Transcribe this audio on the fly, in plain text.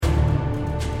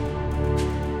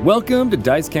Welcome to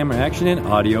DiceCameraAction in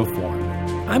audio form.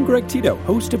 I'm Greg Tito,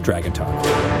 host of Dragon Talk.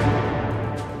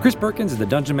 Chris Perkins is the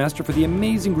dungeon master for the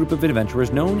amazing group of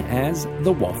adventurers known as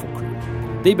the Waffle Crew.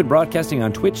 They've been broadcasting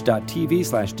on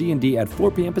twitch.tv/D&D at 4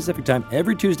 p.m. Pacific time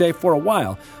every Tuesday for a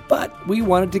while, but we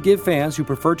wanted to give fans who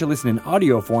prefer to listen in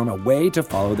audio form a way to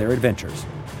follow their adventures.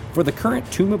 For the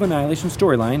current Tomb of Annihilation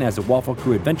storyline as a Waffle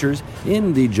Crew adventures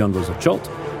in the jungles of Chult,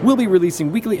 we'll be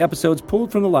releasing weekly episodes pulled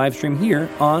from the live stream here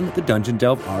on the Dungeon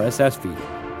Delve RSS feed.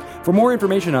 For more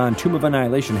information on Tomb of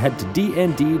Annihilation, head to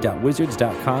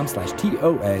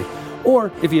dnd.wizards.com/TOA,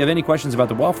 or if you have any questions about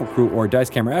the Waffle Crew or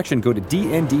DiceCameraAction, go to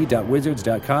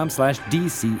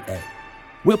dnd.wizards.com/DCA.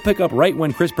 We'll pick up right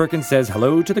when Chris Perkins says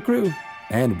hello to the crew,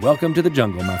 and welcome to the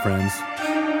jungle, my friends.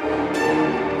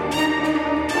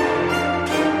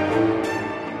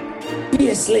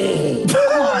 Previously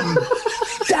on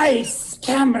Dice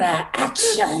Camera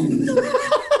Action.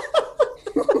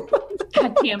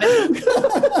 God damn it.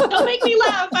 Don't make me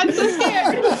laugh. I'm so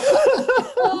scared.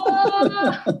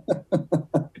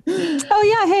 Oh,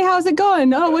 yeah. Hey, how's it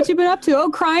going? Oh, what you been up to? Oh,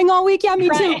 crying all week? Yeah, me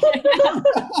too.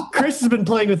 Chris has been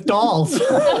playing with dolls.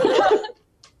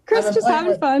 Chris just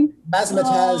having fun. Mazmat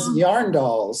has yarn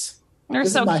dolls. They're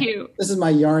so cute. This is my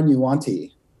yarn you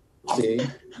wanty. See?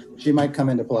 She might come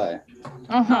into play.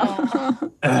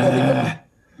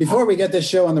 Before we get this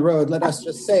show on the road, let us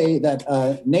just say that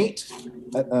Nate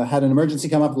had an emergency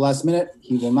come up at the last minute.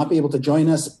 He will not be able to join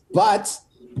us, but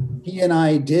he and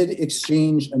I did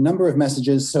exchange a number of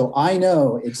messages, so I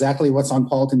know exactly what's on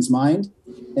Paulton's mind,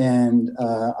 and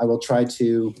I will try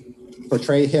to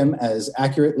portray him as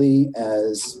accurately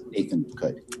as Nathan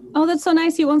could. Oh, that's so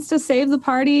nice. He wants to save the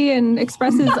party and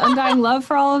express his undying love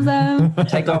for all of them.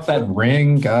 Take off that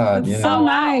ring, God. That's so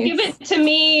nice. Give it to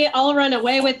me. I'll run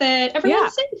away with it.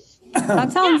 Everyone's safe.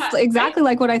 That sounds exactly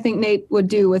like what I think Nate would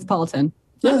do with Paulton.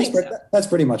 Yeah, that's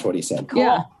pretty much what he said. Cool.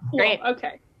 Yeah. Great.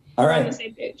 Okay. All We're right. on the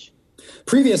same page.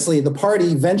 Previously, the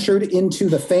party ventured into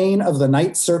the fane of the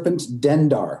night serpent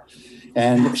Dendar,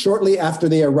 and shortly after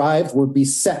they arrived were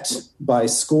beset by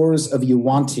scores of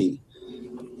Yuanti.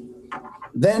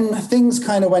 Then things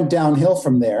kind of went downhill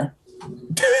from there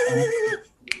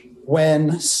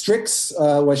when Strix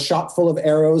was shot full of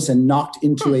arrows and knocked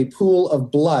into a pool of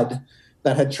blood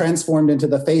that had transformed into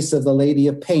the face of the Lady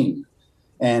of Pain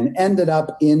and ended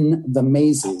up in the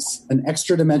Mazes, an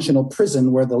extra-dimensional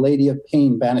prison where the Lady of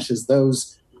Pain banishes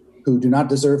those who do not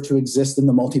deserve to exist in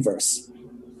the multiverse.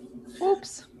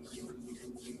 Oops.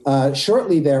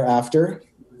 Shortly thereafter,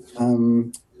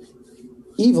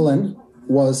 Evelyn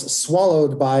was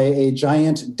swallowed by a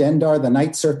giant Dendar the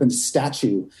Night Serpent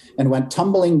statue and went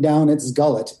tumbling down its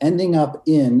gullet, ending up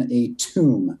in a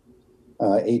tomb,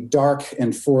 a dark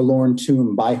and forlorn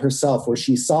tomb by herself, where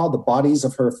she saw the bodies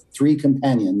of her 3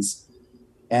 companions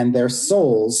and their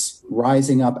souls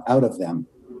rising up out of them,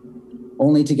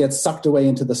 only to get sucked away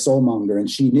into the soulmonger. And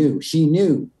she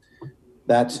knew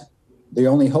that the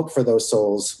only hope for those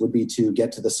souls would be to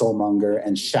get to the soulmonger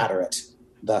and shatter it,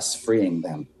 thus freeing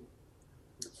them.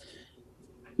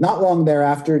 Not long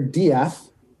thereafter, Diath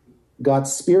got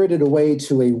spirited away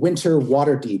to a winter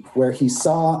water deep where he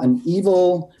saw an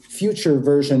evil future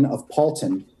version of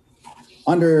Paulton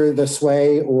under the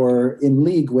sway or in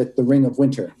league with the Ring of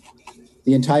Winter,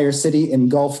 the entire city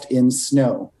engulfed in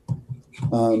snow.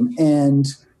 And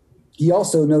he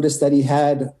also noticed that he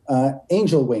had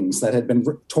angel wings that had been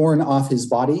torn off his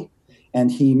body,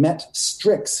 and he met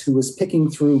Strix, who was picking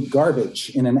through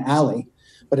garbage in an alley,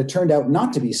 but it turned out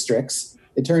not to be Strix.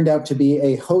 It turned out to be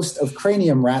a host of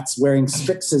cranium rats wearing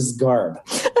Strix's garb.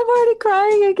 I'm already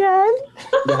crying again.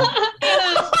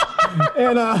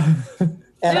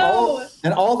 And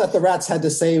all that the rats had to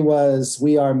say was,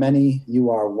 "We are many, you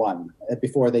are one,"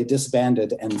 before they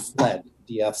disbanded and fled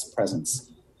DF's presence.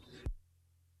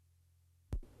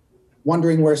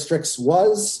 Wondering where Strix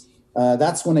was,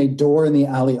 that's when a door in the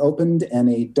alley opened and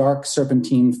a dark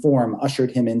serpentine form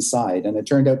ushered him inside. And it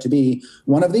turned out to be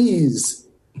one of these,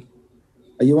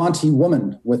 a Yuanti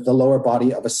woman with the lower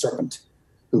body of a serpent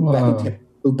who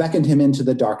beckoned him into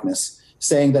the darkness,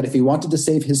 saying that if he wanted to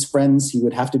save his friends, he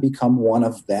would have to become one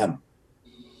of them.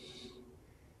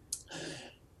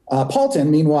 Paulton,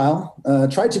 meanwhile,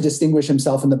 tried to distinguish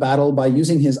himself in the battle by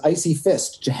using his icy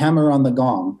fist to hammer on the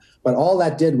gong, but all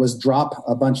that did was drop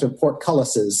a bunch of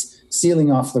portcullises,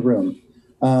 sealing off the room,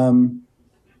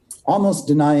 almost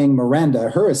denying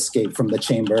Miranda her escape from the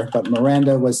chamber, but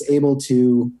Miranda was able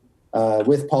to,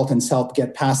 with Paulton's help,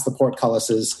 get past the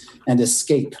portcullises and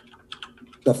escape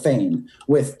the Fane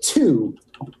with 2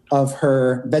 of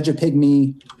her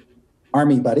Vegapygmy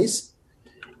army buddies,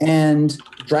 and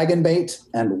Dragonbait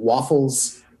and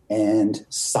Waffles and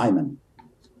Simon.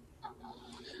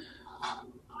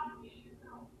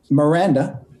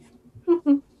 Miranda,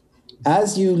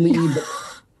 as you lead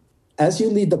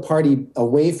the party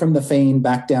away from the fane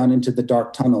back down into the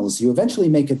dark tunnels, you eventually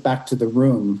make it back to the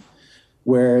room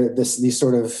where these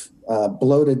sort of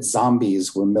bloated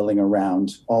zombies were milling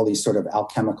around, all these sort of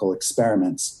alchemical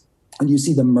experiments. And you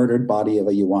see the murdered body of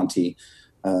a Yuan-Ti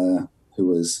who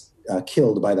was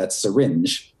killed by that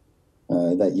syringe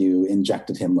that you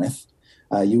injected him with.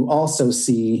 You also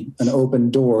see an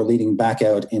open door leading back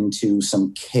out into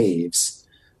some caves.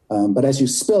 But as you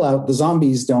spill out, the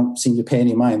zombies don't seem to pay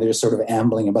any mind. They're just sort of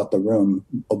ambling about the room,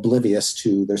 oblivious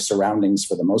to their surroundings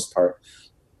for the most part.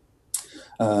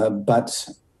 But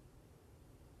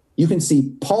you can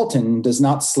see Paulton does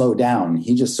not slow down.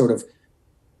 He just sort of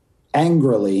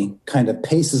angrily kind of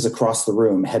paces across the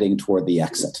room, heading toward the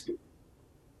exit.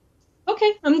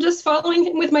 Okay, I'm just following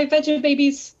him with my veggie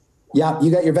babies. Yeah,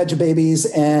 you got your veggie babies,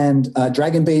 and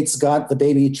Dragonbait's got the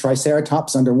baby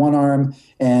Triceratops under one arm,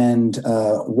 and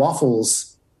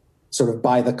Waffles sort of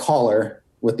by the collar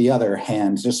with the other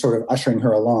hand, just sort of ushering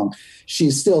her along.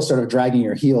 She's still sort of dragging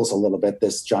her heels a little bit,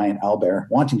 this giant owlbear,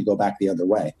 wanting to go back the other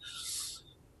way.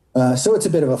 So it's a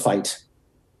bit of a fight.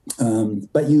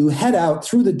 But you head out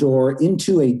through the door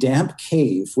into a damp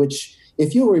cave, which,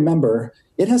 if you'll remember,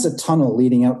 it has a tunnel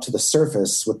leading out to the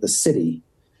surface with the city.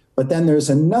 But then there's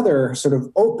another sort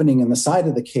of opening in the side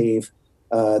of the cave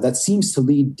that seems to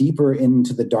lead deeper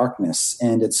into the darkness,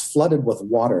 and it's flooded with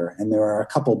water, and there are a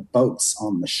couple boats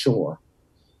on the shore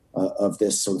of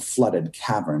this sort of flooded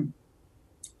cavern.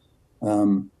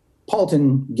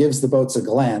 Paulton gives the boats a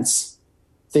glance,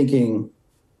 thinking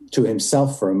to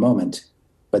himself for a moment,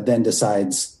 but then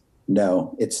decides,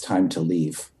 no, it's time to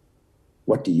leave.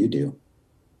 What do you do?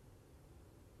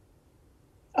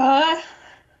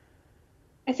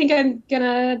 I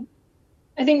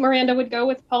think Miranda would go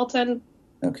with Paulton.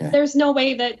 Okay. There's no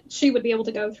way that she would be able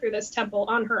to go through this temple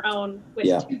on her own with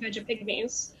two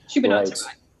veggie-pygmies. She would not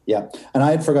survive. Yeah, and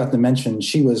I had forgotten to mention,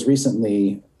 she was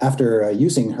recently, after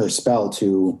using her spell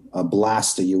to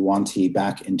blast a Yuan-Ti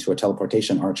back into a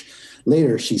teleportation arch,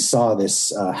 later she saw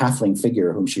this halfling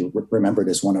figure whom she remembered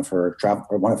as one of her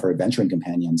adventuring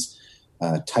companions,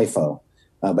 Typho,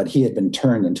 but he had been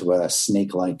turned into a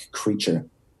snake-like creature.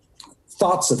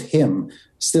 Thoughts of him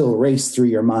still race through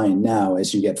your mind now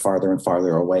as you get farther and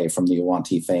farther away from the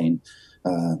Yuan-Ti fane.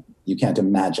 You can't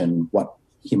imagine what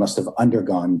he must have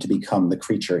undergone to become the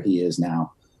creature he is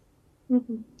now.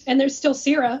 Mm-hmm. And there's still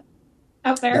Syrah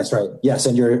out there. That's right. Yes,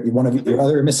 and one of your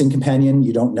other missing companion,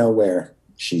 you don't know where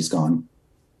she's gone.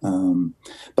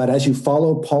 But as you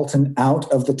follow Paulton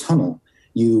out of the tunnel,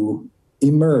 you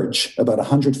emerge about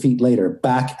 100 feet later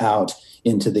back out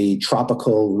into the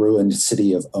tropical ruined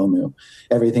city of Omu.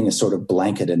 Everything is sort of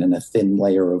blanketed in a thin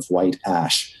layer of white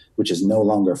ash, which is no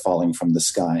longer falling from the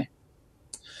sky.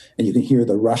 And you can hear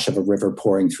the rush of a river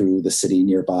pouring through the city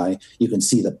nearby. You can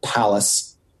see the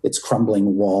palace, its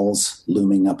crumbling walls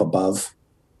looming up above,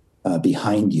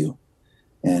 behind you.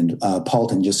 And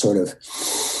Paulton just sort of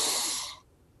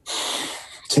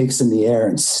takes in the air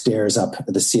and stares up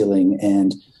at the ceiling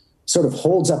and sort of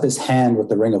holds up his hand with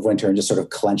the Ring of Winter and just sort of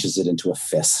clenches it into a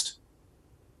fist.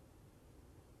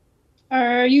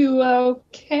 Are you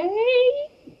okay?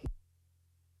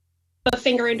 A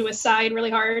finger into his side really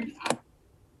hard.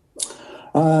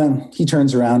 He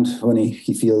turns around when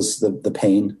he feels the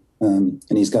pain, and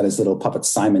he's got his little puppet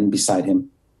Simon beside him.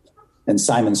 And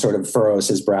Simon sort of furrows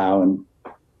his brow and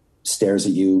stares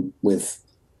at you with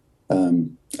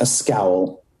a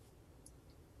scowl.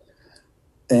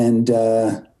 And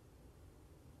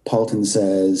Paulton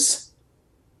says,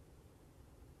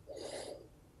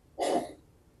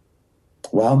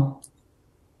 well,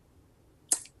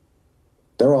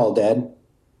 they're all dead.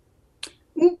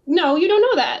 No, you don't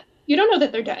know that. You don't know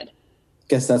that they're dead.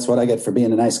 Guess that's what I get for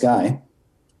being a nice guy.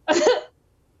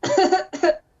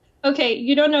 Okay,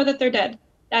 you don't know that they're dead.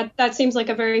 That seems like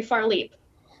a very far leap.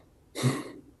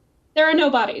 There are no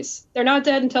bodies. They're not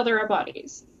dead until there are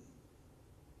bodies.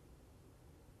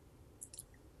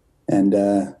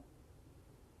 And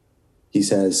he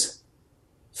says,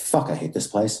 fuck, I hate this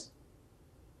place.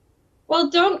 Well,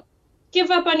 don't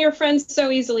give up on your friends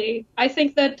so easily. I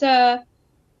think that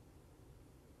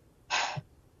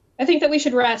we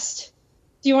should rest.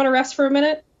 Do you want to rest for a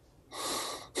minute?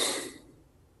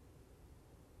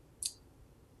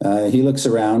 He looks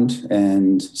around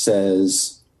and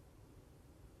says,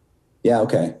 yeah,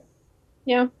 okay.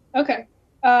 Yeah, okay.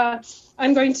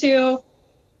 I'm going to,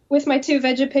 with my two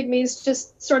veggie pygmies,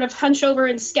 just sort of hunch over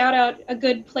and scout out a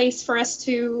good place for us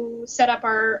to set up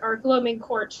our gloaming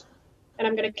court. And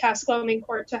I'm going to cast gloaming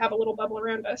court to have a little bubble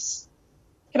around us.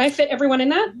 Can I fit everyone in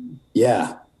that?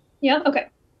 Yeah. Yeah? Okay.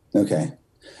 Okay.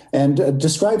 And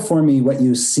describe for me what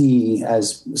you see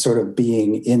as sort of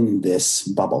being in this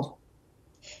bubble.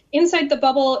 Inside the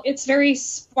bubble, it's very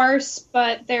sparse,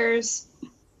 but it's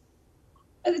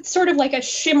sort of like a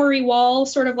shimmery wall,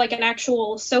 sort of like an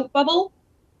actual soap bubble,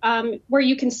 where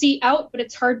you can see out, but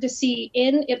it's hard to see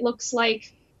in. It looks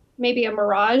like maybe a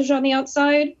mirage on the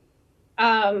outside.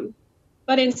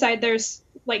 But inside there's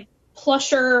like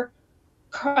plusher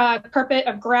carpet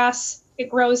of grass. It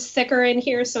grows thicker in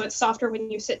here, so it's softer when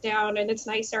you sit down, and it's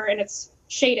nicer, and it's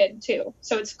shaded too,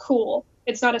 so it's cool.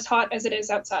 It's not as hot as it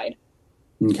is outside.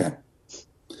 Okay.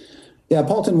 Yeah,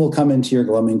 Paulton will come into your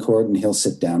gloaming court, and he'll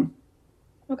sit down.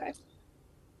 Okay.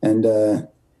 And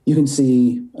you can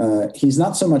see he's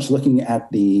not so much looking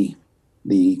at the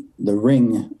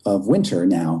ring of winter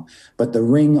now, but the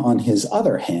ring on his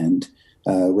other hand,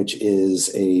 which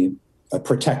is a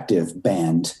protective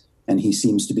band, and he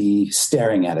seems to be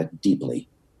staring at it deeply.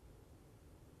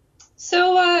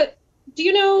 So, do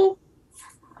you know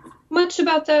much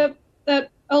about that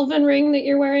elven ring that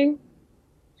you're wearing?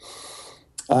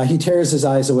 He tears his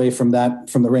eyes away from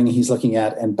the ring he's looking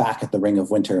at and back at the ring of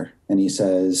winter, and he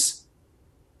says,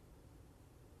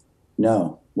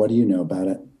 "No, what do you know about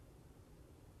it?"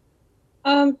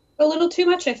 A little too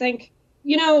much, I think.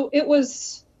 You know, it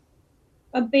was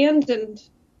abandoned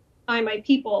by my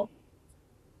people.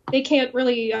 They can't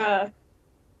really, I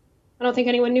don't think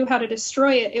anyone knew how to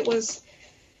destroy it. It was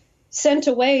sent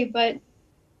away, but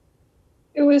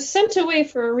it was sent away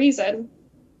for a reason.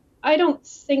 I don't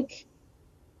think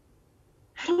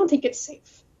it's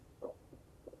safe.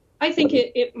 I think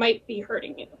it might be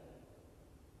hurting you.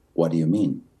 What do you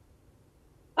mean?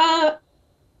 I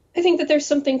think that there's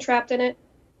something trapped in it.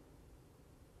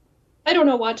 I don't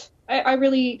know what. I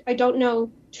don't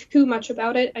know too much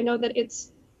about it. I know that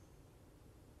it's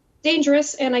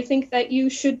dangerous, and I think that you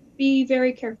should be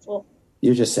very careful.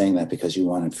 You're just saying that because you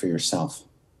want it for yourself.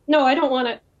 No, I don't want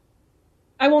it.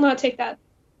 I will not take that.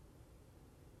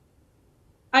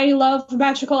 I love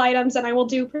magical items, and I will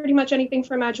do pretty much anything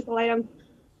for a magical item,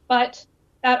 but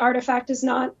that artifact is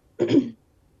not...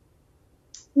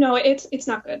 No, it's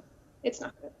not good. It's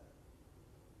not good.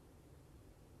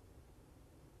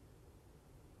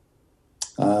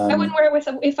 I wouldn't wear it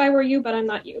if I were you, but I'm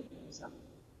not you. So.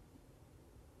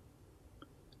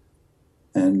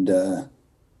 And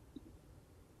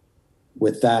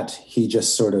with that, he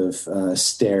just sort of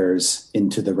stares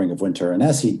into the ring of winter. And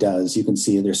as he does, you can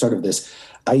see there's sort of this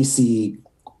icy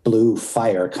blue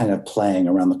fire kind of playing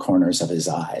around the corners of his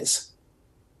eyes.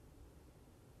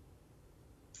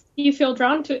 You feel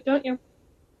drawn to it, don't you?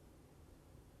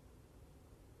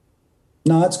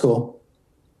 No, that's cool.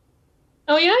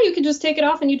 Oh yeah? You could just take it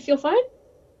off and you'd feel fine?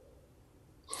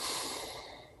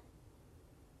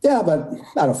 Yeah, but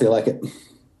I don't feel like it.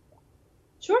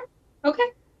 Sure. Okay.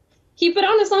 Keep it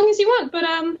on as long as you want, but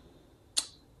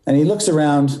And he looks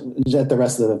around at the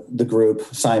rest of the group,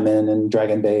 Simon and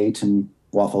Dragonbait and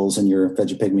Waffles and your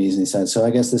Veggie Pygmies, and he said, "So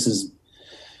I guess this is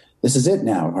it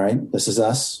now, right? This is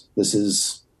us. This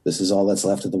is all that's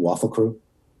left of the Waffle Crew."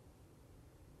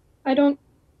 I don't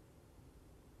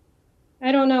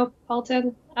know,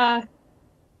 Paulton. I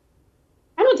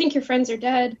don't think your friends are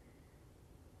dead.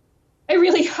 I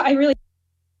really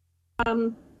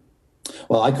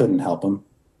Well, I couldn't help him.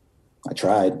 I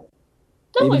tried.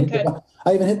 No one could.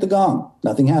 I even hit the gong.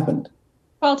 Nothing happened.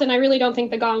 Paulton, I really don't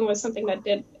think the gong was something that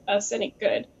did us any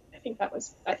good. I think that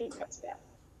was bad.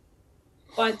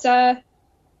 But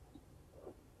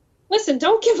listen,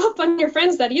 don't give up on your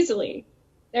friends that easily.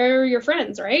 They're your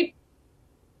friends, right?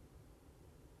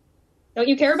 Don't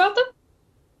you care about them?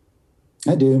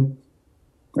 I do.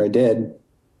 Or I did.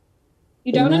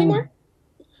 You don't anymore?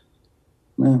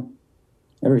 No.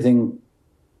 Everything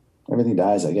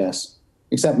dies, I guess.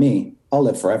 Except me. I'll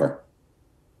live forever.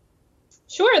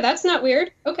 Sure, that's not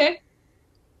weird. Okay.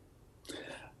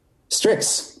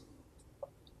 Strix.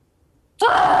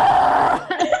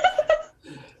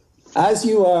 As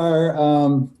you are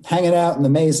hanging out in the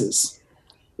mazes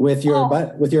with your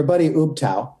buddy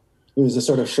Ubtao, who's a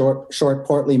sort of short,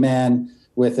 portly man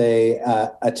with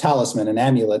a talisman, an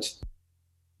amulet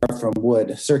from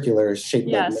wood, circular, shaped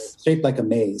like a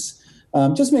maze.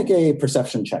 Just make a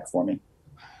perception check for me.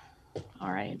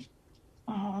 All right.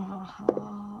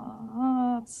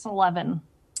 It's 11.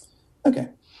 Okay.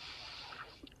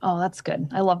 Oh, that's good.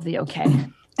 I love the okay.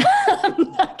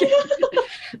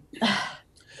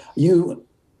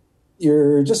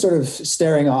 You're just sort of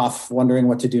staring off, wondering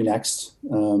what to do next.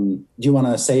 Do you want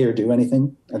to say or do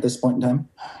anything at this point in time?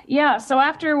 Yeah, so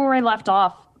after where I left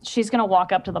off, she's going to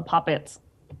walk up to the puppets.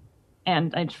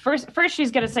 And first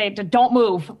she's going to say, "Don't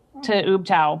move," to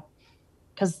Ubtao.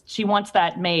 because she wants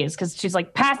that maze. Because she's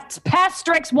like, past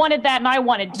Strix wanted that and I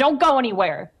wanted. Don't go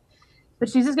anywhere. But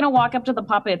she's just gonna walk up to the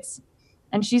puppets,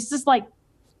 and she's just like,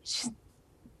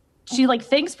 she like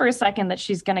thinks for a second that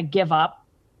she's gonna give up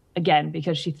again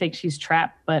because she thinks she's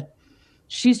trapped, but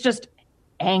she's just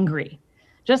angry,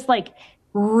 just like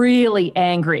really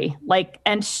angry. Like,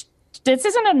 and this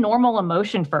isn't a normal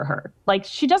emotion for her. Like,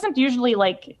 she doesn't usually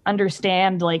like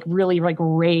understand like really like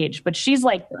rage, but she's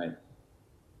like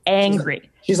angry.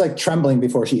 She's like trembling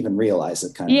before she even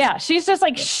realizes it, kind of. Yeah, she's just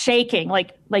like shaking,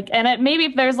 like, and maybe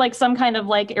if there's like some kind of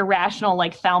like irrational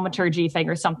like thaumaturgy thing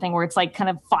or something where it's like kind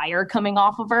of fire coming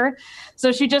off of her.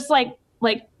 So she just like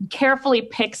carefully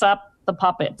picks up the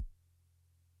puppet.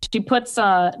 She puts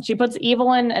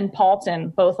Evelyn and Paulton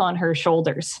both on her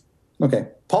shoulders. Okay,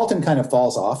 Paulton kind of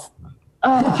falls off.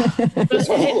 As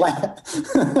soon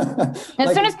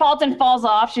as Paulton falls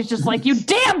off, she's just like, "You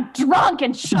damn drunk,"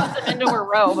 and shoves it into her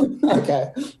robe.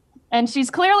 Okay. And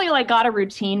she's clearly like got a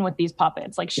routine with these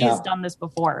puppets. Like she's done this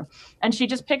before. And she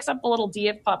just picks up the little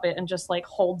Dieth puppet and just like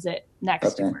holds it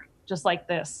next to her, just like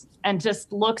this, and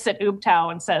just looks at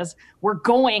Ooptao and says, "We're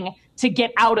going to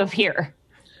get out of here."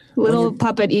 Little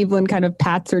puppet Evelyn kind of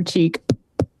pats her cheek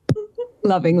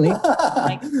lovingly.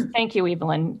 Like, thank you,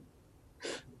 Evelyn.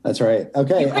 That's right.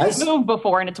 Okay. You couldn't move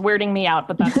before, and it's weirding me out,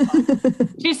 but that's fine.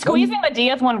 She's squeezing the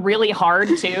Dieth one really hard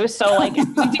too, so like,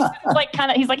 like kind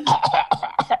of, he's like.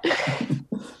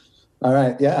 All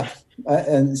right. Yeah.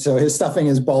 And so his stuffing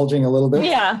is bulging a little bit.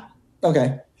 Yeah.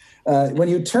 Okay. When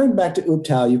you turn back to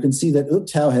Ooptao, you can see that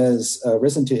Ooptao has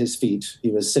risen to his feet. He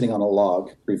was sitting on a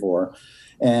log before,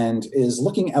 and is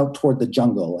looking out toward the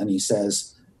jungle. And he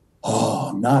says,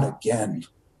 "Oh, not again."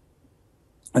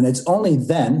 And it's only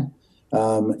then.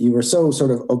 You were so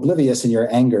sort of oblivious in your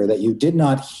anger that you did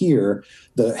not hear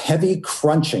the heavy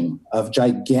crunching of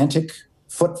gigantic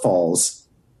footfalls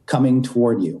coming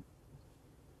toward you.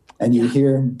 And you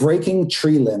hear breaking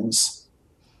tree limbs.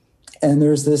 And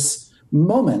there's this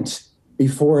moment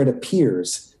before it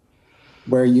appears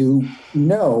where you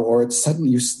know, or it's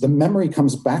suddenly the memory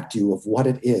comes back to you of what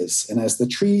it is. And as the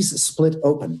trees split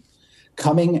open,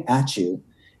 coming at you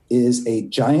is a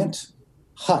giant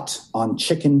hut on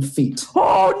chicken feet.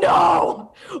 Oh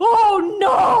no! Oh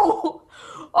no!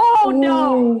 Oh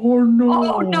no! Oh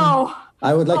no! Oh no!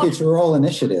 I would like you to roll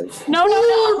initiative. No!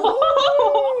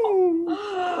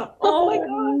 Oh my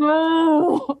god!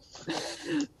 No!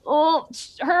 Oh,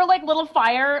 her like little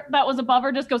fire that was above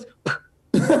her just goes.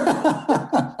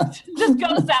 Just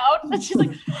goes out, and she's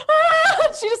like, ah!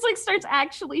 She just like starts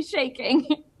actually shaking.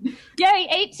 Yay!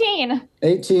 18.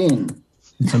 18.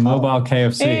 It's a mobile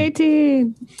KFC.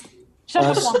 18. Shut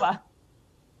up,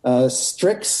 Wampa.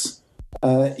 Strix,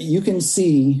 you can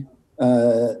see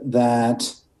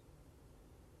that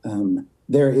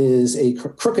there is a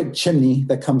crooked chimney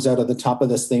that comes out of the top of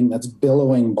this thing that's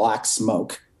billowing black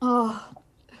smoke. Oh.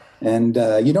 And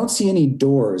you don't see any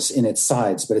doors in its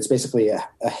sides, but it's basically a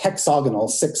hexagonal,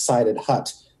 six-sided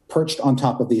hut perched on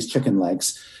top of these chicken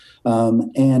legs.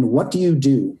 And what do you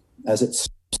do as it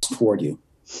steps toward you?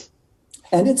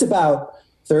 And it's about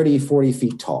 30, 40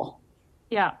 feet tall.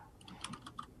 Yeah.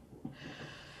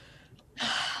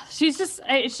 She's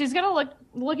going to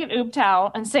look at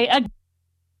Ooptao and say, and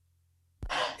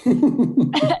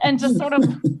just sort of,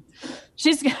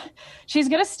 she's going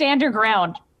to stand her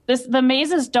ground. The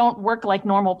mazes don't work like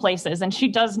normal places, and she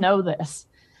does know this.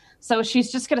 So she's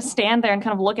just going to stand there and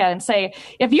kind of look at it and say,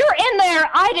 "If you're in there,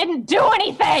 I didn't do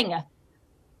anything."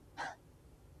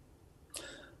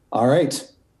 All right.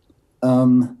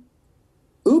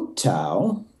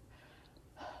 Ooptao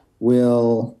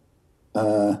will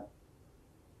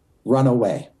run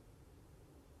away.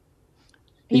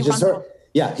 He's with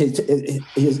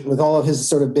all of his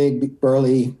sort of big,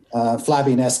 burly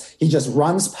flabbiness, he just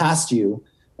runs past you,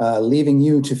 leaving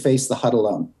you to face the hut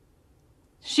alone.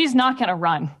 She's not going to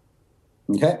run.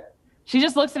 Okay. She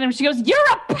just looks at him. She goes,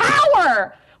 "You're a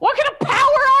power! What kind of power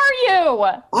are you?"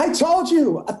 I told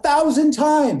you 1,000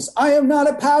 times, I am not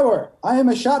a power. I am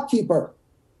a shopkeeper.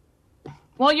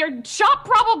 Well, your shop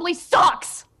probably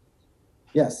sucks.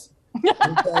 Yes.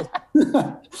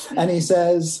 And he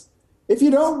says, "If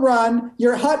you don't run,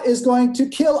 your hut is going to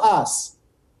kill us."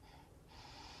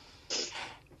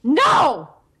 No,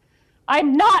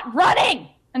 I'm not running.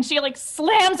 And she like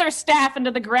slams her staff into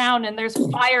the ground, and there's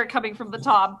fire coming from the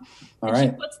top. And she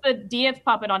puts the Dieth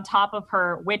puppet on top of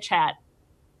her witch hat.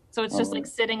 So it's just like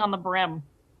sitting on the brim.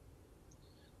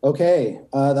 Okay.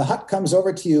 The hut comes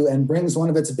over to you and brings one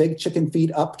of its big chicken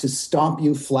feet up to stomp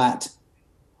you flat.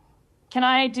 Can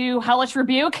I do Hellish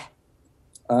Rebuke?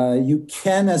 You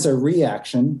can as a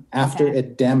reaction after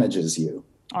it damages you.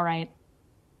 All right.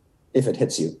 if it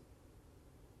hits you.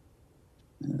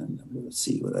 And let's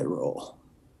see what I roll.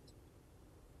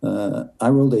 I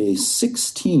rolled a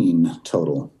 16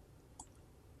 total.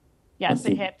 Yes,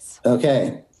 it hits.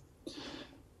 Okay.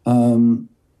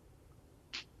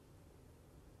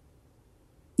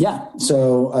 Yeah,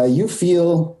 so you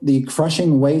feel the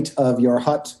crushing weight of your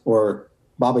hut or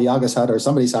Baba Yaga's hut or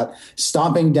somebody's hut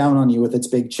stomping down on you with its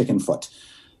big chicken foot.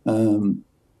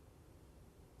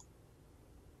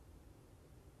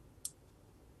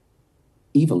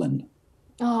 Evelyn.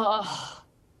 Oh.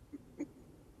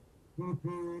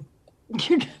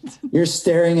 You're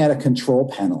staring at a control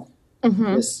panel.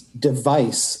 Mm-hmm. This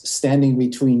device standing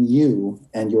between you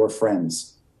and your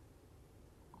friends.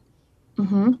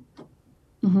 Mm-hmm.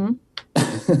 Mm-hmm.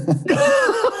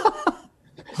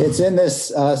 It's in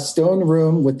this stone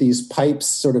room with these pipes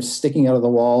sort of sticking out of the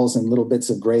walls and little bits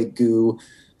of gray goo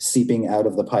seeping out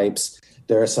of the pipes.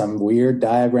 There are some weird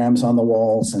diagrams on the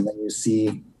walls, and then you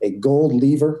see a gold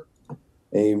lever,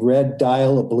 a red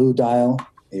dial, a blue dial,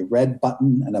 a red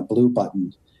button, and a blue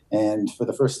button. And for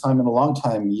the first time in a long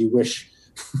time, you wish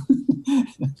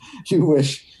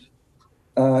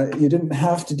you didn't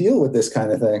have to deal with this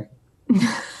kind of thing.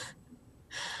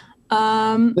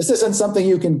 This isn't something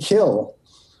you can kill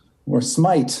or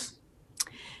smite.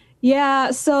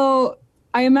 Yeah, so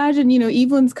I imagine,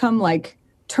 Evelyn's come like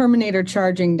Terminator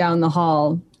charging down the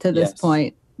hall to this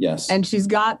point. Yes. And she's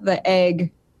got the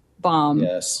egg bomb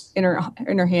in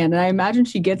her hand. And I imagine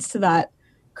she gets to that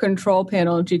control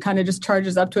panel and she kind of just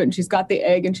charges up to it and she's got the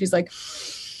egg and she's like,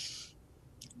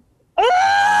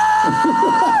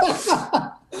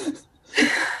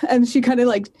 and she kind of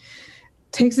like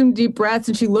takes some deep breaths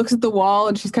and she looks at the wall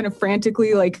and she's kind of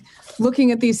frantically like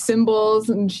looking at these symbols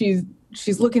and she's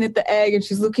looking at the egg and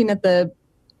she's looking at the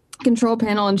control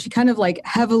panel and she kind of like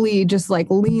heavily just like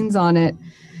leans on it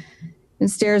and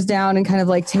stares down and kind of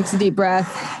like takes a deep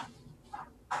breath.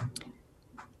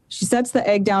 She sets the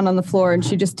egg down on the floor and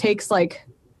she just takes like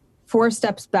 4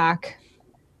 steps back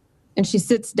and she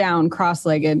sits down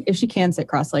cross-legged. If she can sit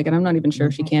cross-legged, I'm not even sure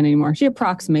if she can anymore. She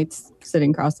approximates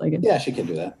sitting cross-legged. Yeah, she can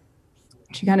do that.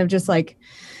 She kind of just like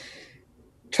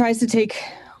tries to take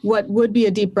what would be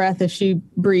a deep breath if she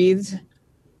breathed.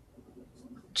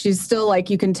 She's still like,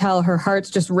 you can tell her heart's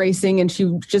just racing and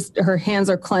her hands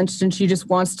are clenched and she just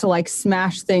wants to like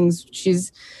smash things.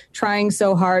 She's trying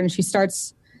so hard and she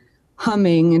starts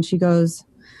humming and she goes,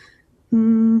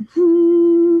 and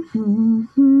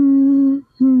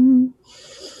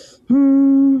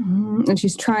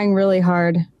she's trying really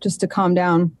hard just to calm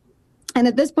down. And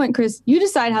at this point, Chris, you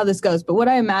decide how this goes, but what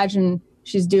I imagine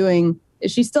she's doing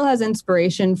is she still has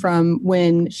inspiration from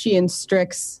when she and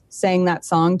Strix sang that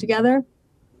song together.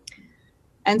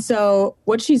 And so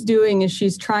what she's doing is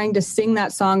she's trying to sing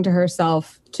that song to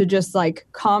herself to just like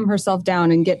calm herself down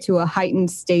and get to a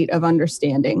heightened state of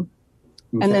understanding.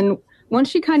 Okay. And then once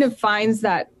she kind of finds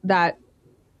that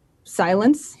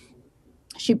silence,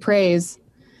 she prays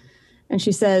and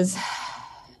she says,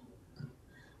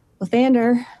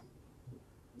 Lathander,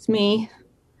 it's me,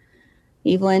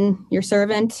 Evelyn, your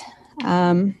servant.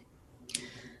 I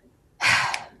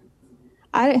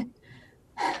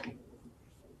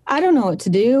don't know what to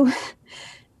do.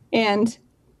 And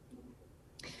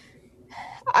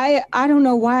I don't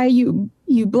know why you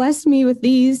blessed me with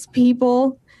these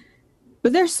people,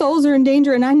 but their souls are in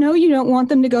danger and I know you don't want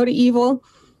them to go to evil,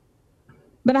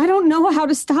 but I don't know how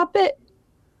to stop it.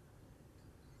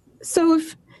 So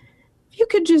if you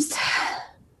could just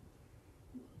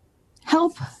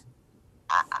help.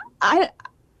 I'm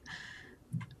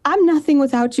nothing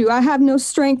without you. I have no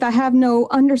strength. I have no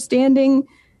understanding.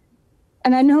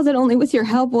 And I know that only with your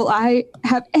help will I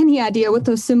have any idea what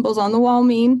those symbols on the wall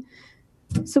mean.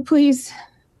 So please,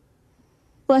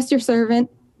 bless your servant.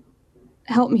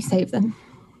 Help me save them.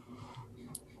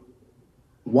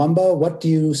 Wumba, what do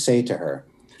you say to her?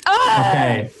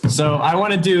 Okay, so I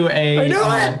want to do a. I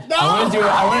want to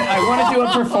do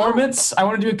a performance.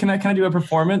 Can I do a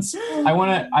performance? I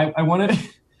want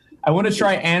to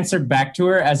try answer back to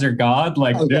her as her god,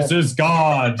 like this is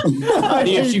God.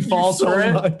 See if she falls for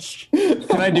it.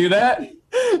 Can I do that?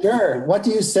 Sure. What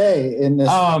do you say in this?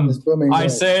 This booming I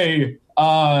voice? say,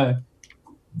 I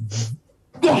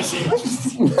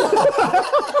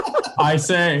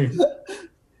say,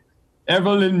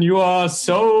 Evelyn, you are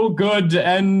so good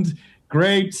and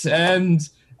great, and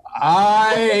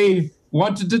I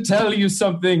wanted to tell you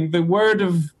something. The word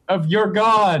of your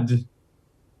God.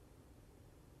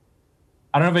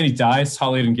 I don't have any dice.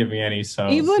 Holly didn't give me any, so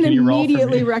Evelyn can you roll for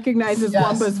immediately me? recognizes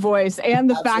Yes. Wamba's voice and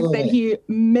the fact that he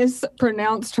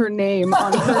mispronounced her name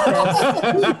on purpose.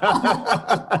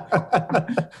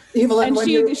 Evelyn,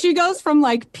 And she goes from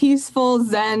like peaceful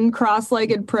Zen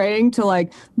cross-legged praying to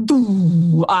like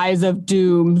eyes of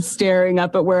doom staring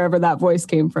up at wherever that voice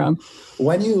came from.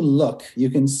 when you look, you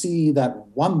can see that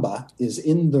Wamba is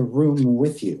in the room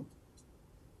with you.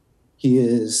 He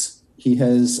has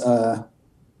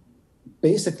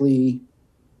basically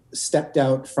stepped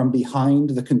out from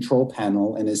behind the control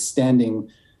panel and is standing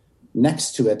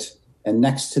next to it and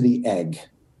next to the egg.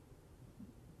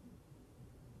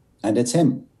 And it's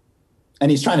him. And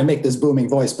he's trying to make this booming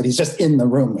voice, but he's just in the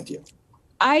room with you.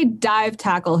 I dive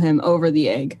tackle him over the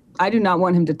egg. I do not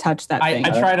want him to touch that thing.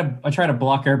 I try to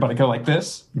block her, but I go like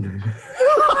this.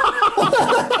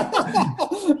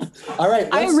 All right.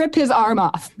 I rip his arm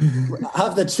off.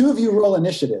 Have the two of you roll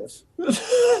initiative.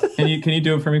 Can you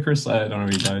do it for me, Chris? I don't have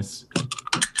any dice.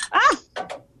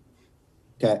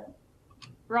 Okay.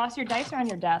 Ross, your dice are on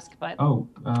your desk, but Oh,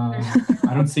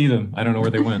 I don't see them. I don't know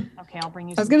where they went. okay, I'll bring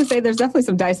you. I was going to say there's definitely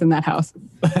some dice in that house.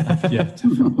 Yeah,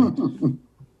 definitely.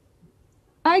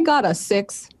 I got a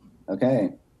 6.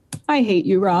 Okay. I hate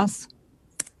you, Ross.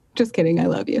 Just kidding. I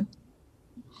love you.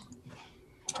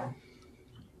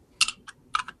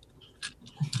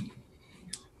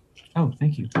 Oh,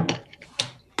 thank you.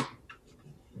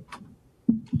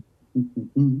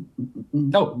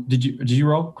 Oh, did you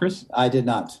roll, Chris? I did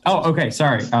not. Oh, okay.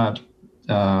 Sorry.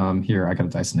 Here, I got a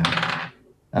dice now.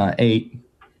 8.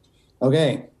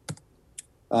 Okay.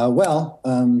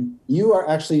 You are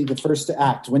actually the first to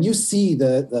act. When you see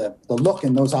the look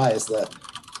in those eyes, the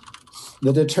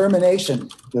determination,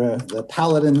 the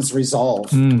paladin's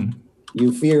resolve,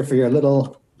 you fear for your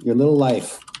little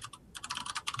life.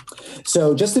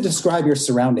 So just to describe your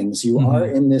surroundings, you are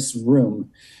in this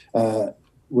room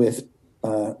with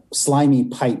slimy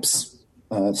pipes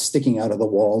sticking out of the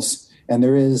walls, and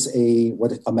there is a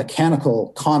mechanical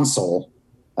console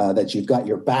that you've got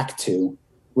your back to,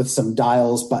 with some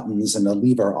dials, buttons, and a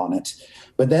lever on it.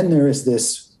 But then there is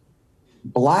this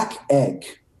black egg,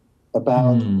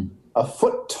 about a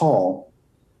foot tall,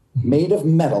 made of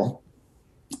metal,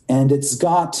 and it's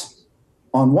got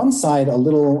on one side a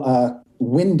little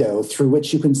window through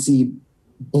which you can see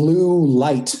blue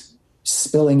light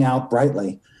spilling out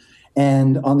brightly.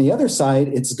 And on the other side,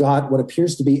 it's got what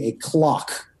appears to be a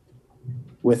clock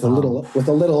with a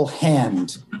little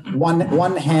hand,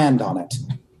 one hand on it.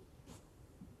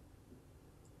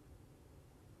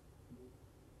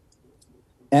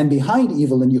 And behind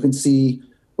Evelyn, you can see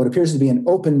what appears to be an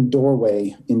open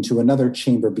doorway into another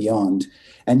chamber beyond.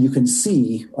 And you can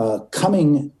see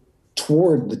coming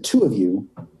toward the two of you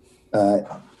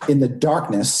in the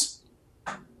darkness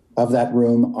of that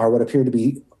room are what appear to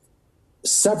be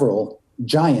several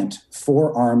giant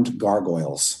four-armed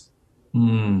gargoyles.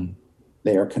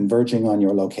 They are converging on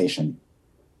your location.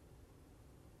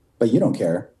 But you don't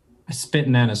care. I spit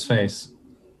in Nana's face.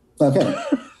 Okay.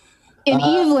 In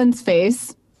Evelyn's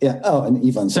face. Yeah. Oh, and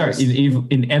Evelyn's Sorry, face.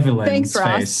 in Evelyn's Thanks,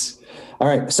 Ross. face. All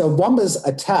right. So Wamba's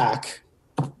attack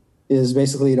is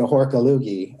basically to hork a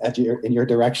loogie in your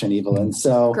direction, Evelyn.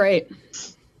 So Great.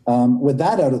 With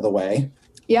that out of the way,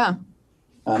 Yeah.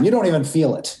 you don't even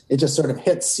feel it. It just sort of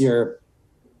hits your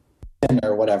chin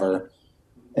or whatever.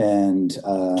 And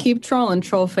Keep trolling,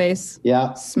 troll face.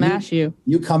 yeah, Smash you.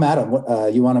 You come at him.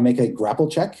 You want to make a grapple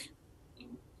check?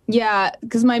 Yeah,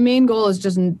 because my main goal is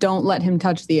just don't let him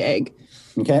touch the egg.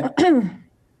 Okay.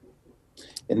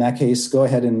 In that case, go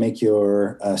ahead and make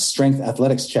your strength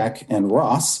athletics check. And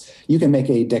Ross, you can make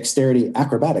a dexterity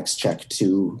acrobatics check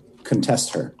to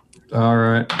contest her. All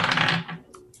right.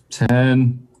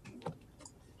 10.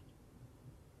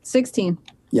 16.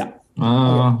 Yeah.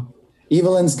 Okay.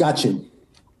 Evelyn's got you.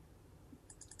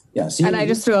 Yeah. So And I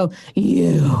just throw,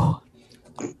 you.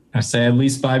 I say, at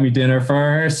least buy me dinner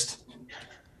first.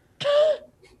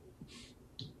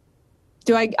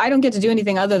 I don't get to do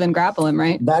anything other than grapple him,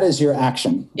 right? That is your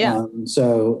action. Yeah.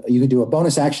 So you could do a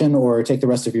bonus action or take the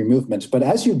rest of your movement. But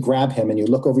as you grab him and you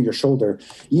look over your shoulder,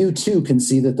 you too can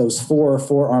see that those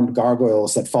four-armed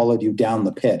gargoyles that followed you down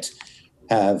the pit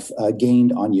have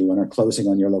gained on you and are closing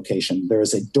on your location. There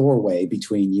is a doorway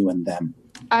between you and them.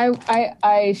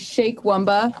 I shake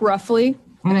Wumba roughly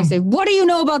and I say, what do you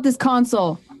know about this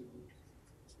console?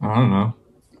 I don't know.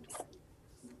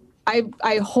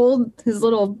 I hold his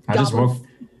little I just woke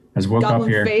up goblin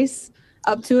here. face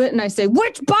up to it and I say,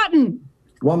 which button?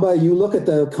 Wamba, you look at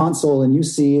the console and you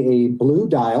see a blue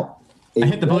dial. I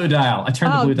hit the blue dial. I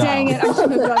turned the blue dial. Dang it. I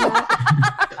shouldn't have done that.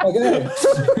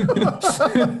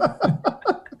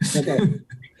 Okay.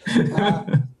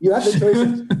 Okay. You have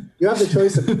the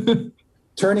choice of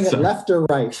turning it left or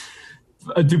right.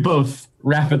 Do both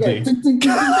rapidly.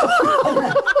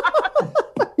 Okay.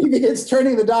 It's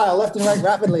turning the dial left and right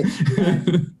rapidly.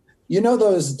 You know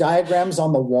those diagrams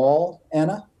on the wall,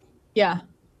 Anna? Yeah.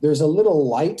 There's a little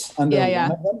light under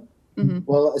one of them. Mm-hmm.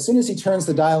 Well, as soon as he turns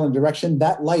the dial in direction,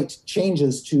 that light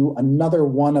changes to another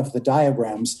one of the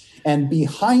diagrams. And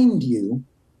behind you,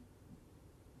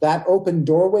 that open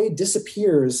doorway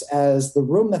disappears as the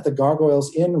room that the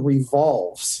gargoyle's in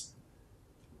revolves.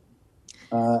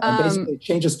 And basically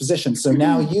changes position. So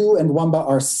now you and Wamba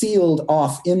are sealed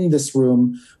off in this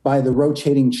room by the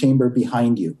rotating chamber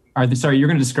behind you. Sorry, you're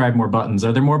going to describe more buttons.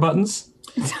 Are there more buttons?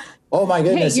 Oh my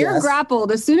goodness! Hey, you're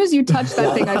grappled. As soon as you touch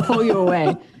that thing, I pull you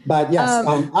away. But yes,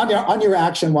 on your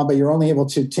action, Wamba, you're only able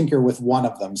to tinker with one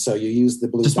of them. So you use the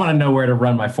blue. Just want to know where to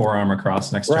run my forearm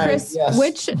across next turn.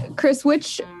 Which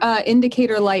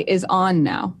indicator light is on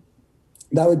now?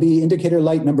 That would be indicator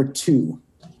light number 2.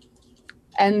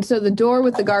 And so the door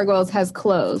with the gargoyles has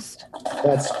closed.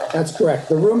 That's correct.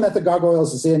 The room that the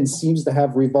gargoyles is in seems to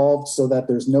have revolved so that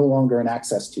there's no longer an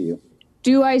access to you.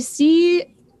 Do I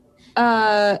see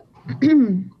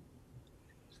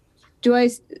do I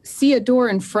see a door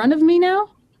in front of me now?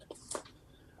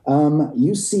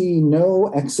 You see no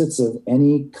exits of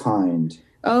any kind.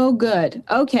 Oh, good.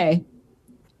 Okay.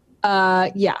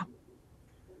 Yeah.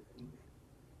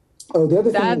 Oh, the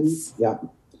other That's thing. Yeah.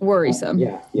 Worrisome.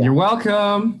 Yeah. You're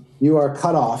welcome. You are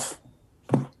cut off.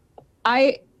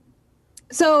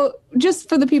 So just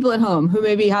for the people at home who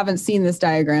maybe haven't seen this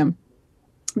diagram,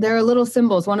 there are little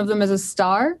symbols. One of them is a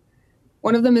star.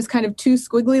 One of them is kind of 2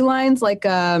 squiggly lines, like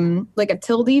a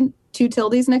tilde, 2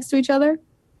 tildes next to each other.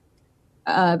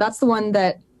 That's the one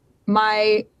that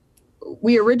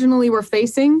we originally were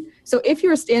facing. So if you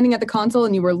were standing at the console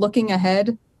and you were looking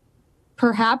ahead,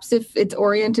 perhaps if it's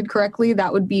oriented correctly,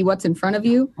 that would be what's in front of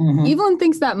you. Mm-hmm. Evelyn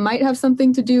thinks that might have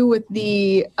something to do with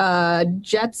the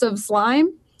jets of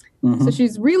slime. Mm-hmm. So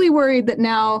she's really worried that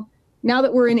now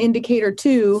that we're in indicator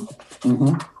 2,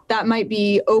 that might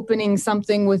be opening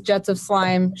something with jets of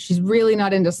slime. She's really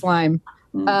not into slime.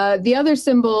 The other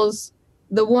symbols,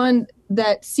 the one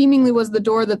that seemingly was the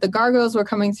door that the gargoyles were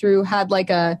coming through, had like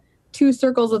a 2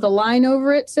 circles with a line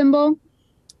over it symbol.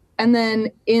 And then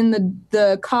in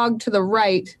the cog to the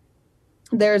right,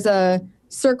 there's a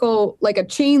circle, like a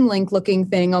chain link looking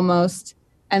thing almost,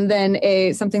 and then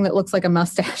something that looks like a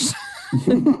mustache.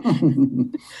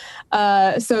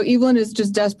 So Evelyn is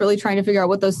just desperately trying to figure out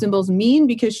what those symbols mean,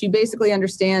 because she basically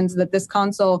understands that this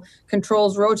console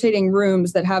controls rotating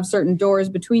rooms that have certain doors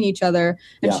between each other,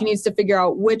 and she needs to figure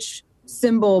out which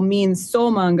symbol means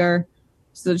soulmonger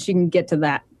so that she can get to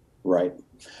that. Right.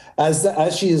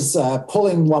 As she's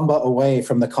pulling Wamba away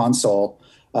from the console,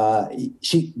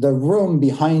 the room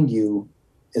behind you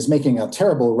is making a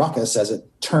terrible ruckus as it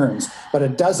turns, but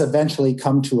it does eventually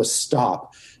come to a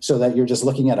stop so that you're just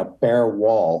looking at a bare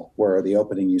wall where the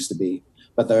opening used to be.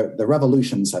 But the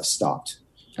revolutions have stopped.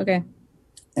 Okay.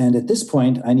 And at this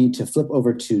point, I need to flip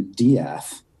over to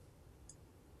Diath.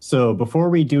 So before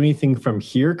we do anything from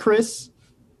here, Chris,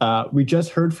 we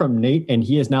just heard from Nate, and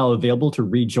he is now available to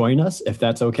rejoin us, if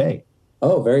that's okay.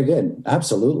 Oh, very good.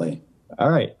 Absolutely. All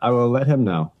right. I will let him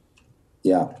know.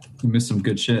 Yeah. You missed some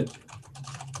good shit.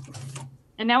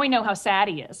 And now we know how sad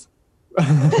he is.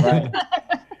 Right.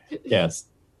 Yes.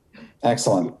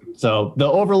 Excellent. So the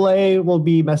overlay will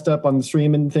be messed up on the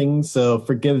stream and things, so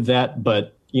forgive that,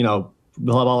 but, we'll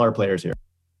have all our players here.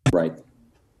 Right.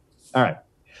 All right.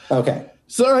 Okay.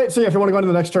 So, all right. So if you want to go on to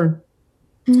the next turn.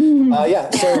 Yeah.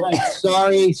 So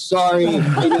sorry.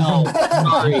 I know.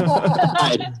 Sorry.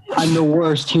 I'm the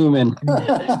worst human.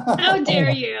 How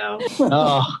dare you?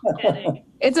 Oh.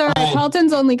 It's all right.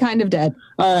 Paulton's only kind of dead.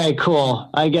 All right, cool.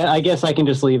 I guess I can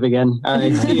just leave again. All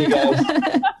right, see you guys.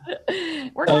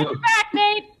 We're going back,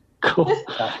 Nate. Cool.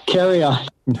 Carry on.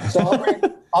 So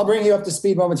I'll bring you up to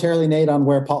speed momentarily, Nate, on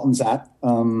where Paulton's at.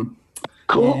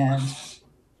 Cool.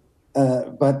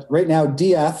 But right now,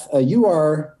 Diath, you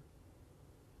are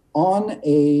on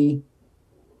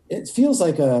it feels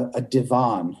like a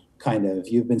divan, kind of.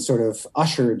 You've been sort of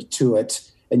ushered to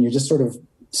it, and you're just sort of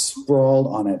sprawled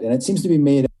on it. And it seems to be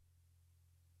made of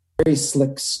very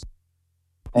slick,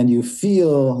 and you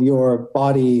feel your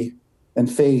body and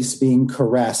face being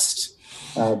caressed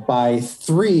by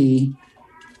 3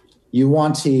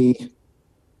 Yuan-Ti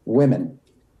women.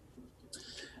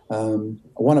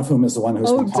 One of whom is the one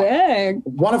who's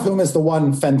one of whom is the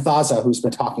one Fenthaza who's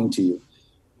been talking to you.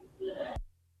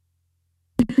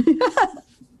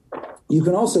 You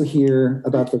can also hear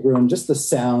about the room just the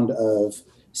sound of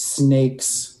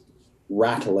snakes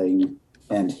rattling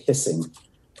and hissing.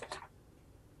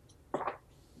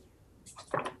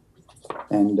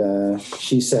 And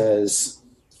she says,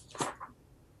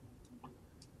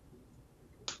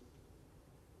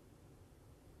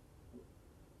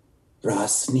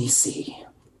 Rasnisi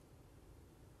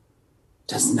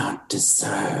does not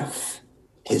deserve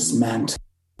his mantle.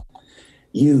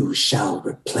 You shall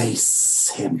replace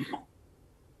him.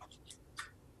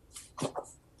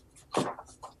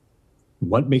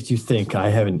 What makes you think I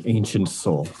have an ancient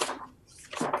soul?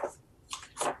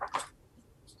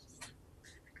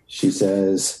 She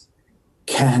says,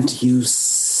 can't you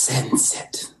sense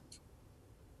it?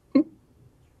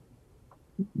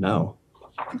 No.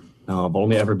 No, I've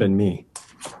only ever been me.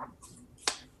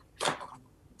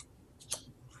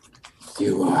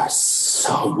 You are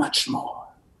so much more.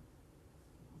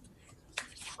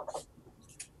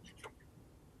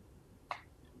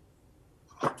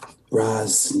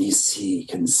 Rasnisi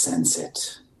can sense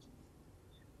it.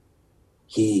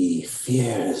 He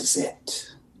fears it.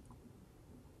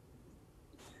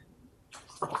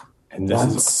 And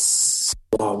once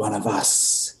you are one of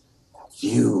us,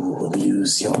 you will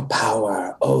use your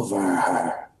power over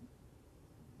her.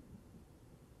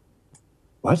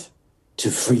 What?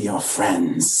 To free your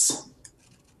friends.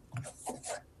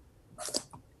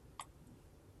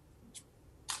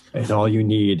 And all you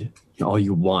need, and all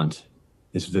you want,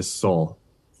 is this soul.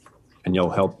 And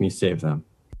you'll help me save them.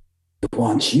 I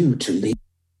want you to lead.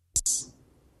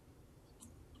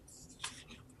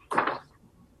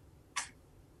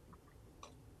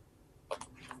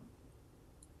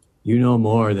 You know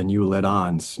more than you let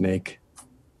on, Snake.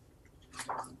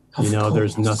 You know,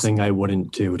 there's nothing I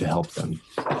wouldn't do to help them.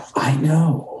 I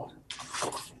know.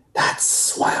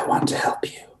 That's why I want to help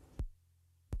you.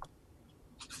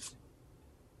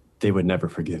 They would never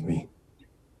forgive me.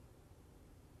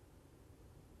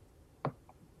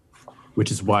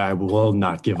 Which is why I will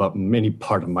not give up any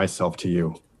part of myself to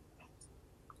you.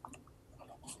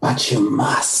 But you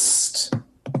must.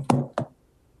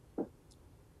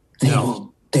 No.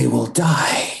 They will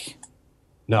die.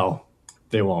 No,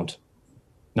 they won't.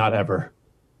 Not ever.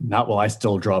 Not while I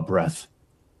still draw breath.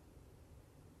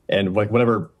 And like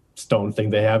whatever stone thing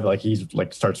they have, like he's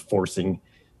like starts forcing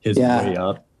his way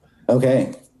up.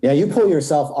 Okay. Yeah, you pull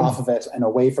yourself off of it and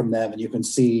away from them, and you can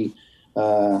see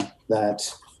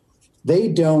that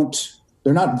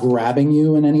they're not grabbing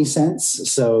you in any sense,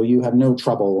 so you have no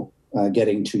trouble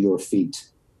getting to your feet.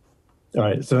 All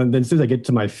right, so then as soon as I get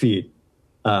to my feet,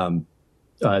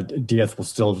 Diaz will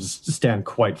still just stand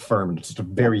quite firm, just a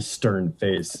very stern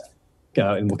face,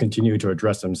 and will continue to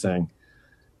address him, saying,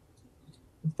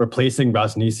 replacing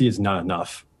Rasnisi is not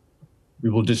enough. We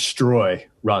will destroy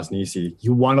Rasnisi.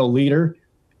 You want a leader?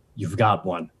 You've got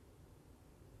one.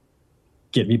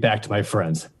 Get me back to my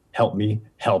friends. Help me,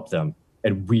 help them,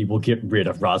 and we will get rid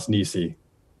of Rasnisi.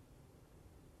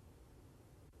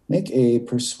 Make a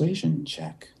persuasion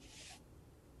check.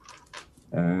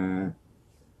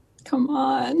 Come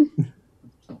on.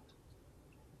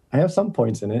 I have some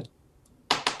points in it.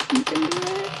 You can do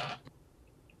it.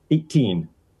 18.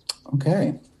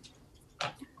 Okay.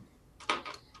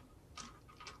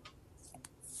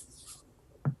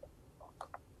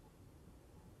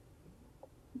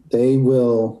 They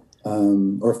will,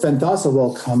 or Fenthasa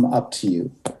will come up to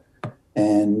you,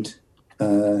 and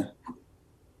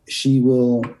she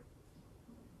will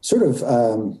sort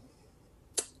of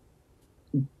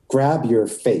grab your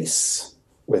face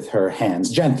with her hands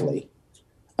gently,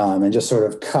 and just sort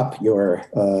of cup your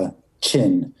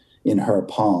chin in her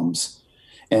palms.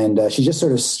 And she just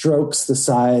sort of strokes the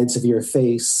sides of your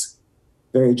face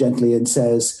very gently and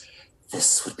says,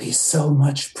 "This would be so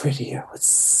much prettier with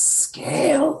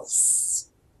scales."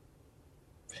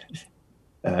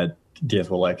 Diaz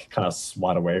will like kind of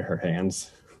swat away her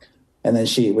hands. And then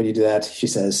when you do that, she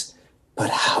says, "But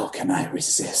how can I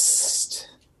resist?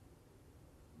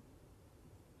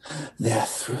 They're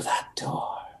through that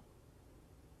door."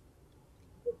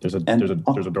 There's a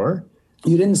door?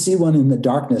 You didn't see one in the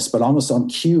darkness, but almost on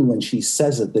cue when she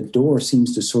says it, the door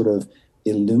seems to sort of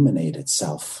illuminate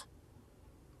itself.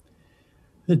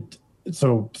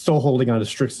 So still holding on to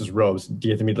Strix's robes,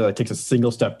 Diaz immediately like, takes a single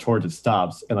step towards it,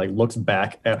 stops, and like looks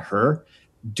back at her.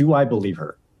 Do I believe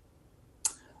her?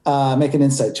 Make an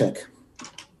insight check.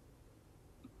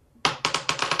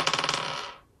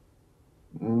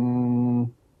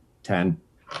 10.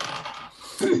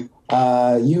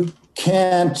 You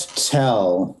can't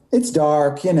tell. It's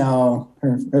dark, you know.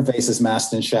 Her face is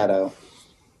masked in shadow.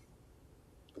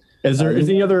 Is there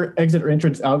any other exit or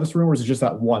entrance out of this room, or is it just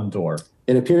that one door?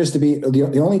 It appears to be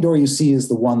the only door you see is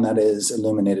the one that is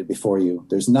illuminated before you.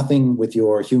 There's nothing with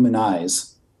your human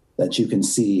eyes that you can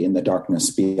see in the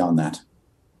darkness beyond that.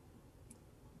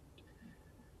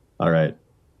 All right.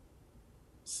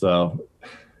 So,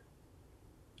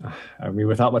 I mean,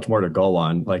 without much more to go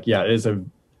on, like, yeah, it's a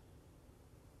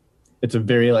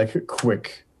very like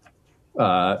quick,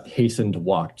 hastened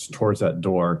walk towards that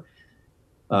door.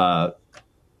 Yeah,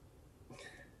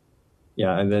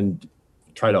 and then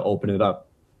try to open it up.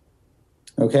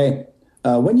 Okay.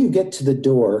 When you get to the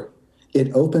door,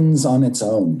 it opens on its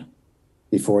own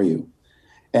before you.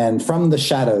 And from the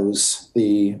shadows,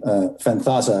 the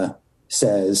Fanthaza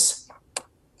says,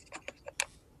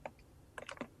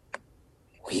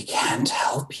 "We can't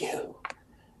help you.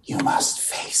 You must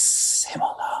face him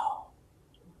alone."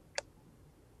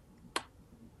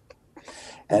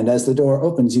 And as the door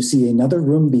opens, you see another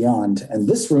room beyond. And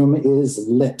this room is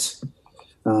lit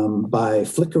by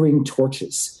flickering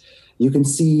torches. You can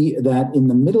see that in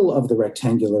the middle of the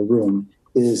rectangular room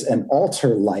is an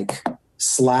altar-like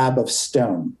slab of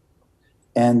stone.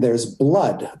 And there's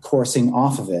blood coursing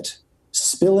off of it,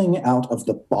 spilling out of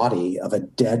the body of a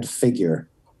dead figure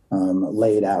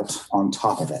laid out on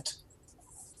top of it.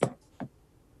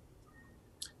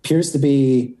 Appears to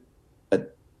be a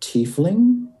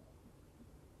tiefling.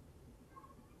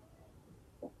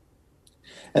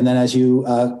 And then as you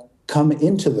come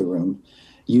into the room,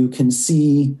 you can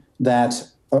see that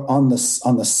on the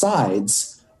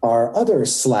sides are other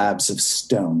slabs of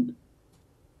stone.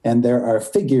 And there are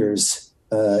figures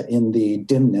in the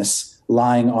dimness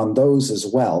lying on those as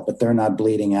well, but they're not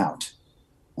bleeding out.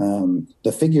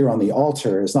 The figure on the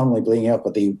altar is not only bleeding out,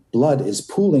 but the blood is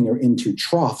pooling into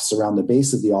troughs around the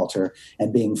base of the altar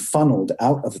and being funneled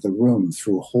out of the room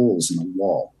through holes in the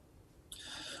wall.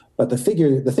 But the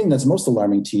thing that's most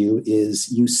alarming to you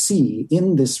is you see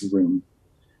in this room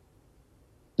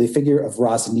the figure of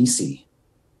Rosnisi,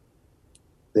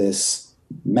 this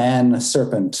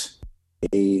man-serpent,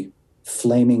 a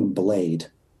flaming blade,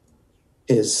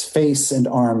 his face and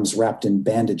arms wrapped in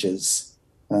bandages,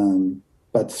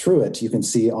 but through it you can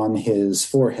see on his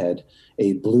forehead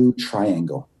a blue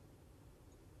triangle.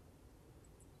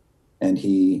 And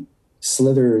he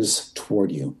slithers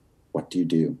toward you. What do you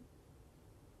do?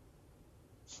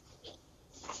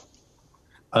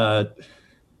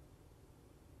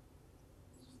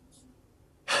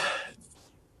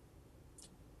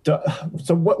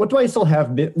 So what do I still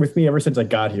have with me ever since I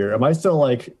got here? Am I still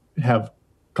like have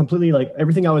completely like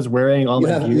everything I was wearing? All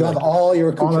you have all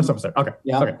your all that stuff there. Okay.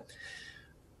 Yeah. Okay.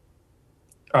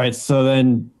 All right. So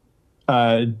then,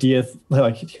 Dieth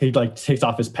he takes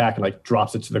off his pack and like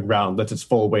drops it to the ground, lets its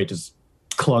full weight just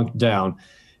clunk down,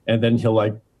 and then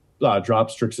he'll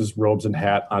drop Strix's robes and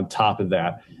hat on top of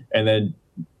that, and then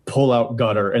pull out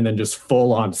Gutter, and then just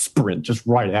full on sprint just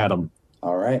right at him.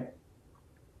 All right.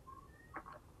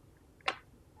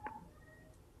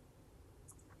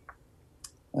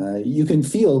 You can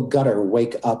feel Gutter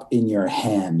wake up in your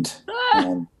hand.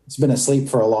 It's been asleep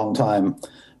for a long time.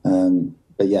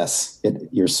 But yes,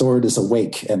 your sword is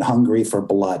awake and hungry for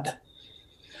blood.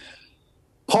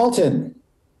 Paulton,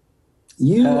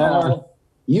 you are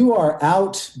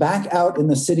back out in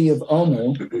the city of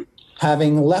Omu,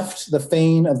 having left the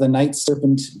Fane of the Night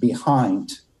Serpent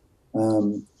behind.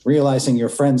 Realizing your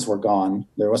friends were gone,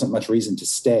 there wasn't much reason to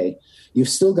stay. You've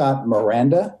still got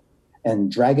Miranda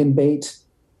and Dragonbait,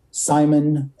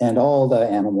 Simon, and all the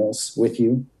animals with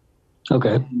you.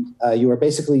 Okay. You are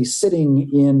basically sitting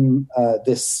in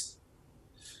this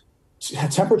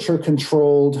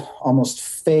temperature-controlled, almost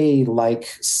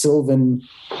fey-like sylvan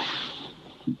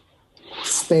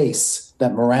space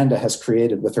that Miranda has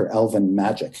created with her elven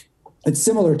magic. It's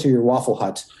similar to your Waffle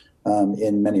Hut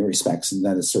in many respects, in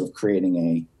that it's sort of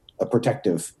creating a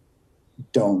protective,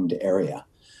 domed area.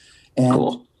 And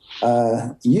cool.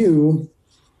 You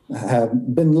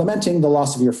have been lamenting the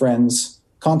loss of your friends,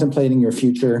 contemplating your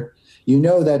future. You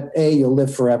know that A, you'll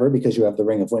live forever because you have the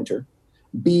Ring of Winter.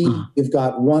 B, you've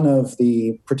got one of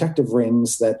the protective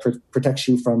rings that protects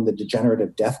you from the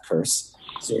degenerative death curse.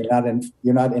 So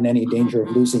you're not in any danger of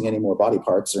losing any more body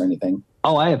parts or anything.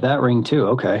 Oh, I have that ring too.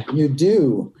 Okay. You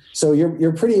do. So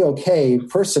you're pretty okay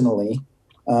personally.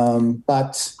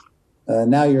 But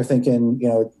now you're thinking,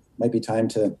 it might be time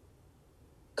to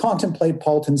contemplate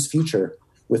Paulton's future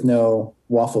with no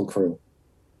Waffle Crew.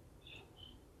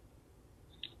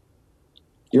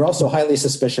 You're also highly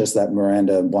suspicious that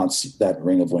Miranda wants that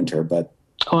Ring of Winter, but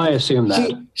I assume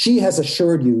that. She has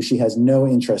assured you she has no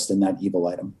interest in that evil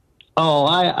item. Oh,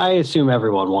 I assume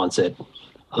everyone wants it.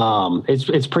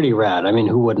 It's pretty rad. I mean,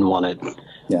 who wouldn't want it?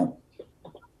 Yeah.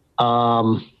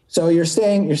 So you're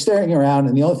staring around,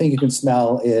 and the only thing you can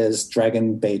smell is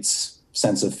Dragonbait's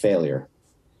sense of failure.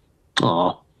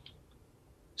 Oh.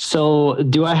 So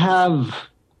do I have...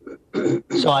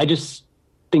 So I just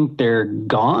think they're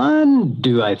gone?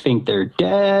 Do I think they're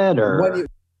dead? Or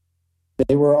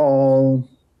They were all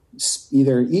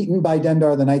either eaten by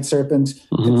Dendar the Night Serpent,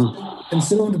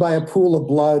 consumed by a pool of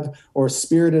blood, or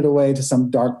spirited away to some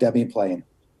dark demi-plane.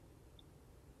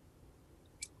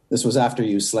 This was after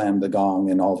you slammed the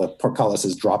gong and all the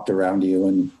portcullises dropped around you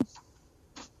and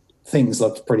things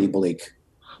looked pretty bleak.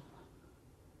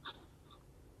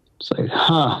 It's like,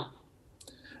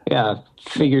 yeah,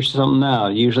 figure something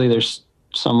out. Usually there's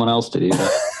someone else to do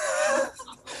that.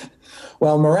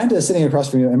 Well, Miranda is sitting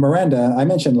across from you. And Miranda, I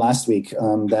mentioned last week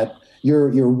that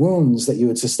your wounds that you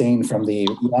had sustained from the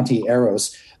Yuanti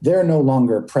arrows, they're no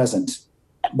longer present.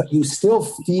 But you still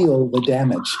feel the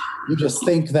damage. You just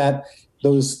think that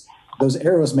those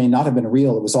arrows may not have been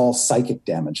real. It was all psychic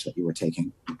damage that you were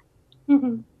taking.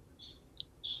 Mm-hmm.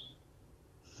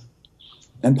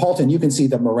 And Paulton, you can see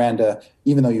that Miranda,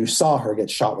 even though you saw her get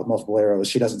shot with multiple arrows,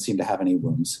 she doesn't seem to have any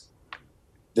wounds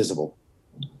visible.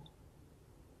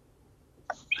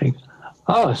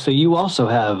 Oh, so you also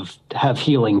have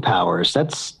healing powers.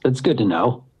 That's good to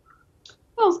know.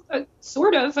 Well,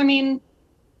 sort of. I mean,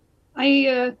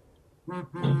 I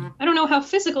don't know how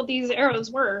physical these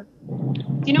arrows were. Do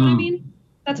you know what I mean?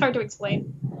 That's hard to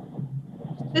explain.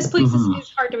 This place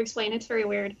is hard to explain. It's very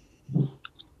weird.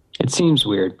 It seems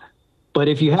weird. But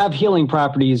if you have healing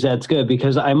properties, that's good,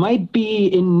 because I might be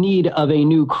in need of a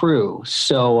new crew.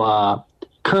 So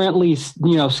currently,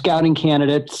 scouting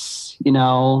candidates,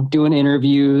 doing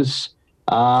interviews.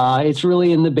 It's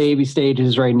really in the baby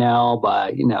stages right now,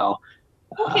 but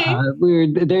Okay.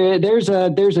 There's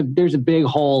a big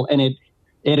hole, and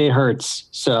it hurts.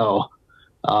 So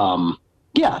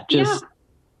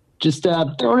just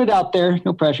throwing it out there.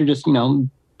 No pressure. Just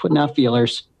putting out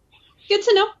feelers. Good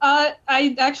to know.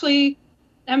 I actually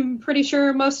am pretty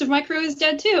sure most of my crew is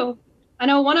dead too. I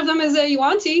know one of them is a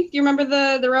Yuanti. Do you remember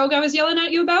the rogue I was yelling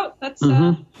at you about? That's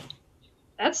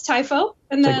Typho.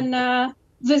 And then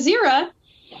Vizira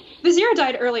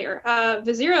died earlier.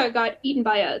 Vizira got eaten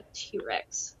by a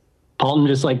T-Rex. Paulton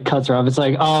just cuts her off. It's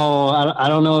like, I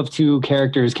don't know if two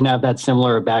characters can have that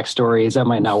similar backstories. That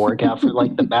might not work out for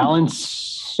the balance.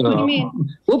 So, what do you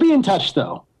mean? We'll be in touch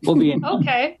though.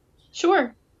 Okay,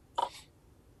 sure.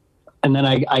 And then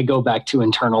I go back to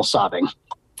internal sobbing.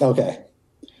 Okay.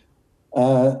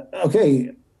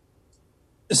 Okay.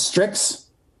 Strix?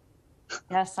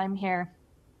 Yes, I'm here.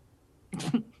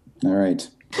 All right.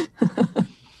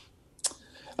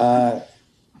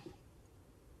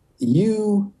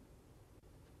 You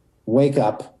wake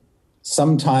up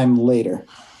sometime later.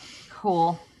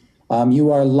 Cool.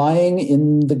 You are lying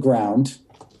in the ground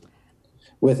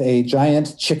with a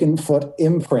giant chicken foot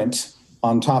imprint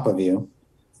on top of you,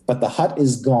 but the hut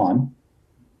is gone.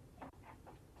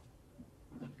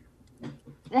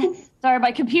 Sorry,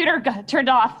 my computer got turned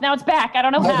off. Now it's back. I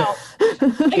don't know how.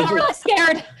 I got really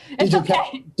scared.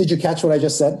 Did you catch what I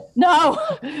just said? No.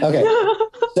 Okay.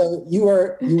 So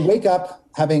you wake up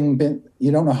having been,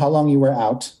 you don't know how long you were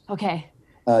out. Okay.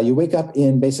 You wake up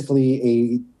in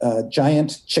basically a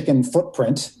giant chicken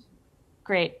footprint.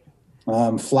 Great.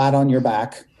 Flat on your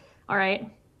back. All right.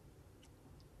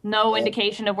 No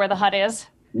indication of where the hut is?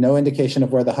 No indication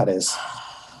of where the hut is.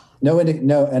 No,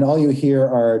 and all you hear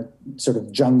are sort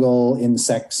of jungle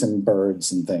insects and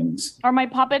birds and things. Are my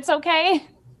puppets okay?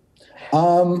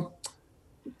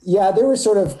 Yeah, they were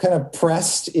sort of kind of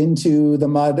pressed into the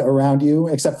mud around you,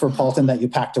 except for Paulton that you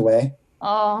packed away.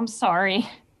 Oh, I'm sorry.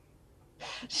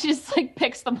 She just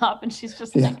picks them up and she's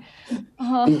just The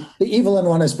Evelyn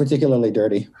one is particularly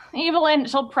dirty. Evelyn,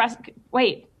 she'll press.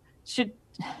 Wait, she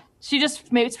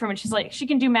just mates from it. She's she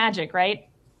can do magic, right?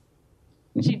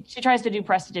 Mm-hmm. She tries to do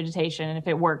prestidigitation, and if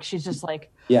it works, she's just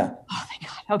yeah. Oh, thank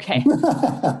God.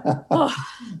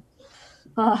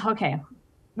 Okay. Okay.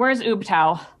 Where's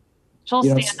Ubtao? She'll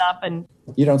stand up and...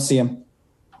 You don't see him.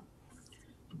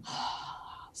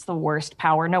 It's the worst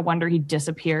power. No wonder he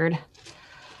disappeared.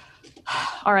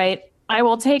 All right. I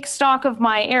will take stock of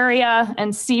my area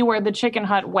and see where the chicken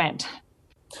hut went.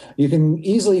 You can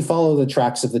easily follow the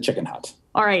tracks of the chicken hut.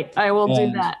 All right. I will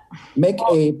do that. Make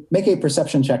a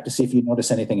perception check to see if you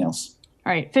notice anything else.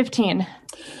 All right. 15.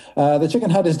 The chicken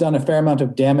hut has done a fair amount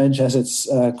of damage as it's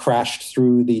crashed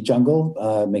through the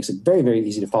jungle. Makes it very, very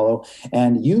easy to follow.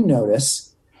 And you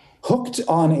notice, hooked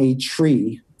on a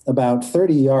tree about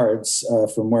 30 yards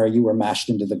from where you were mashed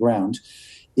into the ground,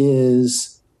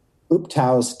 is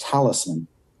Uptao's talisman.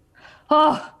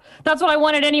 Oh, that's what I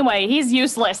wanted anyway. He's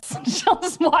useless. She'll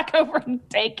just walk over and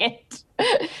take it.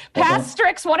 Past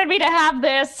Strix wanted me to have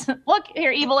this. Look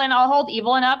here, Evelyn. I'll hold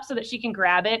Evelyn up so that she can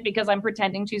grab it because I'm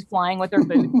pretending she's flying with her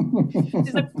boot.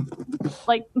 She's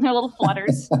like her little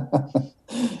flutters.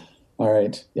 All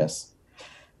right. Yes.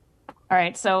 All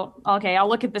right. So, okay, I'll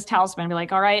look at this talisman and be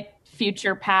like, all right,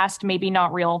 future, past, maybe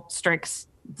not real Strix.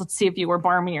 Let's see if you were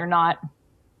barmy or not.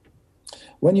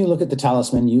 When you look at the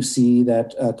talisman, you see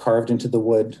that carved into the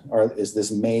wood is this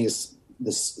maze,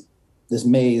 this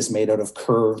maze made out of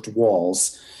curved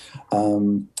walls.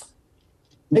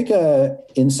 Make a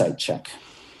insight check.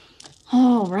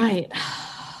 All right.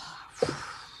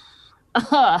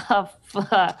 5.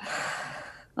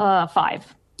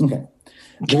 Okay.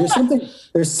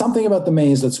 There's something about the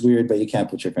maze that's weird, but you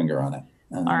can't put your finger on it.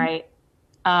 All right.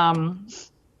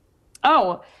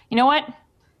 Oh, you know what?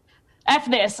 F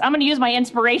this. I'm going to use my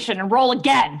inspiration and roll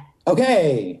again.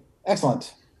 Okay.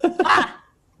 Excellent.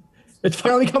 It's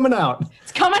finally coming out.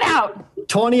 It's coming out.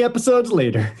 20 episodes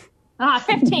later.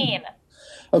 15.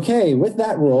 Okay. With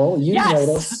that roll, you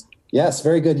notice. Yes,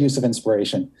 very good use of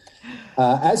inspiration.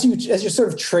 As you're sort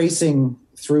of tracing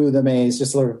through the maze,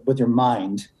 just sort of with your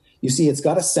mind, you see it's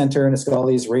got a center and it's got all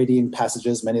these radiating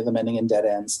passages, many of them ending in dead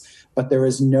ends, but there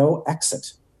is no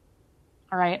exit.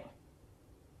 All right.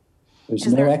 There's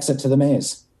no exit to the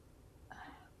maze.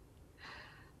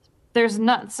 There's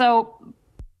not. So,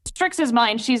 Strix's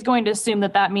mind, she's going to assume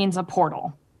that means a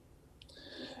portal.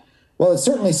 Well, it's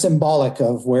certainly symbolic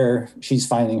of where she's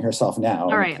finding herself now.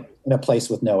 All right. In a place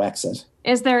with no exit.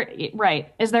 Is there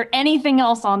anything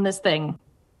else on this thing?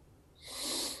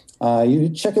 You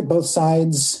check it both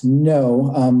sides,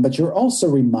 no, but you're also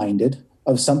reminded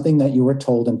of something that you were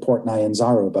told in Port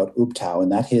Nyanzaru about Uptau,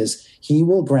 and that is he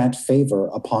will grant favor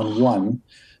upon one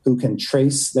who can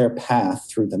trace their path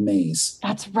through the maze.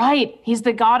 That's right. He's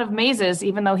the god of mazes,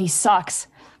 even though he sucks.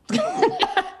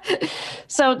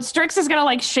 So Strix is gonna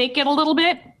like shake it a little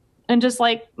bit and just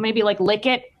like maybe like lick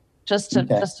it just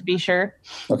to be sure.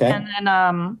 Okay. And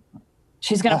then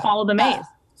she's gonna follow the maze.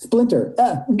 Splinter.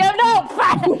 No.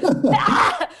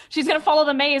 She's gonna follow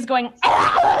the maze going.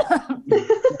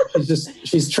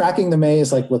 She's tracking the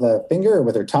maze like with a finger or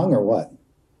with her tongue or what?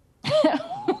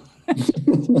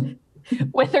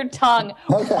 With her tongue.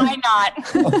 Okay. Why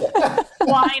not? Okay.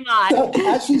 Why not? So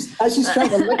as she's trying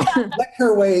to lick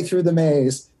her way through the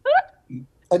maze,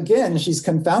 again, she's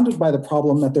confounded by the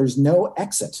problem that there's no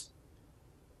exit.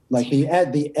 Like the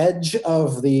edge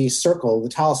of the circle, the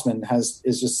talisman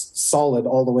is just solid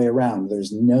all the way around.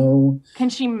 There's no Can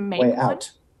she make way one?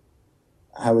 out.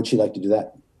 How would she like to do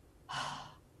that?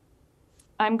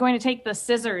 I'm going to take the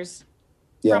scissors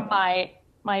from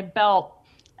my belt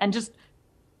and just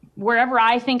wherever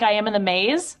I think I am in the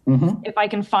maze, if I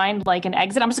can find like an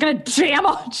exit, I'm just going to jam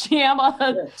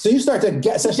a. So you start to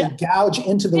essentially gouge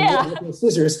into the wood with the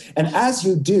scissors, and as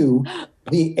you do,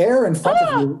 the air in front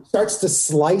of you starts to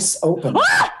slice open,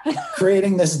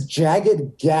 creating this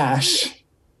jagged gash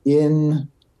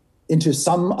into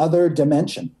some other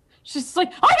dimension. She's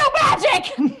like, I know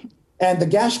magic! And the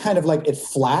gash kind of like, it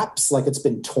flaps like it's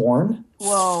been torn.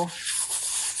 Whoa.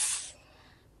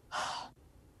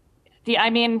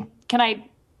 I mean, I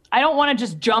don't want to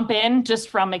just jump in just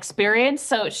from experience.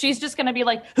 So she's just going to be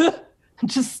like,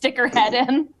 just stick her head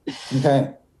in.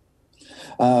 Okay.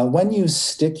 When you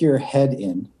stick your head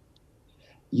in,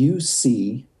 you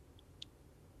see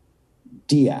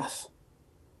Diath.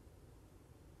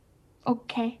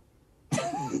 Okay.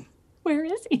 Where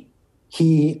is he?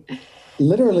 He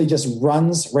literally just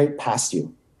runs right past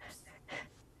you.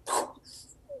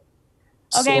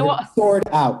 Okay, sword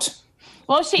out.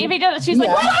 Well, if he does, she's like,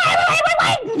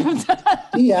 wait.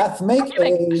 Diath,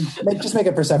 make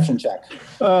a perception check.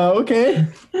 Okay.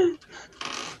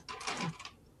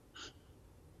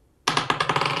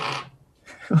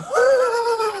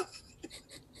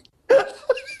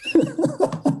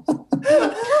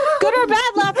 Good or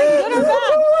bad, Laughing? Good or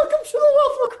bad? Welcome to the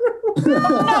Waffle Crew. No.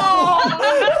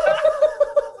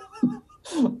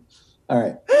 All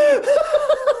right.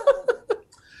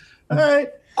 All right.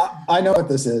 I know what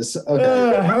this is.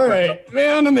 Okay. All right.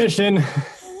 Man on a mission.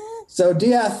 So,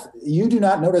 Diath, you do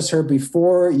not notice her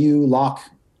before you lock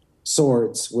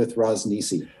swords with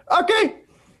Rosnisi. Okay.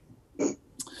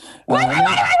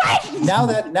 Now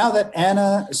that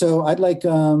Anna, so I'd like,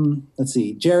 let's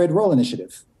see, Jared, roll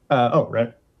initiative.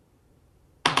 Right.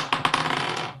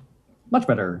 Much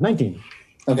better. 19.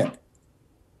 Okay.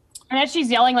 And as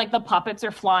she's yelling, like the puppets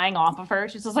are flying off of her.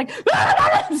 She's just like,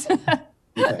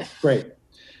 Okay, great.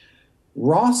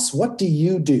 Ross, what do?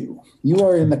 You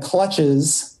are in the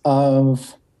clutches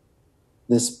of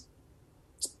this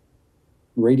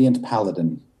radiant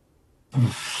paladin.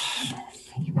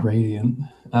 Radiant.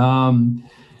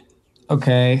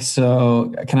 Okay,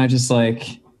 so can I just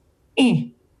like...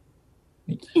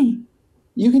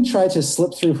 You can try to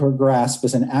slip through her grasp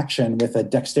as an action with a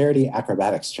dexterity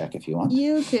acrobatics check if you want.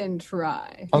 You can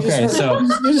try. Okay,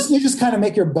 you just kind of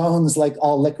make your bones like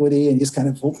all liquidy and you just kind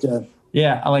of hope to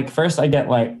Yeah, first I get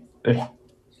like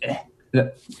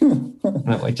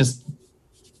just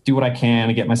do what I can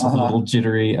to get myself a little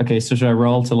jittery. Okay, so should I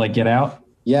roll to get out?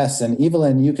 Yes, and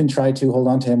Evelyn, you can try to hold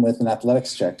on to him with an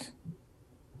athletics check.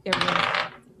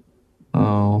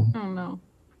 Oh no.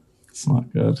 It's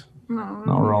not good. No.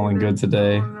 Not rolling good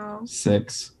today. Oh, no.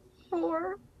 6.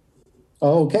 4.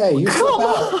 Okay, you slip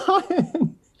out.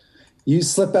 You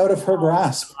slip out of her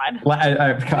grasp.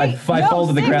 I fall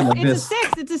to the ground like this.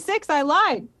 It's a 6. I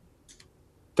lied.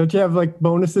 Don't you have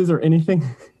bonuses or anything?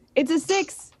 It's a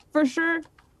 6 for sure.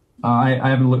 I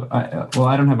haven't looked. I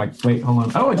don't have my. Wait, hold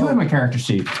on. Oh, I do have my character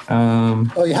sheet.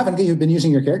 Oh, you haven't? You've been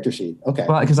using your character sheet. Okay.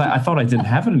 Well, because I thought I didn't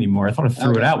have it anymore. I thought I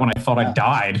threw it out when I thought I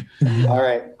died. All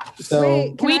right.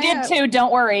 So we did too.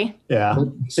 Don't worry. Yeah.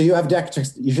 So you have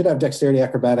you should have dexterity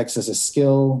acrobatics as a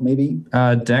skill, maybe.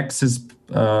 Dex is.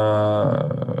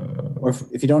 Or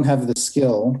if you don't have the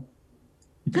skill.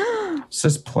 It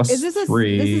says plus Is this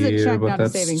 3. This is a check, but not a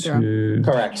that's saving throw. 2.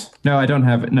 Correct. No, I don't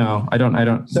have it. No, I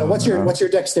don't. So what's your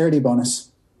dexterity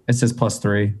bonus? It says plus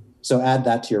 3. So add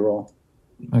that to your roll.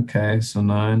 Okay, so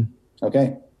 9.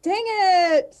 Okay. Dang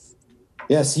it!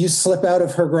 Yes, you slip out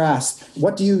of her grasp.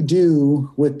 What do you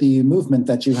do with the movement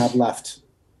that you have left?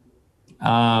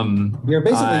 You're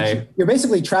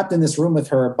basically trapped in this room with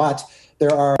her, but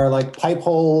there are pipe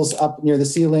holes up near the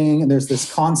ceiling, and there's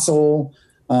this console.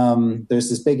 There's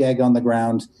this big egg on the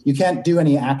ground. You can't do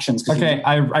any actions. Okay,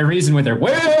 I reason with her.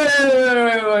 Wait.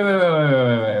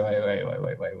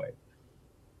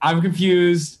 I'm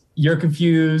confused. You're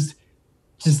confused.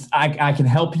 Just I can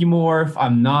help you more if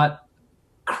I'm not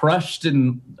crushed,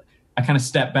 and I kind of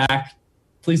step back.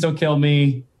 Please don't kill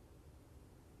me.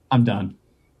 I'm done.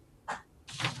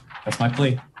 That's my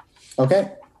plea.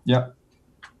 Okay. Yep.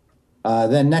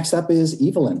 Then next up is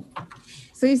Evelyn.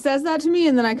 So he says that to me,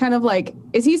 and then I kind of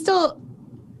is he still?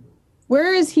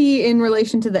 Where is he in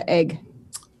relation to the egg?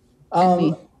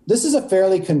 This is a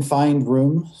fairly confined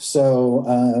room,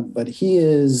 so but he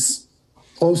is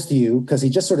close to you because he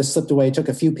just sort of slipped away, took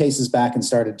a few paces back, and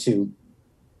started to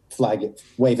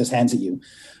wave his hands at you.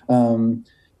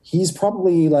 He's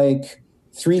probably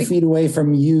 3 feet away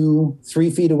from you, 3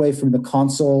 feet away from the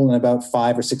console, and about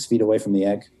 5 or 6 feet away from the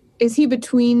egg. Is he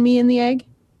between me and the egg?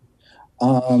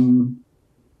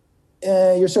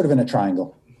 You're sort of in a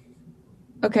triangle.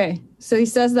 Okay, so he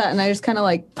says that, and I just kind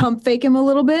of pump fake him a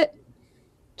little bit.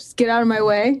 Just get out of my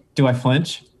way. Do I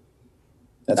flinch?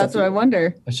 That's what I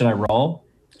wonder. Should I roll?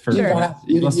 Sure.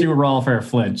 Let's do a roll for a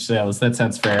flinch. Yeah, that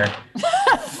sounds fair.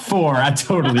 4. I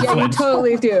totally flinch. Yeah, you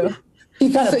totally do.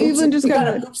 He kind of Evelyn just kind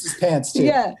of poops his pants too.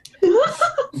 Yeah.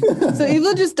 So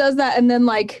Evelyn just does that, and then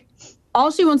all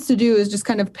she wants to do is just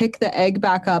kind of pick the egg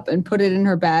back up and put it in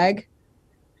her bag,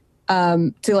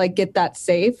 to get that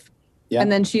safe. Yeah.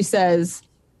 And then she says,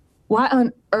 "Why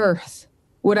on earth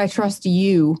would I trust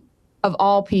you, of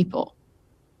all people?"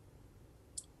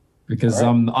 Because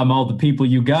I'm all the people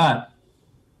you got.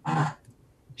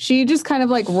 She just kind of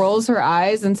rolls her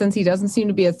eyes, and since he doesn't seem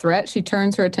to be a threat, she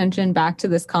turns her attention back to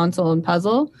this console and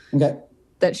puzzle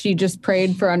that she just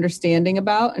prayed for understanding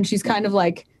about. And she's kind of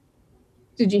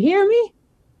 "Did you hear me?"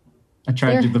 I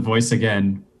tried to do the voice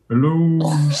again. Hello.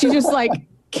 She just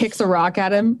kicks a rock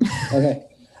at him. Okay.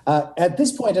 At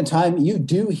this point in time, you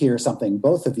do hear something,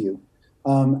 both of you.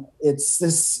 It's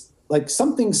this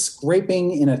something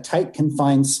scraping in a tight,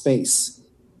 confined space,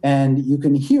 and you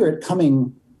can hear it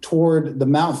coming toward the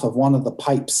mouth of one of the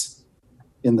pipes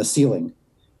in the ceiling.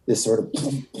 This sort of,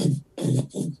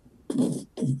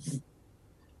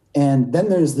 and then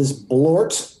there's this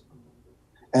blort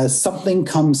as something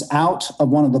comes out of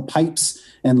one of the pipes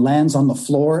and lands on the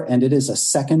floor, and it is a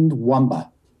second Wumba.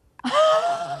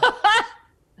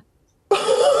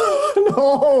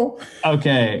 No.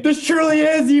 Okay. This truly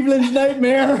is Evelyn's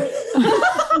nightmare.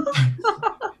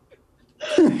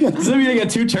 Does that mean I get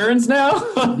 2 turns now?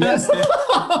 Yes.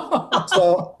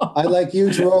 So I'd like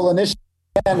you to roll initiative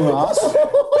again, Ross.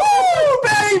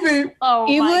 Oh, baby. Oh,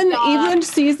 Evelyn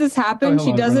sees this happen. Hold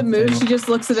She on, doesn't run up the move. table. She just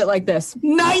looks at it like this.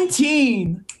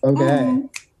 19. Okay.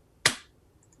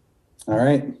 All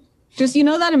right. Just,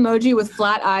 that emoji with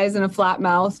flat eyes and a flat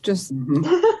mouth? Just.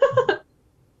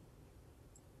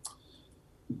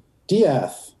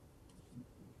 Dieth.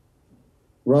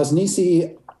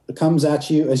 Rosnisi comes at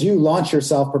you. As you launch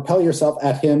yourself, propel yourself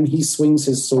at him, he swings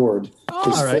his sword.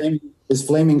 His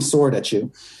flaming sword at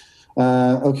you.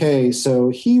 Okay, so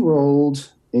he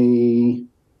rolled a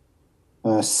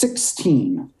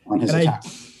 16 on his attack.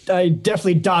 I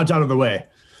definitely dodge out of the way.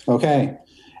 Okay.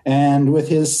 And with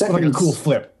his second... Like a cool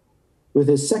flip. With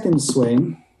his second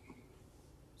swing,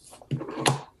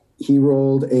 he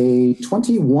rolled a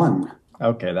 21.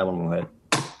 Okay, that one will hit.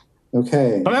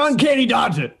 Okay. But I uncanny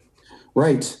dodge it.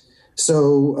 Right.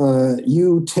 So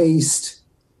you taste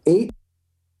 8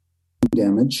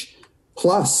 damage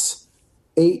plus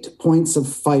 8 points of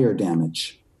fire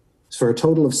damage for a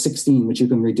total of 16, which you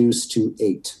can reduce to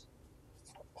 8.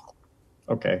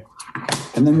 Okay.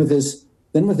 And then with his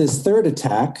third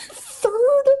attack,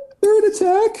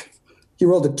 he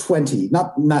rolled a 20,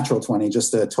 not natural 20,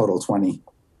 just a total 20.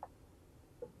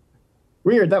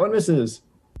 Weird, that one misses.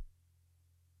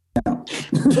 No.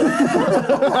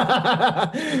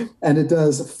 And it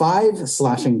does 5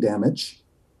 slashing damage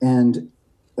and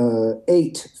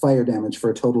 8 fire damage for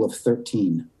a total of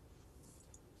 13.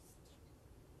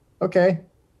 Okay.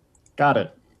 Got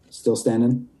it. Still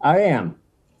standing? I am.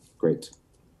 Great.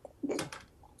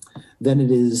 Then it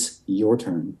is your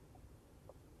turn.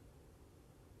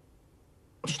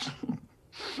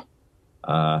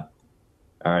 All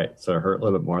right. So it hurt a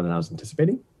little bit more than I was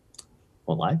anticipating.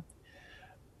 Won't lie.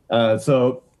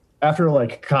 So after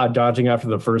dodging after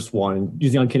the first one,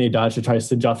 using uncanny dodge to try to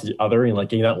sidge off the other and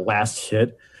getting that last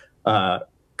hit, kind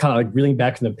of reeling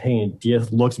back from the pain,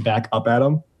 Diaz looks back up at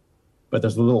him, but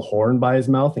there's a little horn by his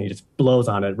mouth and he just blows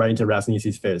on it right into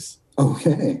Rasnisi's face.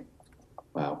 Okay.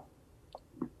 Wow.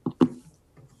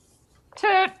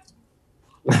 Toot.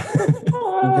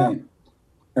 Okay.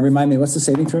 And remind me, what's the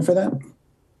saving throw for that?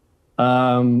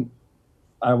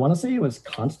 I want to say it was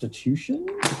Constitution.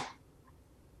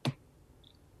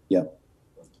 Yep.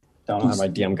 I don't have my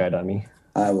DM guide on me.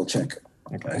 I will check.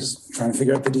 Okay. I was trying to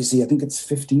figure out the DC. I think it's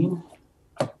 15.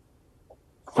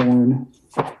 Horn.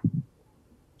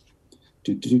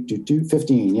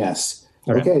 15, yes.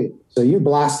 Okay, so you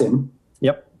blast him.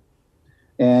 Yep.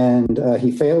 And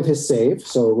he failed his save,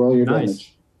 so roll your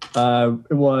damage.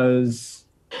 It was...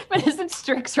 But isn't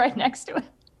Strix right next to it?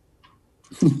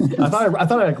 I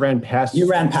thought I ran past you.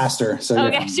 Ran past her. So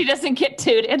okay, she doesn't get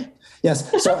tooted.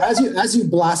 Yes. So as you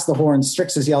blast the horn,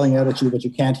 Strix is yelling out at you, but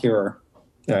you can't hear her.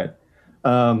 All right.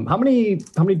 How many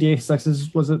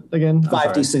D6s was it again?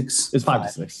 5d6. It's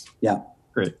 5d6. Yeah.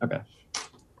 Great. Okay.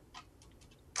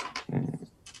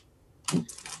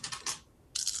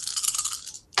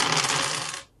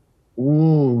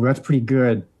 Ooh, that's pretty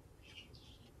good.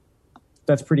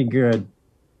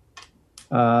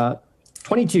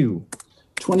 22.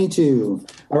 22.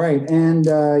 All right. And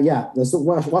this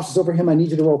washes over him. I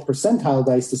need you to roll percentile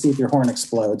dice to see if your horn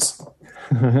explodes.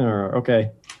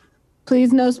 Okay.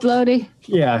 Please no splody.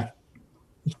 Yeah.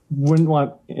 Wouldn't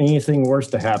want anything worse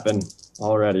to happen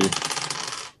already.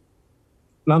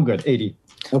 No, I'm good. 80.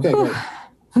 Okay, great.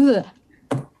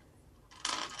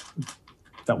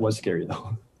 That was scary,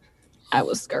 though. I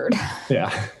was scared.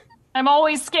 Yeah. I'm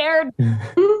always scared.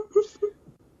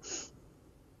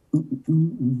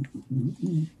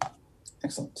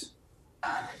 Excellent.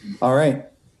 All right.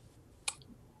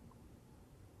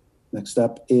 Next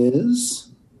up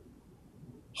is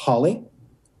Holly.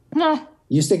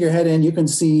 You stick your head in. You can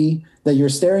see that you're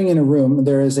staring in a room.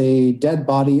 There is a dead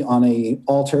body on an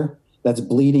altar that's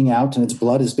bleeding out, and its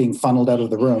blood is being funneled out of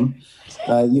the room.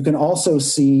 You can also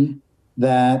see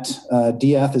that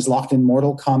Diath is locked in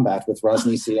mortal combat with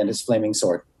Rosnisi and his flaming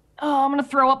sword. Oh, I'm going to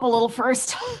throw up a little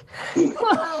first.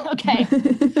 Okay.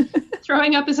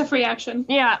 Throwing up is a free action.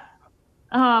 Yeah.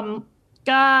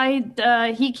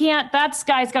 Guy, he can't, that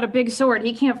guy's got a big sword.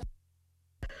 He can't.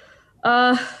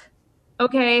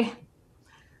 Okay.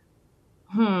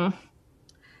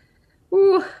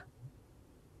 Ooh.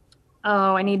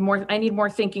 Oh, I need more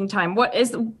thinking time. What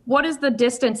is the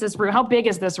distance this room? How big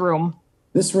is this room?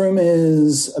 This room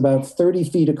is about 30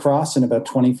 feet across and about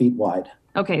 20 feet wide.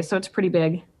 Okay, so it's pretty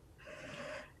big.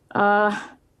 Oh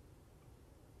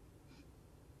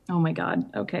my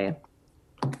God. Okay.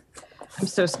 I'm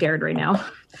so scared right now.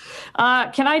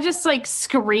 Can I just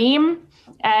scream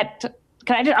at,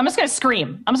 I'm just going to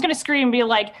scream. I'm just going to scream and be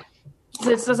like,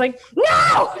 this is like,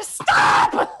 no,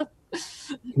 stop.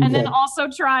 And then also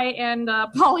try and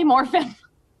polymorph him.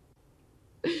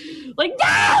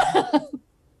 No!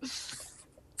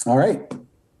 All right.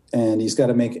 And he's got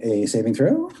to make a saving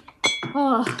throw.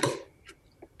 Oh.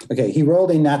 Okay, he rolled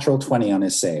a natural 20 on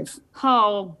his save.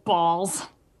 Oh, balls.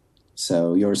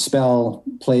 So your spell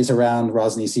plays around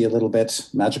Rosnisi a little bit,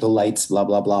 magical lights, blah,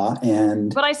 blah, blah.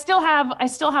 But I still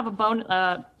have a bone.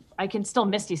 I can still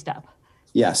Misty Step.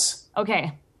 Yes.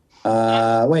 Okay.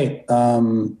 Wait.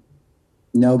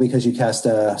 No, because you cast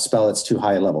a spell that's too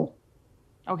high a level.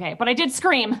 Okay, but I did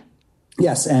scream.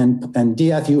 Yes, and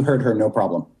Diath, you heard her, no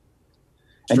problem.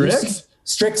 And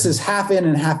Strix is half in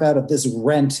and half out of this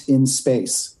rent in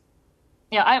space.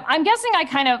 Yeah, I'm guessing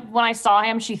when I saw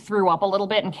him, she threw up a little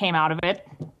bit and came out of it.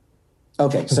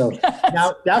 Okay, so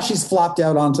now she's flopped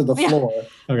out onto the floor.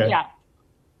 Okay. Yeah.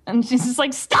 And she's just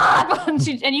like, stop! And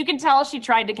you can tell she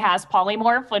tried to cast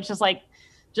polymorph, which is like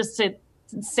just to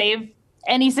save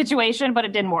any situation, but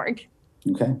it didn't work.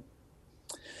 Okay.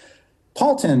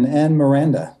 Paulton and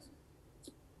Miranda,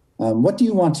 what do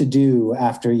you want to do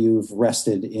after you've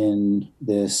rested in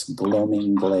this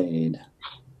gloaming glade?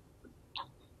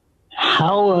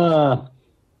 How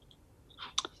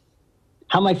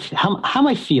am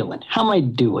I feeling? How am I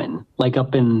doing? Like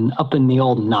up in the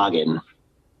old noggin?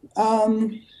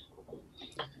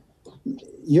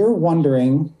 You're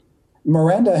wondering.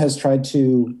 Miranda has tried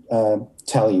to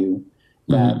tell you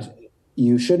that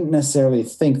you shouldn't necessarily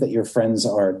think that your friends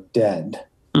are dead.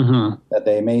 That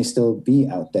they may still be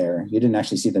out there. You didn't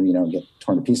actually see them, get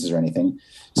torn to pieces or anything.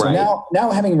 So right.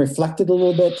 now having reflected a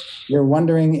little bit, you're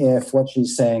wondering if what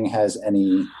she's saying has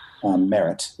any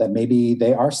merit, that maybe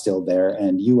they are still there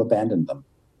and you abandoned them.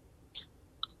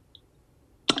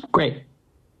 Great.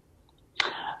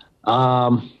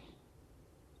 So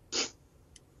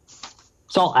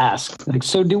I'll ask,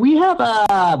 so do we have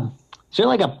is there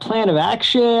like a plan of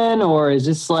action, or is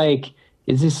this like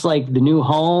the new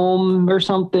home or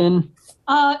something?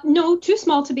 No, too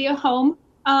small to be a home.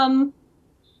 You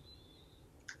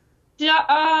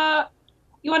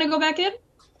want to go back in?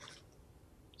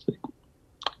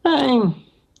 I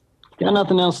got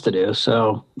nothing else to do,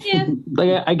 so yeah.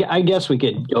 I guess we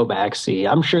could go back, see.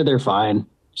 I'm sure they're fine.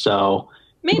 So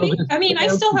maybe. I mean, I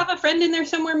still have a friend in there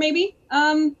somewhere. Maybe.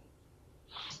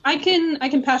 I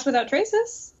can pass without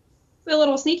traces. Be a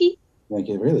little sneaky. Like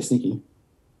it really sneaky.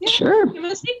 Yeah. Sure. You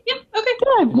want to sneak? Yeah. Okay.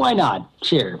 Yeah, why not?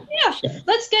 Sure. Yeah. Sure.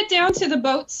 Let's get down to the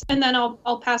boats, and then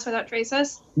I'll pass without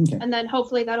traces, Okay. and then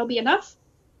hopefully that'll be enough.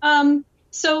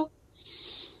 So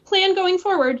plan going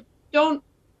forward. Don't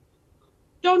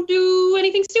do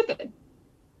anything stupid.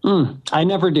 I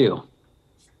never do.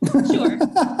 Sure.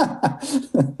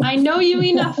 I know you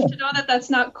enough to know that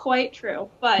that's not quite true,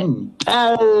 but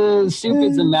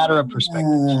stupid's a matter of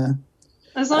perspective.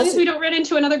 As long as we don't run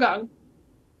into another gong.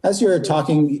 As you're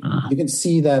talking, you can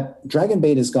see that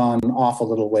Dragonbait has gone off a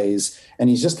little ways, and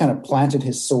he's just kind of planted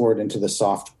his sword into the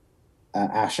soft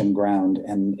ashen ground,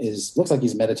 and looks like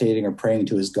he's meditating or praying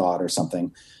to his god or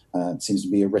something. It seems to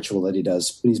be a ritual that he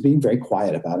does, but he's being very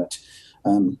quiet about it.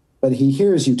 But he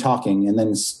hears you talking, and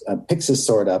then picks his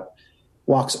sword up,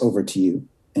 walks over to you,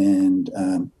 and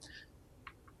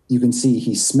you can see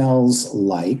he smells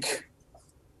like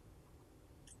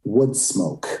wood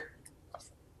smoke.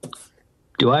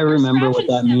 Do I remember what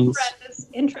that means? Is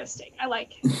interesting. I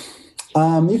like it.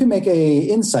 You can make a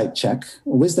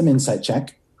wisdom insight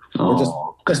check. Oh, or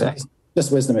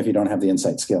just wisdom if you don't have the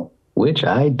insight skill. Which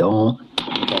I don't.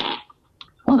 Okay.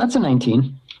 Oh, that's a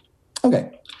 19. Okay.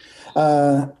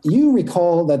 You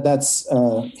recall that's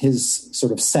his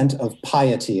sort of scent of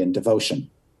piety and devotion,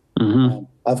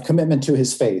 of commitment to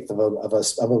his faith, of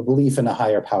a belief in a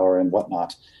higher power and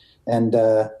whatnot. And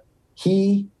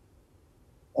he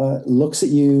looks at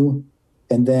you,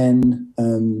 and then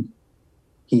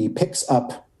he picks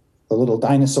up the little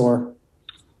dinosaur,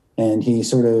 and he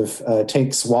sort of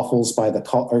takes Waffles by the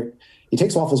collar. He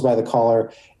takes Waffles by the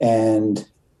collar and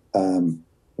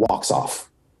walks off.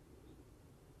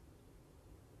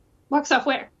 Walks off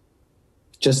where?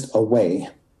 Just away.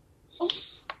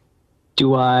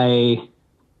 Do I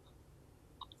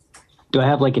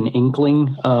have like an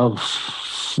inkling of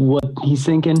what he's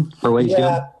thinking or what he's doing?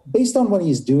 Yeah, based on what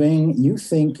he's doing, you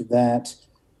think that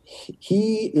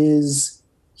he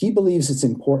believes it's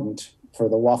important for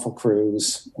the Waffle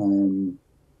Crew's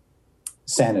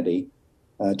sanity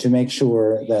to make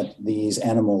sure that these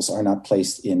animals are not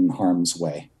placed in harm's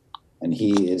way. And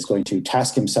he is going to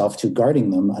task himself to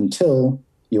guarding them until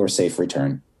your safe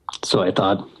return. So I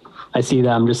thought, I see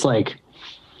that, I'm just like,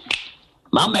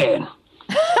 my man.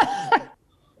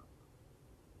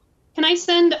 Can I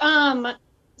send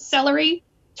Celery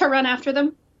to run after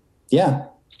them? Yeah.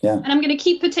 And I'm going to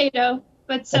keep Potato,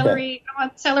 but Celery, I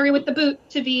want Celery with the boot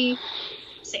to be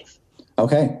safe.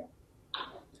 Okay.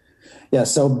 Yeah,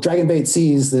 so Dragonbait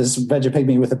sees this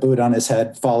Vegapygmy with a boot on his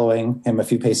head following him a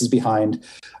few paces behind,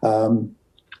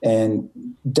 and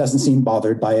doesn't seem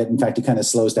bothered by it. In fact, he kind of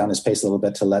slows down his pace a little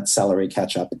bit to let Celery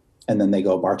catch up, and then they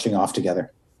go marching off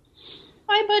together.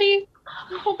 Bye, buddy.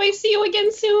 I hope I see you again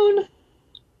soon.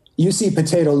 You see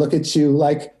Potato look at you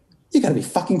like, you gotta be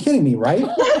fucking kidding me, right?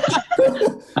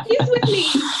 He's with me.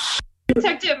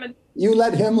 Protect him. You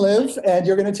let him live, and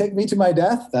you're going to take me to my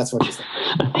death? That's what he's saying.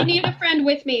 I need a friend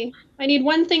with me. I need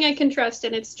one thing I can trust,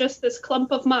 and it's just this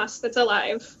clump of moss that's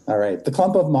alive. All right. The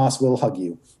clump of moss will hug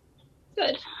you.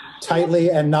 Good.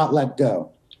 Tightly and not let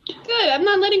go. Good. I'm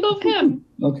not letting go of him.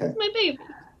 Okay. He's my baby.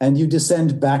 And you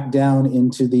descend back down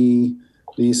into the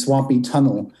swampy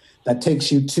tunnel. that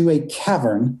takes you to a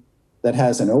cavern that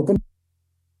has an open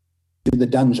to the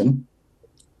dungeon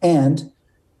and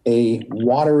a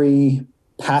watery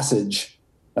passage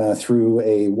through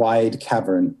a wide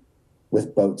cavern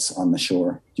with boats on the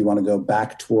shore. Do you want to go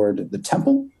back toward the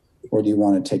temple, or do you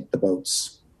want to take the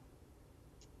boats?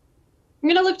 I'm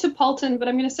going to look to Paulton, but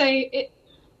I'm going to say it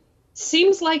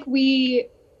seems like we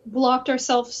blocked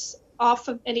ourselves off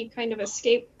of any kind of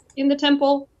escape in the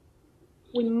temple.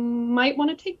 We might want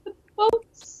to take the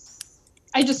boats.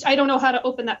 I don't know how to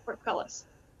open that portcullis.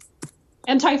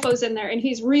 And Typho's in there, and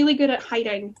he's really good at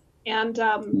hiding and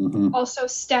also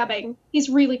stabbing. He's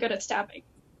really good at stabbing.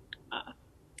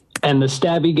 And the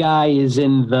stabby guy is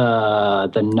in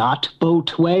the not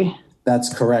boat way?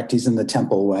 That's correct. He's in the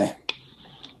temple way.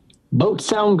 Boats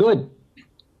sound good.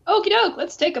 Okie doke,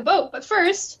 let's take a boat. But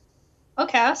first, I'll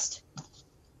cast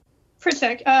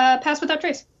Protect, Pass Without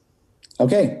Trace.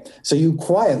 Okay, so you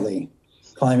quietly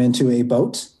climb into a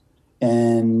boat,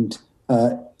 and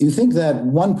you think that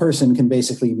one person can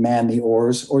basically man the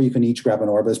oars, or you can each grab an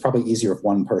oar, but it's probably easier if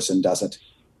one person does it.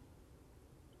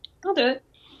 I'll do it.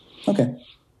 Okay.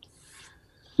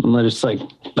 And they're just like,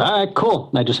 all right, cool.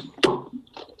 I just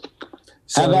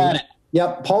have at it.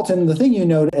 Yep, Paulton, the thing you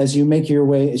note as you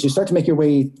start to make your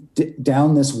way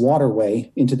down this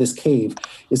waterway into this cave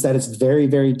is that it's very,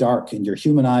 very dark, and your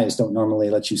human eyes don't normally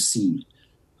let you see.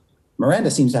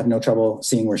 Miranda seems to have no trouble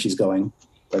seeing where she's going,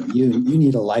 but you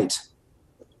need a light.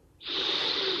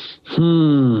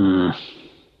 I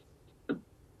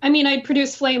mean, I'd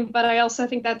produce flame, but I also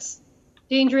think that's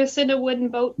dangerous in a wooden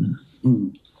boat.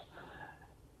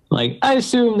 Like, I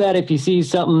assume that if you see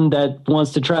something that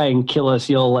wants to try and kill us,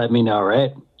 you'll let me know,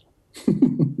 right?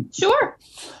 Sure.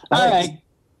 All right.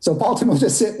 So Paulton will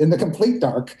just sit in the complete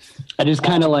dark. I just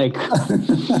kind of like...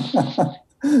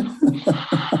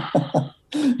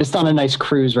 just on a nice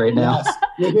cruise right now.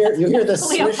 Yes. You hear the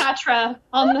swish. Cleopatra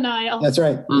on the Nile. That's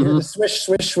right. You hear the swish,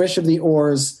 swish, swish of the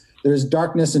oars. There's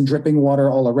darkness and dripping water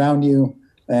all around you,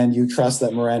 and you trust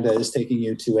that Miranda is taking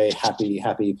you to a happy,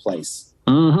 happy place.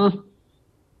 Mm-hmm.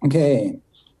 Okay.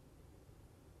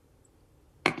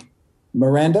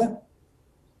 Miranda,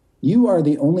 you are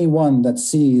the only one that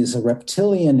sees a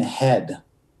reptilian head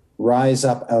rise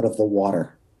up out of the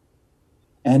water.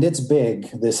 And it's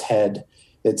big, this head.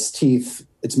 Its teeth,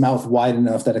 its mouth wide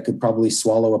enough that it could probably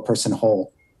swallow a person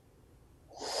whole.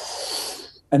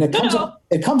 And it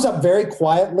comes up very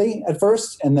quietly at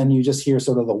first, and then you just hear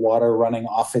sort of the water running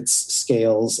off its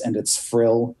scales and its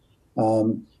frill.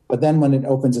 But then when it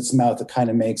opens its mouth, it kind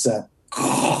of makes a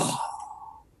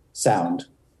sound.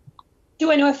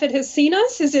 Do I know if it has seen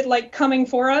us? Is it like coming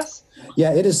for us?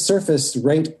 Yeah, it has surfaced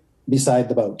right beside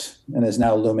the boat and is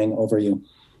now looming over you.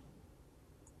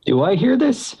 Do I hear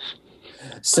this?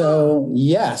 So,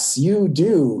 yes, you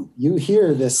do. You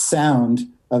hear this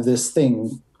sound of this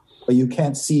thing, but you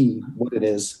can't see what it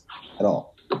is at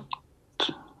all.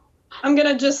 I'm going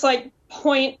to just like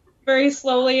point very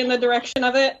slowly in the direction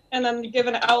of it and then give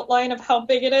an outline of how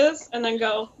big it is and then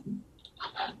go.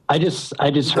 I just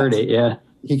heard it, yeah.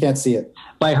 He can't see it.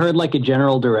 But I heard like a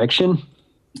general direction?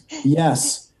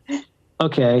 Yes.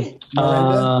 Okay.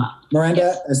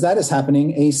 Miranda, as that is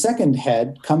happening, a second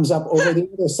head comes up over the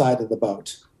other side of the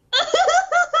boat.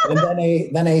 And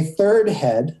then a third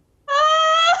head,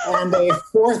 and a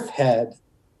fourth head,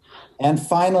 and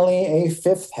finally a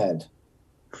fifth head.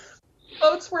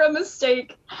 Boats were a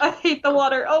mistake. I hate the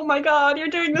water. Oh my God, you're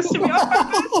doing this to me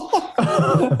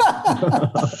on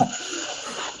purpose.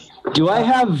 Do I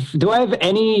have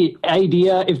any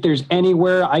idea if there's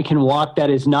anywhere I can walk that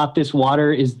is not this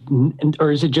water,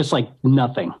 or is it just like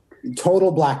nothing?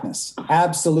 Total blackness.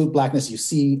 Absolute blackness. You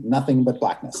see nothing but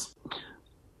blackness.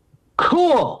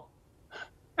 Cool.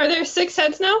 Are there 6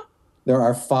 heads now? There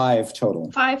are 5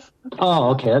 total. 5. Okay. Oh,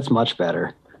 okay. That's much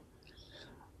better.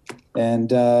 And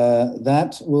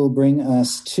that will bring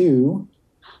us to...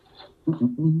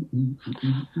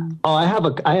 Oh, I have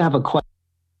a question.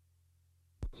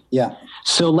 Yeah.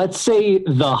 So let's say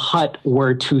the hut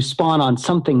were to spawn on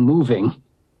something moving.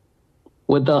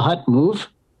 Would the hut move?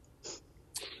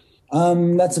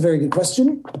 That's a very good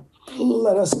question.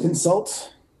 Let us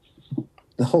consult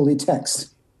the holy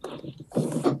text.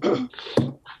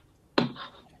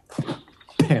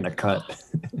 Panic cut.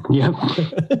 Yep.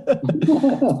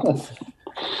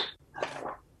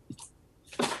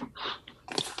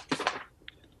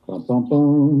 Bum, bum,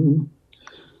 bum.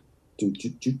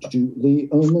 Lee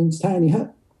Omen's tiny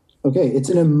hut. Okay, it's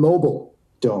an immobile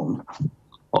dome.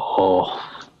 Oh.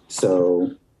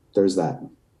 So there's that.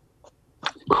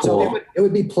 Cool. So it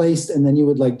would be placed, and then you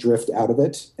would like drift out of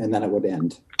it, and then it would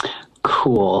end.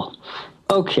 Cool.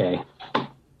 Okay.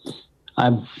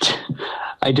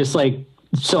 I just like,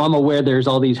 so I'm aware there's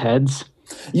all these heads.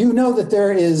 You know that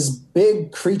there is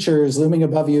big creatures looming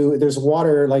above you. There's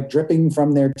water like dripping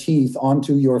from their teeth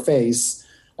onto your face.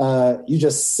 You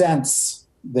just sense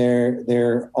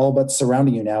they're all but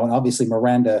surrounding you now. And obviously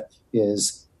Miranda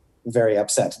is very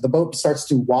upset. The boat starts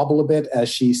to wobble a bit as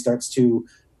she starts to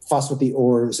fuss with the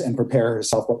oars and prepare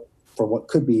herself for what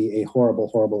could be a horrible,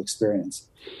 horrible experience.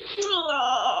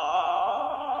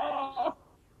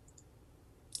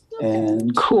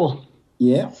 And cool.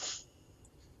 Yeah.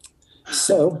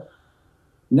 So,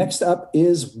 next up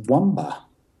is Wumba.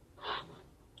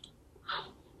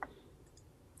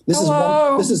 This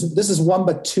is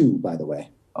Wumba 2, by the way.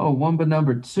 Oh, Wumba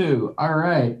number 2. All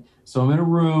right. So I'm in a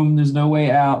room. There's no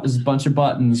way out. There's a bunch of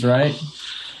buttons, right?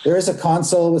 There is a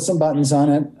console with some buttons on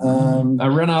it. I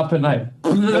run up and I.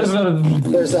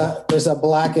 There's a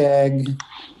black egg.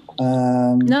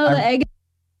 No, the egg.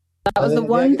 That was the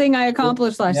one thing I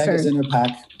accomplished last turn. The egg is in her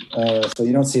pack, so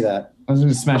you don't see that. I was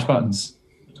going to smash buttons.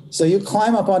 So you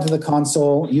climb up onto the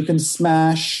console. You can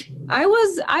smash. I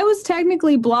was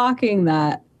technically blocking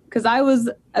that because I was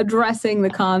addressing the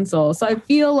console. So I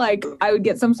feel like I would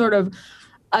get some sort of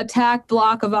attack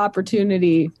block of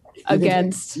opportunity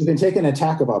against. You can take an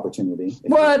attack of opportunity.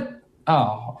 What?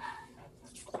 Oh.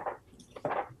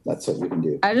 That's what you can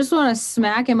do. I just want to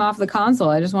smack him off the console.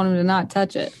 I just want him to not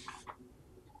touch it.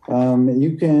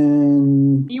 You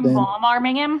can. You mom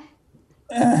arming him?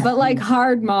 But like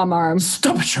hard mom arm.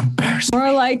 Stop it, you're embarrassing.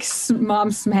 More like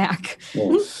mom smack.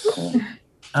 Yeah.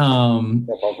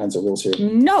 All kinds of rules here.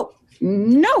 No.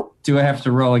 Do I have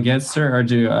to roll against her, or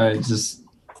do I just?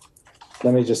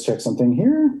 Let me just check something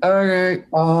here. Okay.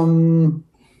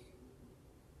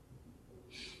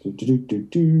 It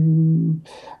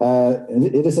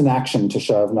is an action to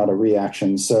shove, not a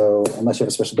reaction. So unless you have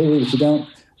a special ability, which you don't.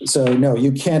 So no,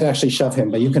 you can't actually shove him,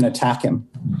 but you can attack him.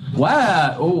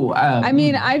 Wow. Oh. I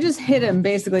mean, I just hit him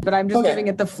basically, but I'm just giving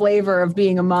it the flavor of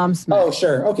being a mom smack. Oh,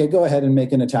 sure. Okay, go ahead and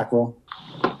make an attack roll.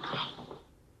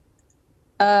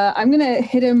 I'm gonna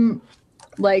hit him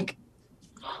like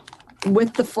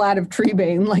with the flat of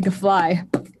Treebane, like a fly.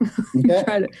 Okay.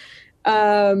 Try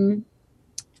to,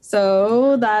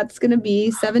 so that's gonna be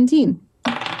 17.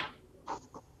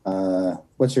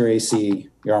 What's your AC?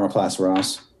 Your armor class,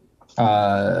 Ross?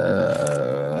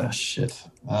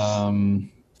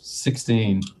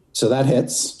 16. So that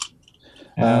hits.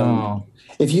 Oh.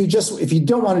 If you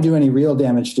don't want to do any real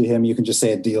damage to him, you can just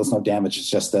say it deals no damage. It's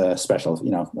just a special,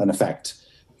 an effect.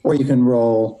 Or you can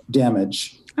roll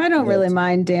damage. I don't really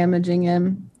mind damaging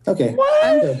him. Okay.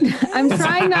 I'm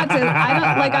trying not to.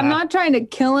 I'm not trying to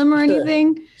kill him or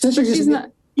anything. Since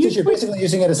you're basically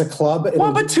using it as a club.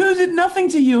 Wumba 2 did nothing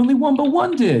to you. Only Wumba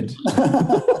 1 did.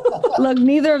 Look,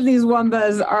 neither of these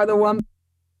Wumbas are the Wumba.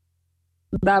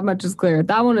 That much is clear.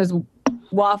 That one is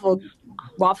Waffle's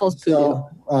poo. So,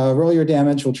 roll your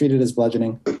damage. We'll treat it as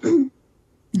bludgeoning.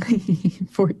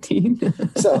 14.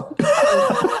 So,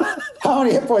 how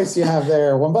many hit points do you have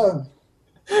there, Wumba?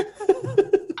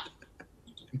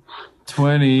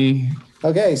 20.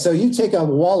 Okay, so you take a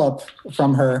wallop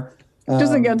from her.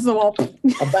 Just against the wall.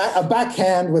 a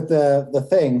backhand with the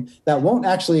thing that won't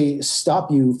actually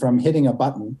stop you from hitting a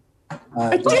button.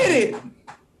 I did it!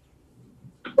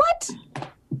 What?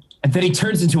 And then he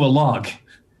turns into a log.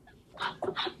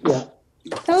 Yeah.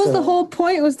 That was the whole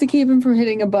point, was to keep him from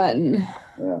hitting a button.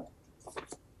 Yeah.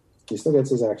 He still gets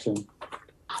his action.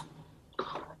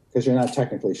 Because you're not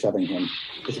technically shoving him.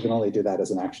 Because you can only do that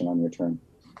as an action on your turn.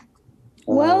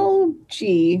 Well,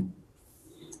 gee.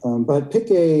 But pick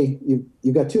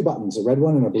you've got 2 buttons, a red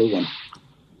one and a blue one.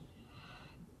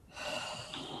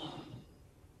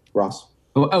 Ross.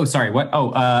 Oh, sorry. What?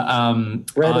 Oh,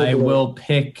 red I will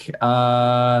pick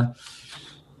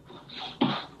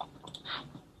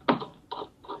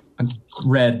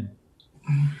red.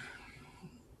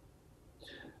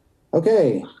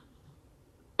 Okay.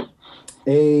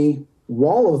 A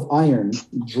wall of iron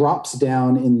drops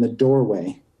down in the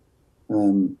doorway,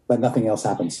 but nothing else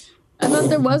happens. I thought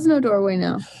there was no doorway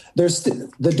now.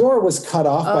 The door was cut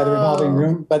off by the revolving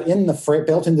room, but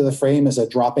built into the frame is a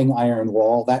dropping iron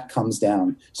wall that comes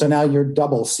down. So now you're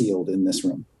double sealed in this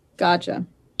room. Gotcha.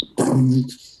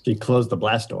 He closed the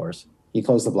blast doors.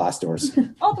 Open the blast doors.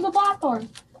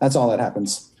 That's all that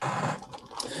happens.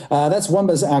 That's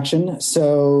Wumba's action.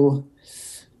 So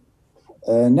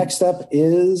next up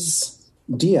is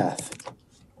Diath.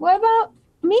 What about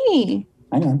me?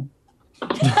 Hang on.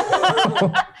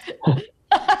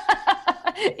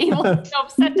 He was so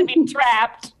upset to be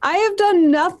trapped. I have done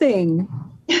nothing.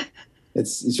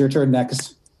 It's your turn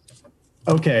next.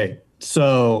 Okay,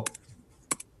 so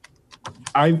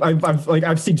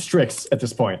I've seen Strix at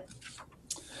this point.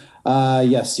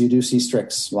 Yes, you do see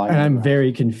Strix lying. And I'm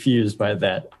very confused by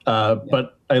that.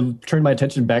 But I turned my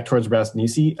attention back towards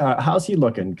Rasnisi. How's he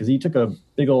looking? Because he took a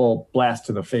big old blast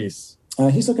to the face.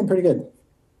 He's looking pretty good.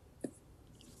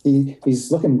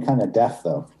 He's looking kind of deaf,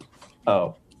 though.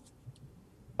 Oh.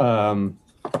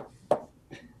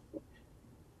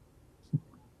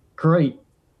 Great.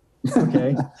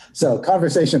 Okay. So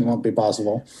conversation won't be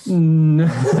possible. No.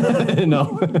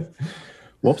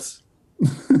 Whoops.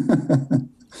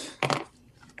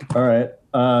 All right.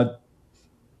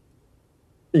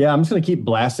 Yeah, I'm just gonna keep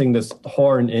blasting this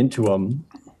horn into him.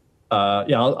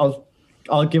 I'll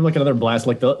give like another blast,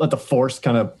 like let the force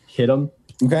kind of hit him.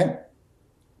 Okay.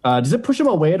 Does it push him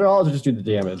away at all, or does it just do the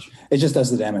damage? It just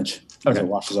does the damage. Okay. It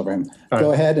washes over him. All Go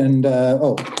right. ahead and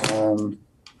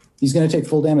he's gonna take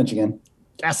full damage again.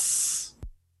 Yes.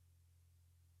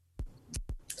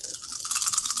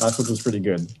 Last one was pretty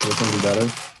good. This one be better.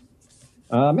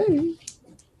 Maybe.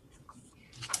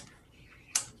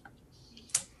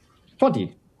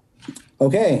 20.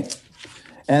 Okay.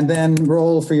 And then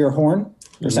roll for your horn,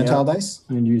 percentile dice.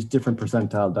 I'm going to use different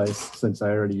percentile dice since I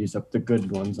already used up the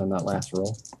good ones on that last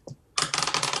roll.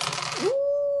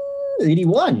 Ooh,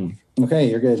 81. Okay,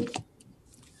 you're good.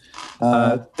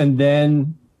 And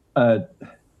then,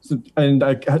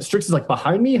 Strix is like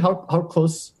behind me. How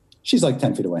close? She's like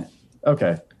 10 feet away.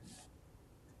 Okay.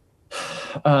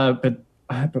 But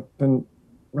then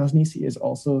Rasnisi is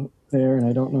also there, and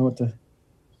I don't know what to.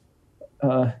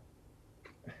 I'm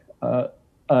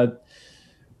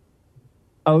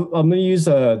going to use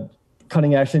a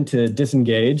cunning action to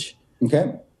disengage.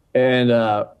 Okay. And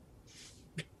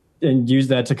use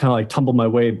that to kind of like tumble my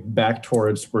way back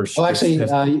towards where. Oh, actually,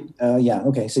 yeah.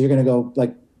 Okay, so you're going to go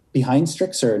like behind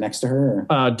Strix or next to her?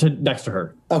 Or? Next to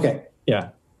her. Okay. Yeah.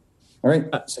 All right.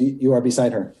 So you are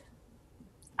beside her.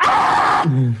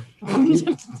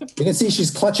 You can see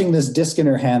she's clutching this disc in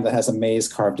her hand that has a maze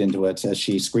carved into it as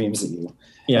she screams at you.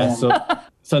 Yeah.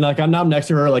 So like I'm next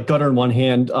to her, like gunner in one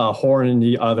hand, horn in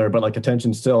the other, but like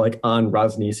attention still like on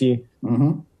Rasnisi.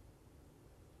 Mm-hmm.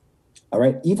 All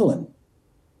right, Evelyn.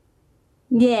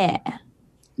 Yeah.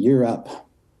 You're up.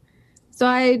 So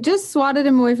I just swatted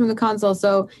him away from the console.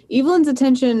 So Evelyn's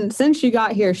attention, since she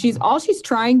got here, she's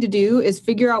trying to do is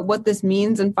figure out what this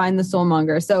means and find the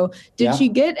soulmonger. So did she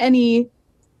get any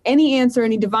answer,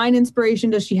 any divine inspiration?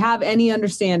 Does she have any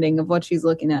understanding of what she's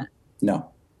looking at? No.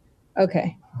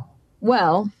 Okay.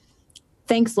 Well,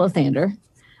 thanks, Lothander.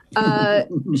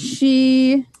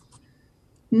 She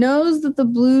knows that the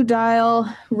blue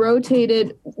dial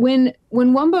rotated when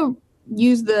Wumba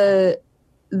used the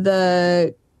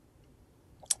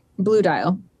blue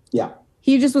dial. Yeah.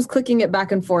 He just was clicking it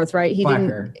back and forth, right?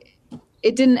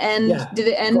 It didn't end. Yeah, did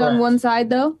it end correct. on one side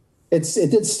though? It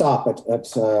did stop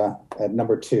at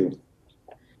number 2.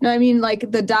 No, I mean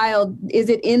like the dial. Is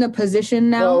it in a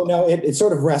position now? No, it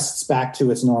sort of rests back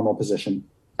to its normal position.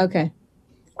 Okay.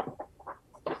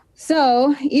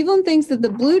 So Evelyn thinks that the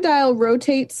blue dial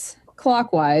rotates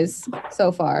clockwise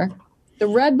so far. The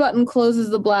red button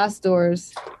closes the blast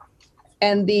doors,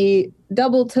 and the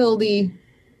double tilde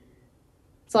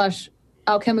 /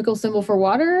 alchemical symbol for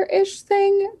water-ish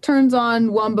thing turns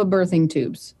on Wumba birthing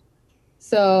tubes.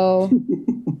 So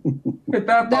Hit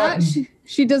that button.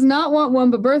 she does not want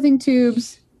Wumba birthing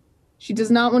tubes. She does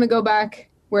not want to go back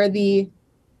where the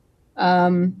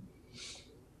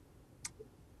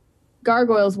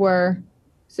gargoyles were.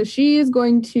 So she is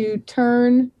going to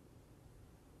turn.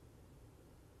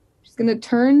 She's going to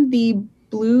turn the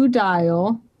blue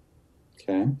dial.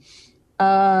 Okay.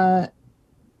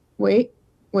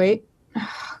 Wait.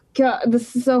 God,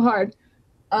 this is so hard.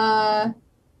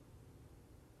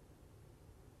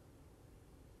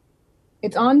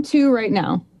 It's on 2 right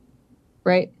now,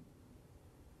 right?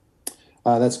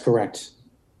 That's correct.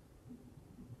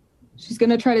 She's going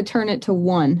to try to turn it to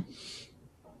 1.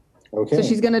 Okay. So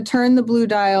she's going to turn the blue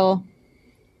dial.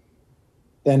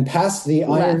 Then past the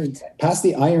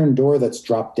iron door that's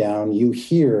dropped down, you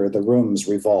hear the rooms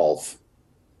revolve.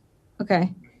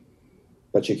 Okay.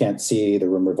 But you can't see the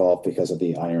room revolve because of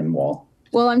the iron wall.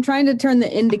 Well, I'm trying to turn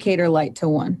the indicator light to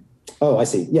 1. Oh, I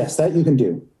see. Yes, that you can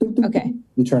do. Boop, boop, Okay. boop.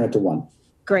 You turn it to 1.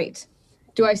 Great.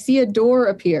 Do I see a door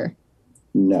appear?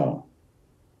 No.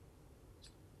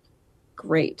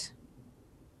 Great.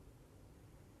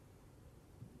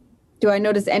 Do I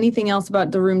notice anything else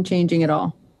about the room changing at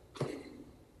all?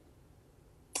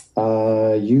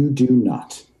 You do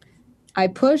not. I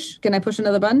push. Can I push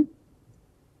another button?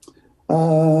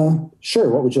 Sure.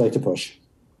 What would you like to push?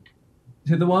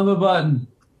 Hit the Wumba button.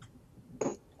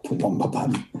 The Wumba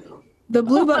button. The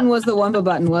blue button was the Wumba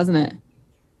button, wasn't it?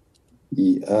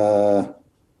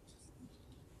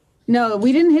 No,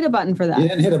 we didn't hit a button for that. You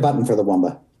didn't hit a button for the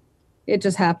Wumba. It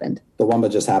just happened. The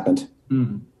Wumba just happened.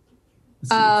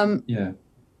 Yeah.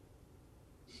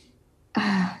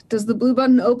 Does the blue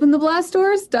button open the blast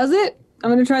doors? Does it? I'm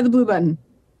going to try the blue button.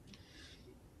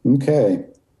 Okay.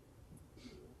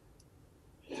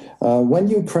 When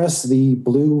you press the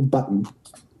blue button,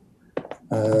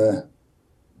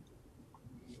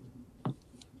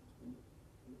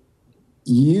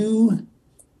 you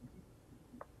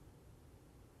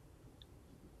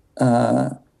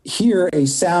hear a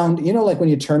sound, like when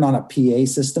you turn on a PA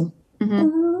system?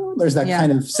 Mm-hmm. There's that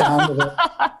kind of sound of it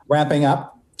ramping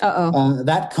up. Uh-oh.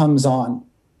 That comes on.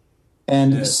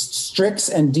 And Strix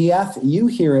and DF, you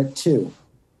hear it too.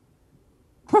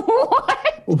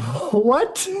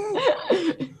 What?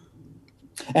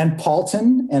 And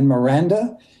Paulton and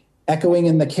Miranda, echoing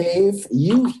in the cave,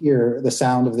 you hear the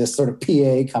sound of this sort of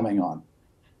PA coming on.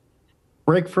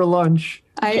 Break for lunch.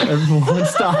 Everyone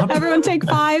stop. Everyone take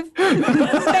 5.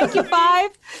 Thank you,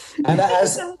 5. And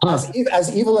as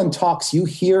Evelyn talks, you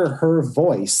hear her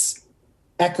voice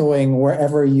echoing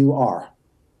wherever you are.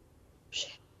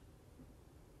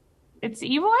 It's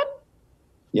Evelyn?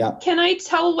 Yeah. Can I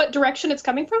tell what direction it's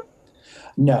coming from?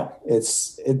 No,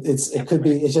 it could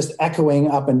be, it's just echoing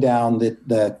up and down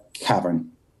the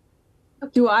cavern.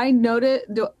 Do I notice,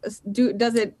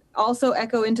 does it also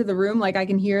echo into the room? Like I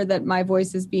can hear that my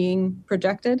voice is being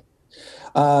projected?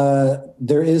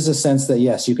 There is a sense that,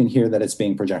 yes, you can hear that it's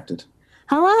being projected.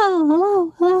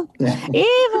 Hello. Yeah.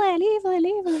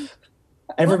 Evelyn.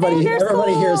 Everybody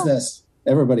hears this.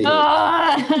 Everybody hears.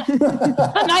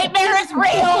 The nightmare is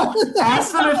real.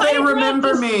 Ask them if they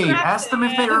remember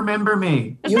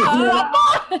me.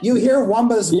 You hear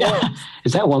Wumba's voice.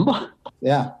 Is that Wumba?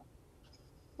 Yeah.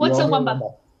 What's a You all hear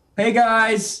Wumba? Hey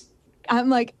guys. I'm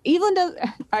like, Evelyn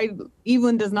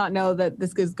does not know that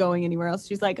this is going anywhere else.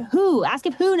 She's like, who? Ask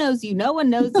if who knows you. No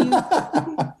one knows you.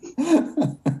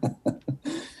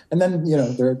 And then, you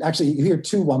hear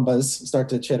 2 Wumbas start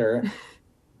to chitter.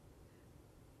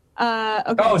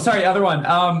 Okay. Oh, sorry, other one.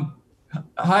 Hi,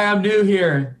 I'm new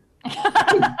here.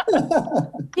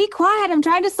 Be quiet. I'm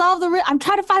trying to solve I'm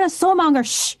trying to find a soulmonger.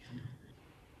 Shh.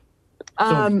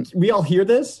 So we all hear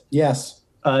this? Yes.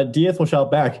 Dieth will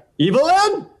shout back,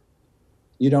 Evelyn!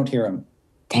 You don't hear him.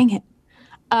 Dang it.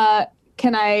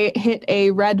 Can I hit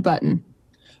a red button?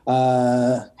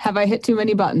 Have I hit too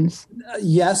many buttons?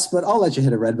 Yes, but I'll let you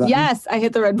hit a red button. Yes, I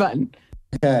hit the red button.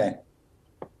 Okay.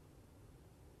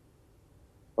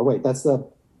 Oh, wait, that's the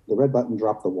red button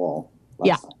dropped the wall.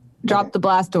 Drop the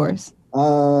blast doors.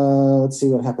 Let's see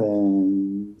what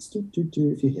happens if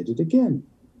you hit it again.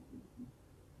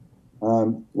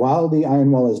 While the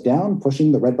iron wall is down,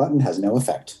 pushing the red button has no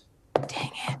effect.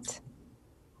 Dang it.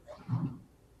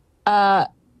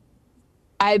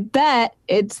 I bet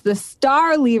it's the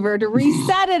star lever to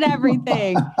reset it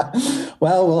everything.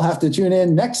 Well, we'll have to tune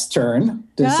in next turn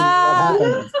to see what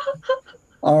happens.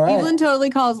 All right. Evelyn totally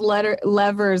calls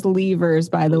levers levers,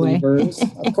 by the way.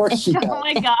 Of course she does. Oh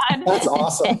my God. That's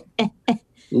awesome.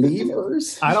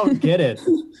 Levers? I don't get it.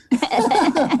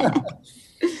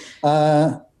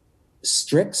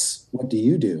 Strix, what do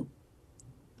you do?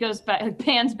 Goes back,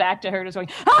 pans back to her, just going,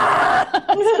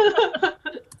 ah!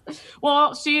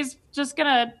 Well, she's just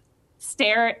gonna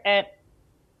stare at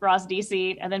Ross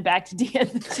DC and then back to Dia.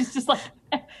 She's just like,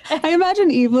 I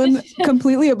imagine Evelyn,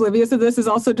 completely oblivious of this, is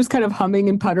also just kind of humming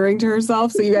and puttering to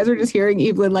herself. So you guys are just hearing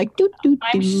Evelyn like, doot, doot,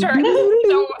 I'm sure this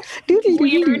is so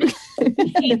weird.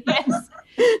 Hate this.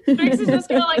 Strix is just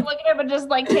gonna like look at him and just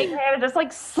like take her hand and just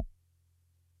like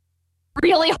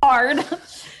really hard.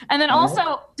 And then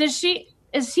also, is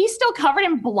he still covered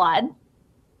in blood?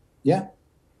 Yeah.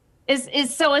 Is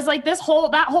like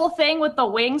that whole thing with the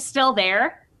wings still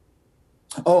there?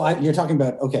 Oh, you're talking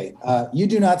about, okay. You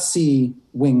do not see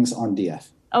wings on DF.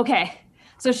 Okay.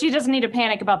 So she doesn't need to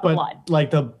panic about the blood.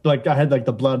 Like I had like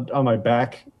the blood on my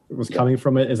back was coming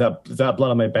from it. Is that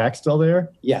blood on my back still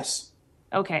there? Yes.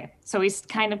 Okay. So he's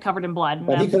kind of covered in blood.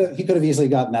 But he could have easily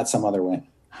gotten that some other way.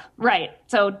 Right.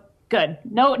 So good.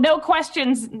 No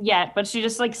questions yet, but she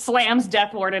just like slams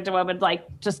Death Ward into him and like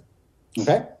just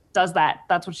does that.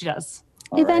 That's what she does.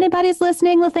 If anybody's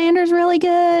listening, Lathander's really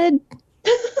good.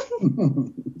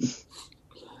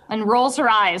 And rolls her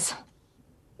eyes.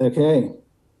 Okay.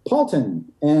 Paulton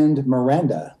and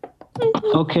Miranda.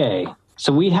 Okay.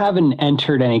 So we haven't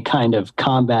entered any kind of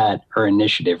combat or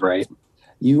initiative, right?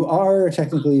 You are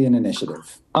technically an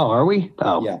initiative. Oh, are we?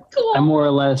 Oh, yeah. Cool. I'm more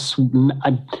or less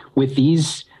with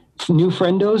these new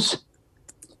friendos.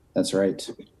 That's right.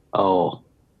 Oh.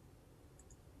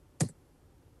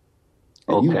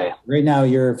 Okay. Right now,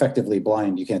 you're effectively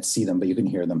blind. You can't see them, but you can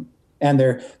hear them.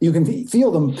 And you can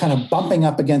feel them kind of bumping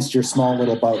up against your small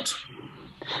little boat.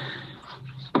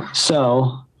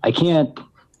 So I can't.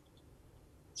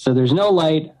 So there's no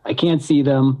light. I can't see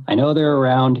them. I know they're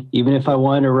around. Even if I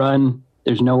wanted to run,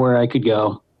 there's nowhere I could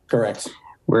go. Correct.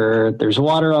 Where there's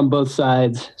water on both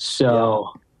sides. So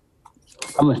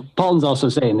Paulton's also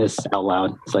saying this out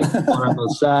loud. It's like water on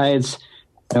both sides.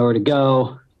 Nowhere to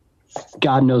go.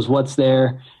 God knows what's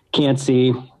there. Can't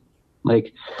see.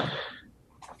 Like,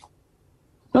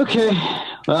 okay.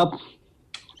 Well,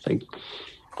 it's like,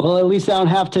 well, at least I don't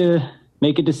have to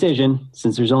make a decision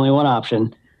since there's only one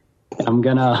option. I'm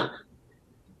gonna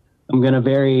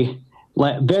very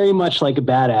much like a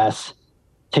badass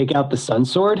take out the sun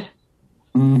sword,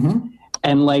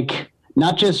 and like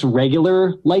not just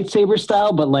regular lightsaber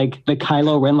style, but like the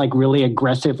Kylo Ren like really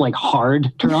aggressive, like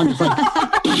hard turn on, just like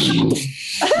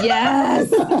yes,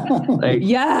 like,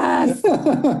 yes.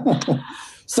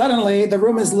 Suddenly, the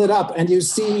room is lit up, and you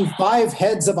see 5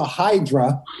 heads of a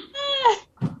Hydra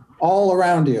all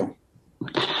around you.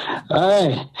 All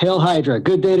right, Hail Hydra,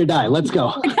 good day to die. Let's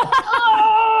go.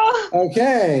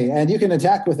 Okay, and you can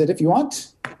attack with it if you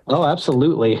want. Oh,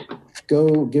 absolutely.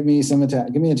 Go, give me some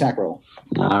attack. Give me an attack roll.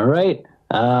 All right.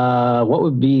 What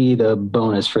would be the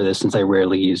bonus for this since I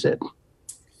rarely use it?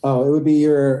 Oh, it would be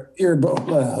your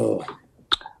Oh,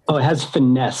 it has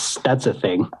finesse. That's a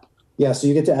thing. Yeah, so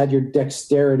you get to add your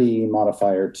dexterity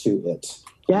modifier to it.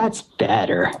 That's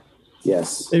better.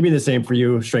 Yes. Maybe the same for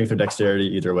you, strength or dexterity,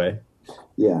 either way.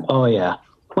 Yeah. Oh, yeah.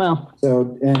 Well.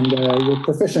 So, and you're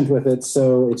proficient with it,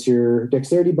 so it's your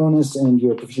dexterity bonus and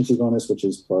your proficiency bonus, which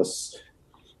is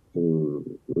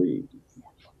 +3.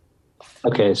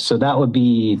 Okay, so that would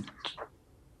be.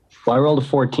 Well, I rolled a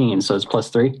 14, so it's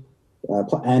 +3.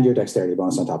 And your dexterity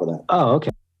bonus on top of that. Oh,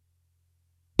 okay.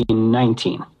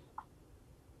 19.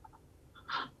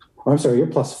 Oh, I'm sorry, you're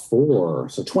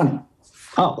 +4, so 20.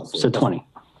 Oh, so 20.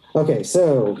 Okay,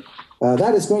 so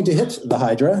that is going to hit the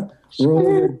Hydra.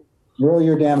 Roll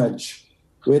your damage,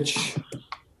 which, do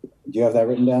you have that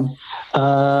written down?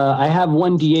 I have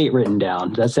 1d8 written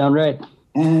down. Does that sound right?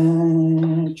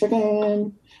 And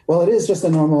chicken. Well, it is just a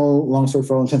normal longsword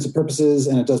for all intents and purposes,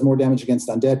 and it does more damage against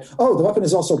undead. Oh, the weapon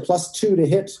is also +2 to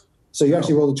hit. So you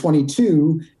actually rolled a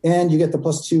 22, and you get the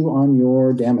 +2 on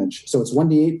your damage. So it's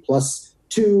 1d8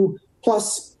 +2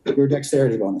 plus your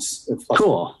dexterity bonus.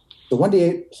 Cool. So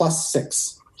 1d8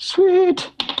 +6.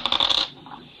 Sweet.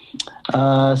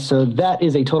 So that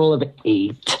is a total of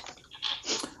 8.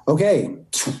 Okay.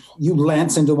 You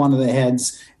lance into one of the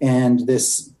heads, and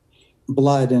this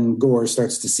blood and gore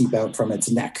starts to seep out from its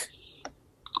neck.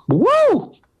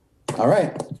 Woo! All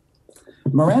right.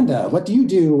 Miranda, what do you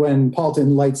do when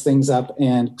Paulton lights things up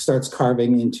and starts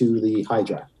carving into the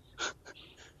Hydra?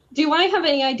 Do I have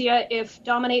any idea if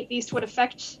Dominate Beast would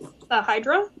affect the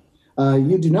Hydra?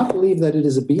 You do not believe that it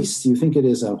is a beast. You think it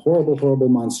is a horrible, horrible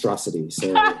monstrosity.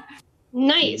 So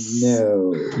nice.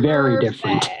 No. Very Perfect.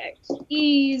 different.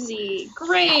 Easy.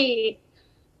 Great.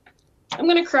 I'm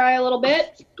going to cry a little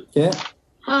bit. Yeah.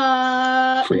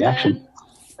 Free action.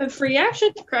 A free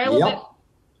action to cry a little bit.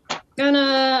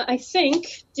 Gonna, I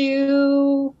think,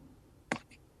 do,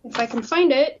 if I can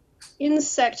find it,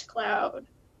 Insect Cloud.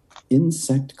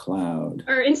 Insect Cloud.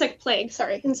 Or Insect Plague,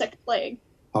 sorry. Insect Plague.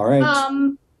 All right.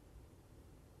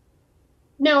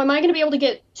 Now, am I going to be able to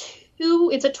get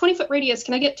 2? It's a 20-foot radius.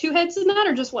 Can I get 2 heads in that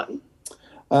or just 1? You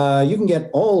can get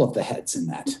all of the heads in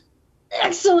that.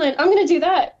 Excellent. I'm going to do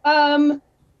that.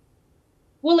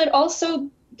 Will it also,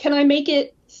 can I make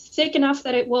it thick enough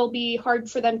that it will be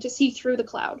hard for them to see through the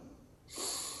cloud?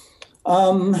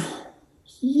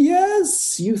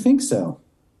 Yes, you think so.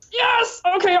 Yes!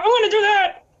 Okay, I'm going to do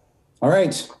that! All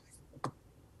right.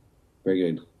 Very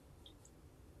good.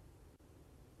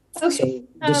 Okay.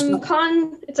 So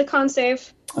it's a con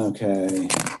save. Okay.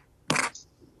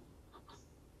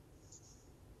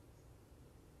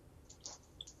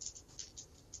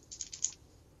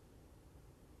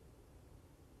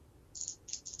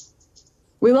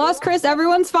 We lost Chris.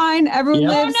 Everyone's fine. Everyone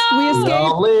lives. Oh, no! We escaped. We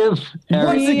all live.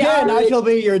 Once again, I shall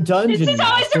be your dungeon This is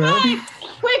how I master. survive!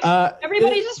 Quick,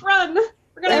 everybody just run.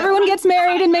 Everyone gets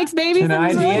married and makes babies Can and I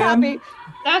is really DM? happy.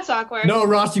 That's awkward. No,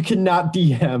 Ross, you cannot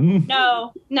DM.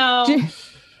 No. I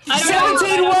don't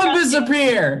 17 know. Wumbas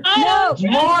appear! I don't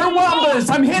More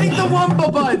Wumbas! I'm hitting the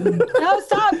Wumba button! No,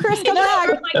 stop. Chris, come back.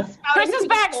 Chris is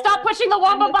back. Stop pushing the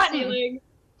Wumba button.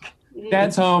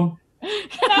 Dad's home.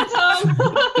 That's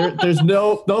There's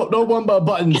no Wumba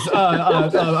buttons.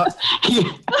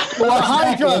 The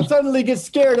Hydra suddenly gets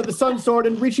scared of the Sun Sword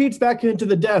and retreats back into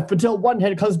the depth until one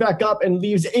head comes back up and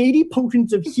leaves 80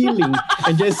 potions of healing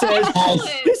and just says,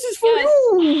 "This is for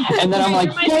you." And then I'm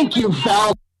like, "Thank you,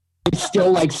 Val." He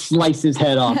still like slice his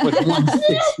head off with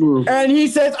 1/6 swoop. And he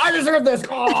says, "I deserve this."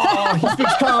 Oh, he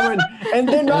speaks common. And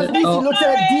then Rosnici looks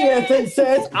at Diaz and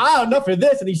says, "Enough of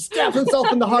this." And he stabs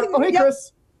himself in the heart. Oh, hey,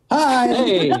 Chris. Hi.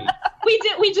 Hey.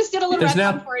 We just did a little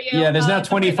retcon for you. Yeah, there's now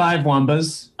 25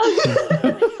 Wombas.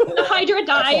 The Hydra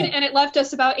died, and it left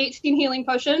us about 18 healing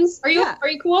potions. Are you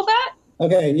cool with that?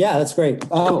 Okay, yeah, that's great.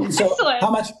 So Excellent.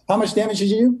 how much damage did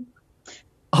you do?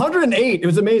 108. It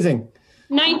was amazing.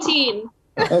 19.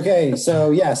 Okay, so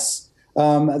yes,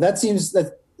 that seems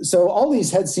that. So all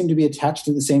these heads seem to be attached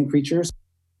to the same creature. So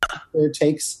it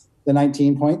takes the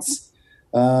 19 points,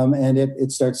 and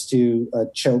it starts to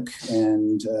choke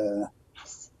and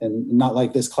not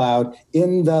like this cloud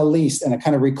in the least, and it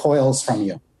kind of recoils from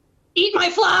you. Eat my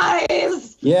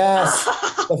flies! Yes,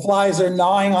 the flies are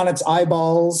gnawing on its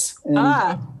eyeballs. And,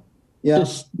 yeah.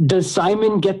 Does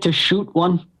Simon get to shoot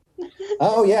one?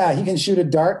 Oh yeah, he can shoot a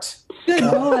dart. Good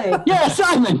boy. Yeah,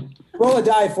 Simon. Roll a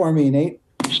die for me, Nate.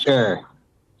 Sure.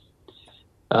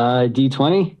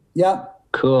 D20? Yep.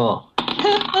 Cool.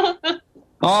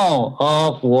 Well,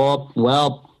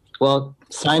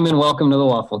 Simon, welcome to the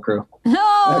Waffle Crew.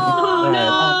 Oh,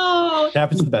 No! It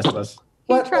happens to the best of us.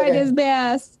 he tried his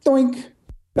best. Doink.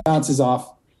 Bounces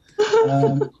off.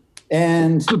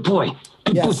 And Good boy.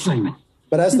 Good boy, Yes. Simon.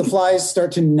 but as the flies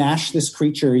start to gnash this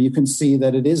creature, you can see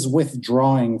that it is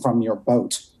withdrawing from your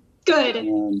boat. Good.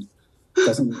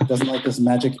 Doesn't like this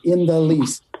magic in the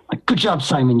least. Good job,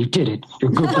 Simon. You did it.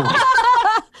 You're a good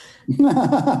boy.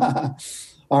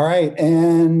 All right,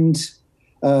 and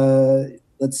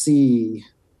let's see.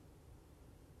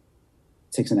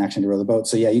 Takes an action to row the boat.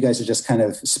 So yeah, you guys are just kind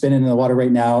of spinning in the water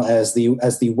right now as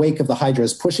the wake of the Hydra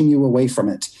is pushing you away from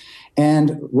it.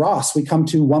 And Ross, we come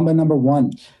to Wumba number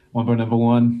 1. Wumba number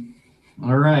 1.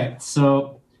 All right,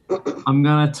 so I'm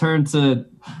gonna turn to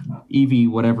Evie,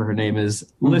 whatever her name is.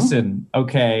 Mm-hmm. Listen,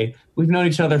 okay, we've known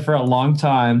each other for a long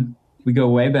time. We go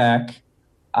way back.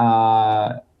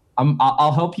 I'll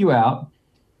help you out.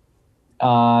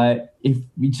 If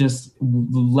we just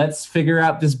let's figure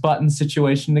out this button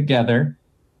situation together.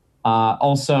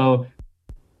 Also,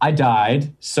 I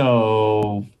died,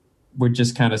 so we're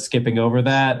just kind of skipping over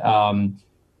that.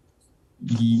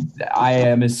 I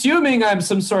am assuming I'm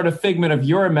some sort of figment of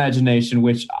your imagination,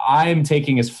 which I'm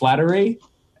taking as flattery.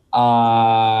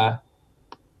 So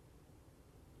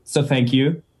thank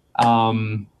you.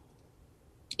 Evelyn's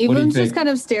just kind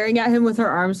of staring at him with her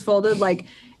arms folded, like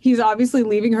he's obviously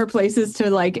leaving her places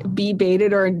to like be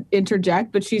baited or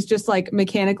interject, but she's just like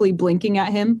mechanically blinking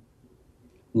at him.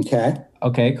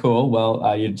 Okay, cool.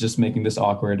 Well, you're just making this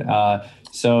awkward.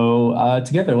 So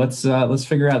together, let's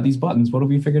figure out these buttons. What have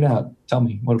we figured out? Tell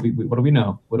me. What do we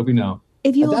know?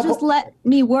 If you will just let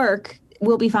me work,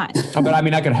 we'll be fine. Oh, but I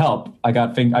mean, I could help. I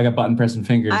got button pressing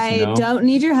fingers. I don't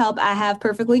need your help. I have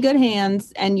perfectly good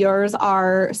hands, and yours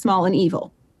are small and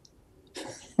evil.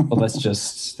 Well, that's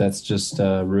just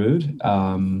rude.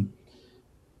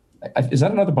 Is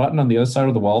that another button on the other side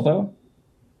of the wall, though?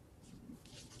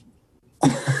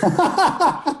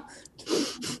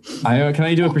 Can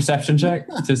I do a perception check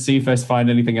to see if I find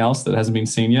anything else that hasn't been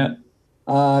seen yet?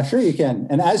 Sure you can.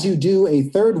 And as you do, a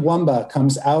third Wumba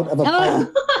comes out of a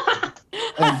pipe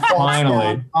and falls Finally.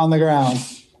 down on the ground.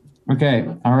 Okay,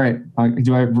 all right. I'm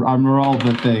gonna roll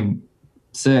the thing.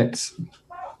 6.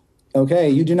 Okay,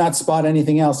 you do not spot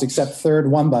anything else except third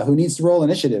Wumba, who needs to roll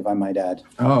initiative, I might add.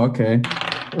 Oh, okay.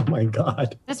 Oh my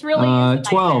God. This really is a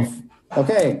 12.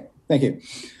 Okay, thank you.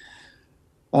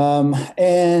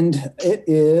 And it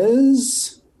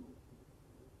is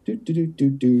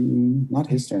not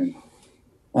his turn.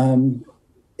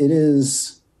 It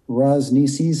is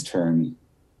Rosnisi's turn.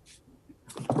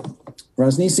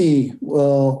 Rosnisi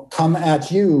will come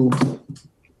at you,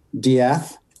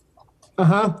 Diath.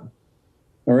 Uh-huh.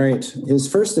 All right. His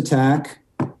first attack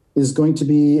is going to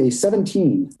be a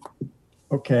 17.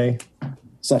 Okay.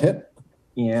 Does that hit?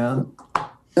 Yeah.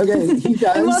 Okay, he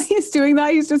does. And while he's doing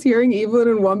that, he's just hearing Evelyn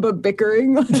and Wumba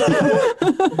bickering.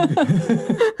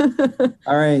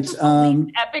 All right.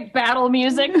 epic battle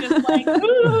music, just like.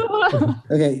 Ooh.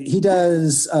 Okay, he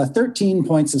does 13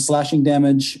 points of slashing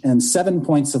damage and 7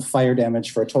 points of fire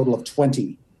damage for a total of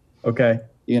 20. Okay.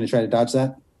 You going to try to dodge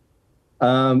that?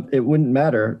 It wouldn't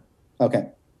matter. Okay.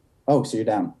 Oh, so you're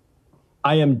down.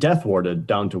 I am death warded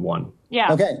down to 1.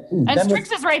 Yeah. Okay. And Then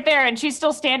Strix is right there, and she's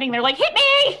still standing there, like, hit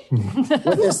me!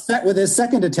 with his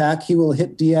second attack, he will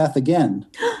hit Diath again.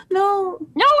 No.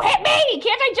 No, hit me!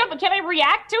 Can't I jump? Can I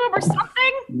react to him or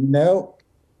something? No.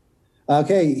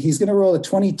 Okay, he's going to roll a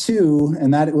 22,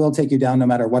 and that will take you down no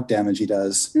matter what damage he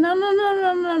does. No.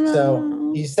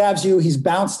 So he stabs you. He's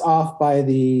bounced off by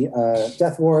the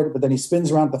death ward, but then he spins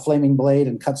around the flaming blade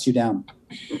and cuts you down.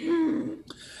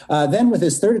 Then with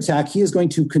his third attack, he is going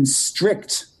to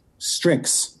constrict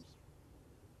Strix.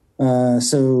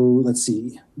 So let's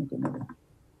see.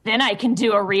 Then I can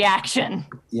do a reaction.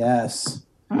 Yes.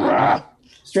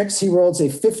 Strix, he rolls a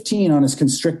 15 on his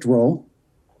constrict roll.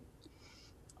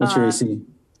 What's your AC?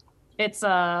 It's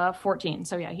 14,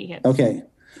 so yeah, he hits. Okay.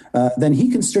 Then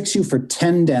he constricts you for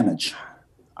 10 damage.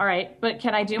 All right, but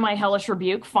can I do my Hellish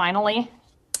Rebuke finally?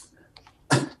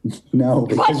 No.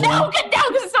 What? No,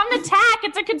 because it's not an attack.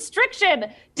 It's a constriction.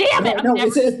 Damn it.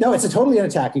 It's a totally an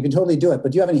attack. You can totally do it,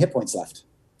 but do you have any hit points left?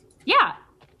 Yeah.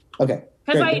 Okay.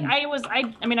 Because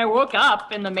I woke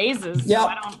up in the mazes. Yeah. So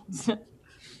I don't...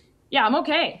 Yeah, I'm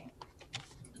okay.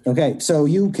 Okay, so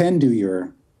you can do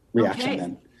your reaction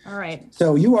then. All right.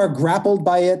 So you are grappled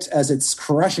by it as it's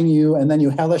crushing you, and then you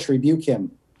hellish rebuke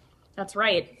him. That's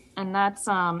right. And that's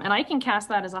and I can cast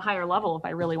that as a higher level if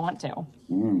I really want to.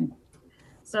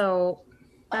 So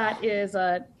that is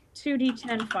a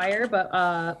 2d10 fire, but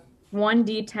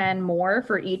 1d10 more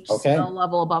for each spell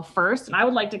level above first. And I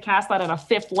would like to cast that at a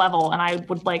 5th level, and I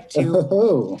would like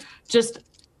to just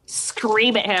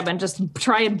scream at him and just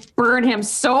try and burn him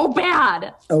so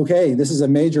bad. Okay, this is a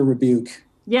major rebuke.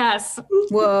 Yes.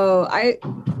 Whoa.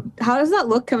 How does that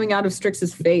look coming out of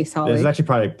Strix's face, Holly? This is actually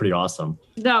probably pretty awesome.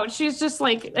 No, she's just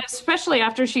like, especially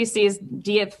after she sees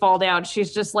Dieth fall down,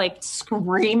 she's just like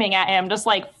screaming at him, just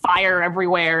like fire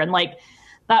everywhere. And like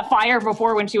that fire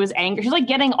before when she was angry, she's like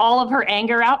getting all of her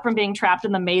anger out from being trapped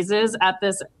in the mazes at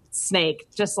this snake,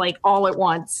 just like all at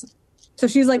once. So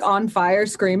she's like on fire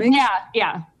screaming?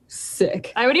 Yeah.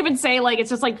 Sick. I would even say like it's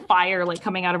just like fire like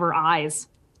coming out of her eyes.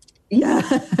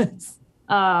 Yes.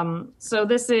 So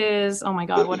this is, oh my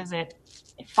God, what is it?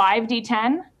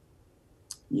 5d10?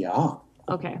 Yeah.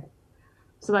 Okay.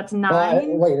 So that's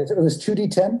 9. Wait, it was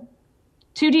 2d10?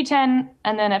 2d10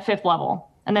 and then at 5th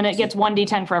level. And then it gets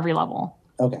 1d10 for every level.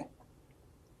 Okay.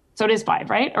 So it is 5,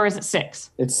 right? Or is it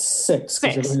 6? It's 6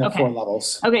 because you're doing 4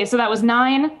 levels. Okay, so that was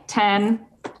 9, 10,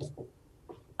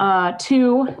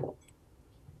 2,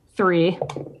 3,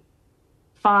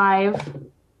 5,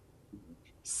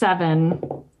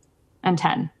 7, and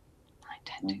 10. 9,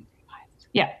 10, 2, 5.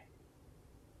 Yeah.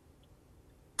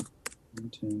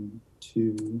 10,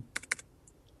 2,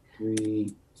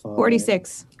 3, 5.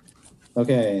 46.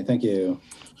 Okay, thank you.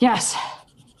 Yes.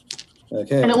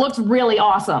 Okay. And it looks really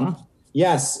awesome.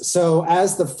 Yes. So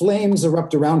as the flames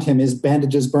erupt around him, his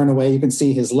bandages burn away. You can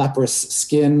see his leprous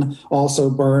skin also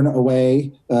burn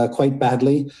away quite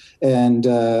badly. And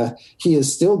he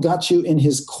has still got you in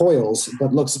his coils,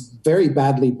 but looks very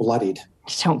badly bloodied.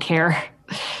 Just don't care.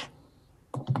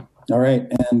 All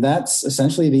right. And that's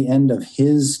essentially the end of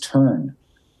his turn.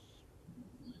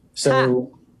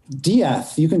 So,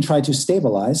 Dieth, you can try to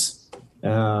stabilize.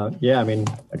 Yeah, I mean,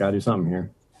 I got to do something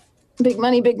here. Big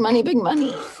money, big money, big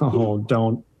money. Oh,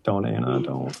 don't, Anna,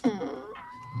 don't.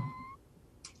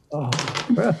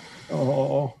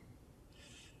 Oh.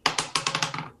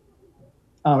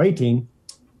 18.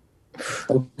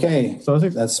 Okay. So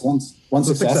that's one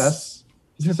success.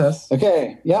 Success.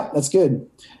 Okay. Yeah, that's good.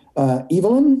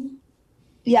 Evelyn?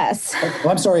 Yes. Oh,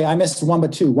 I'm sorry. I missed 1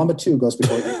 but 2. 1 but 2 goes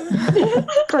before you.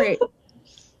 Great.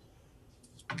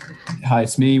 Hi,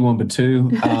 it's me, 1 but 2.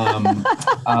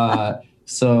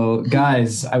 So,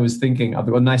 guys, I was thinking,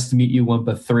 nice to meet you, 1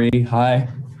 but 3. Hi.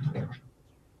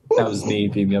 That was me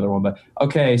being the other one. But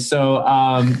okay, so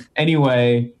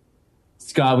anyway,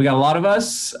 Scott, we got a lot of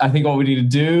us. I think what we need to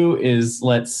do is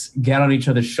let's get on each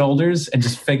other's shoulders and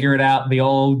just figure it out the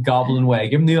old goblin way.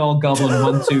 Give them the old goblin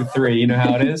 1, 2, 3. You know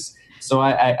how it is. So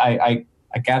I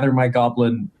gather my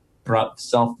goblin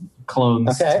self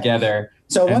clones together.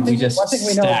 So one thing we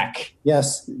stack. know,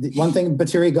 yes, one thing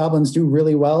Batiri goblins do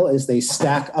really well is they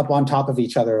stack up on top of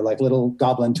each other like little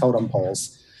goblin totem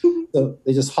poles. So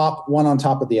they just hop one on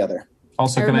top of the other.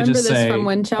 Also, can I just say from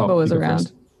when Chumba was around?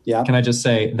 First. Yeah. Can I just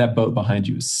say that boat behind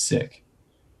you is sick?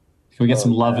 Can we get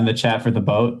some love in the chat for the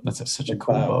boat? That's such a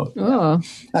cool boat. Oh.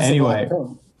 Anyway,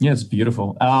 yeah, it's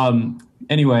beautiful.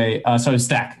 Anyway, so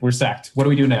we're stacked. What do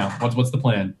we do now? What's the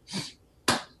plan?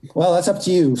 Well, that's up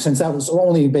to you, since that was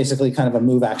only basically kind of a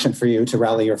move action for you to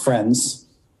rally your friends.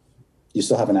 You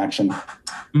still have an action.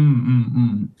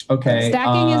 Okay.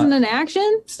 Stacking isn't an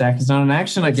action? Stack is not an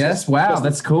action, I guess. Wow,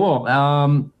 that's cool.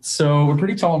 So we're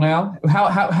pretty tall now.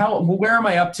 Where am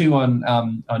I up to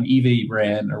on Evie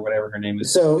Rand or whatever her name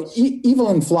is? So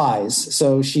Evelyn flies.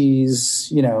 So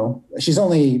she's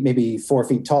only maybe 4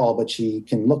 feet tall, but she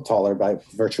can look taller by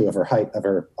virtue of her height of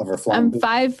her flying. I'm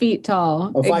 5 feet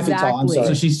tall. Oh, 5 feet tall. I'm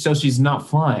sorry. So she's not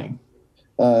flying.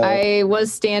 I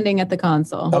was standing at the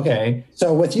console. Okay.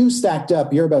 So with you stacked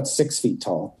up, you're about 6 feet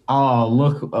tall. Oh,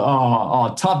 look.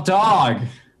 Oh, top dog.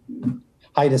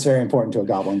 Height is very important to a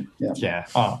goblin. Yeah. Yeah.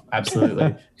 Oh,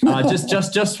 absolutely.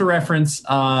 Just for reference,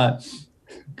 the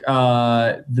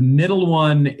middle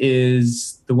one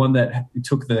is the one that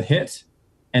took the hit,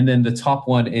 and then the top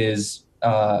one is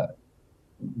Wumba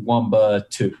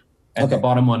 2. And the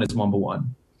bottom one is Wumba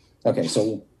 1. Okay,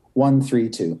 so 1, 3,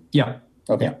 2. Yeah.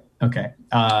 Okay. Yeah. Okay.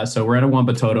 So we're at a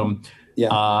Wumba totem. Yeah.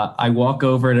 I walk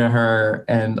over to her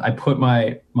and I put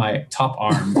my top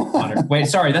arm on her. Wait,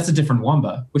 sorry, that's a different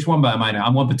Wumba. Which Wumba am I now?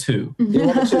 I'm Wumba 2. So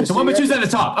Wumba 2's at the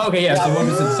top. Okay, yeah. So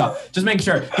Wumba's at the top. Just making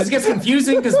sure. Because it gets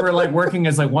confusing because we're like working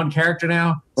as like one character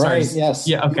now. Sorry. Right, yes.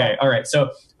 Yeah, okay. All right. So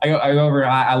I go over,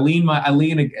 I lean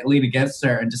against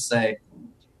her and just say,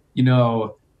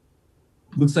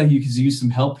 looks like you could use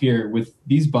some help here with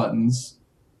these buttons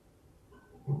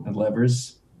and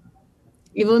levers.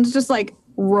 Evelyn's just like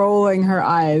rolling her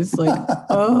eyes like,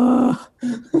 ugh.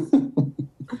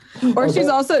 Or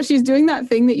she's doing that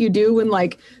thing that you do when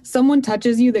like someone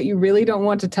touches you that you really don't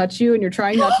want to touch you and you're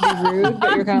trying not to be rude,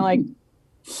 but you're kind of like.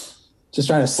 Just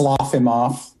trying to slough him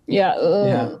off. Yeah.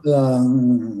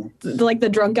 Like the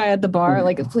drunk guy at the bar,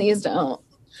 like, please don't.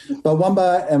 But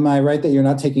Wumba, am I right that you're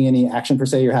not taking any action per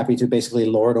se? You're happy to basically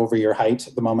lord over your height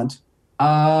at the moment?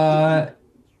 I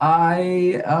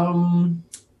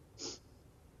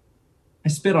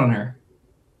spit on her.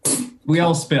 We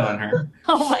all spit on her.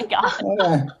 Oh my god.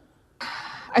 Okay.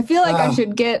 I feel like I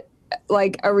should get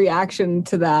like a reaction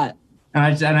to that.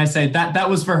 And I say that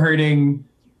was for hurting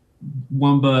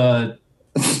Wumba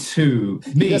 2.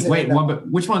 Me. Wait, Wumba.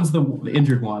 Which one's the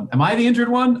injured one? Am I the injured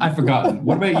one? I've forgotten.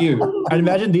 What about you? I'd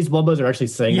imagine these Wumbas are actually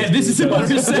saying. Yeah, this is what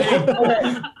I'm saying.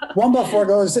 Okay. Wumba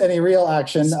foregoes any real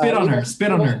action. Spit on her.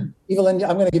 Spit on her. Evelyn,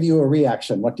 I'm going to give you a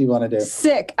reaction. What do you want to do?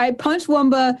 Sick. I punch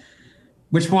Wumba.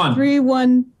 Which one? 3,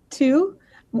 1, 2.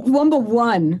 Wumba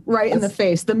 1 right in the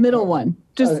face. The middle one.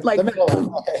 Just like. The middle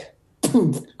one. Okay.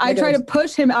 I try to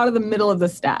push him out of the middle of the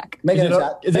stack.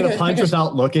 Is it a punch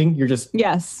without looking? You're just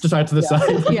yes, just right to the side.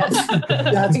 Yes,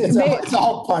 it's a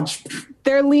whole punch.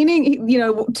 They're leaning.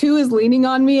 2 is leaning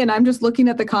on me, and I'm just looking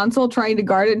at the console, trying to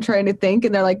guard it and trying to think.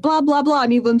 And they're like blah blah blah,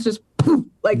 and Evelyn's just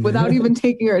like without even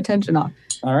taking her attention off.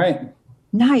 All right.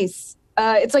 Nice.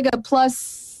 It's like a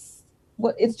plus.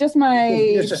 What? It's just my.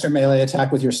 It's just your melee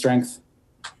attack with your strength.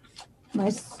 My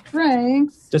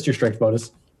strength. Just your strength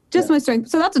bonus. Just my strength.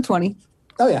 So that's a 20.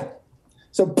 Oh, yeah.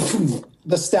 So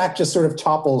the stack just sort of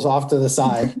topples off to the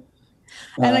side.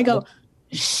 And I go,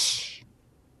 shh.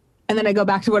 And then I go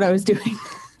back to what I was doing.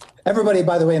 Everybody,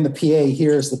 by the way, in the PA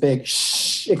hears the big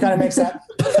shh. It kind of makes that.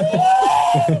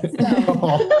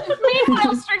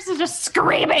 Meanwhile, Strix is just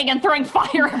screaming and throwing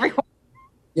fire everywhere.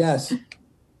 Yes.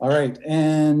 All right.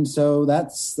 And so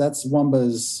that's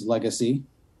Wumba's legacy.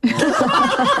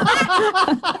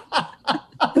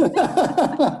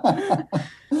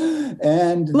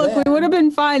 And look, we would have been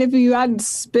fine if you hadn't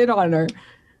spit on her.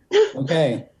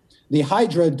 Okay. The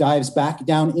Hydra dives back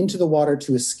down into the water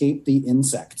to escape the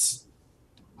insects,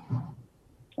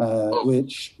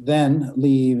 which then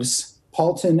leaves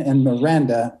Paulton and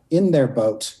Miranda in their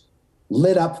boat,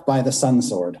 lit up by the sun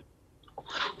sword.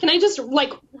 Can I just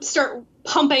start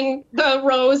pumping the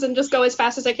rows and just go as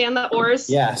fast as I can, the oars?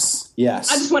 Yes. I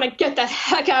just want to get the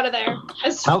heck out of there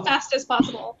as fast as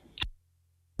possible.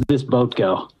 This boat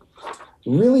go?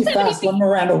 Really fast when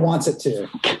Miranda wants it to.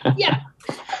 Yeah.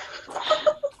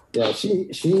 Yeah, she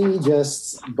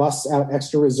just busts out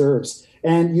extra reserves.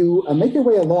 And you make your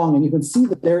way along, and you can see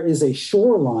that there is a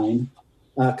shoreline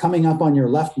coming up on your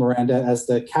left, Miranda, as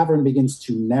the cavern begins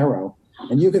to narrow.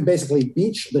 And you can basically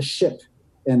beach the ship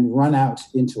and run out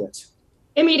into it.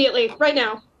 Immediately, right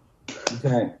now.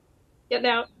 Okay. Getting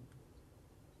out.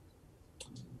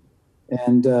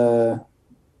 And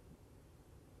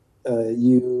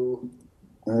you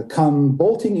come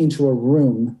bolting into a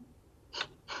room.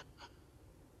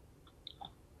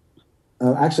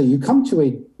 Actually, you come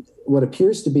to what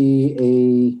appears to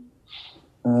be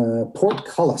a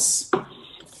portcullis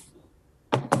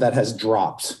that has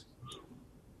dropped.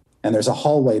 And there's a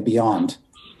hallway beyond.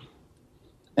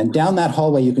 And down that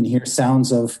hallway, you can hear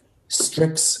sounds of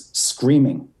Strix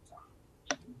screaming.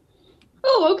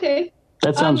 Oh, okay.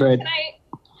 That sounds right.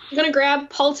 I'm going to grab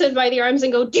Paulton by the arms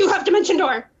and go, do you have Dimension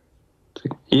Door?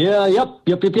 Yeah, yep.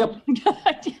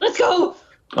 Let's go.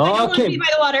 I don't want to Okay. be by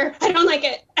the water. I don't like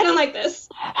it. I don't like this.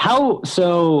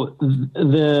 So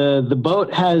the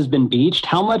boat has been beached.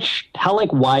 How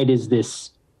wide is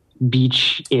this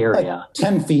beach area?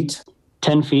 10 feet.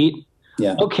 10 feet?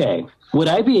 Yeah. Okay. Would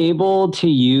I be able to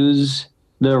use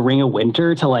the Ring of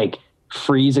Winter to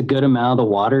freeze a good amount of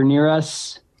the water near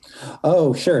us?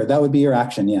 Oh, sure. That would be your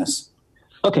action, yes.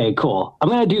 Okay, cool. I'm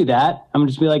going to do that. I'm going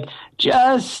to just be like,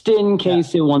 just in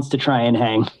case it wants to try and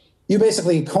hang. You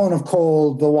basically cone of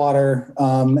cold the water,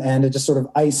 and it just sort of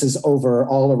ices over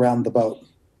all around the boat.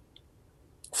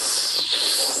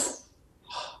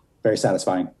 Very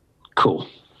satisfying. Cool.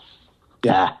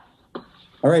 Yeah.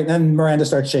 All right, then Miranda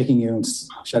starts shaking you and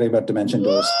shouting about dimension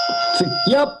doors.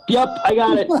 Yep, I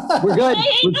got it. We're good. I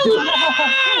hate the water!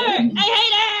 I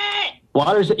hate it!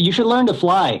 Water's. You should learn to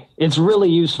fly. It's really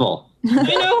useful. I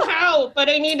know how, but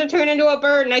I need to turn into a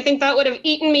bird, and I think that would have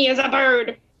eaten me as a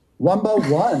bird. Wumba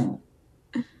 1.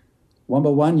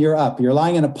 Wumba 1, you're up. You're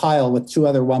lying in a pile with 2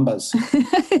 other Wumbas.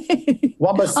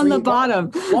 Wumba 3, On the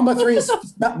bottom. Wumba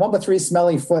 3's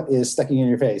smelly foot is sticking in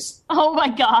your face. Oh my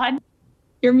God.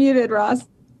 You're muted, Ross.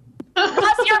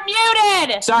 Ross, you're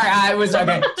muted. Sorry, I was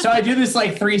okay. So I do this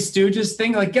Three Stooges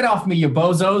thing, get off me, you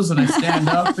bozos, and I stand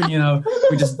up, and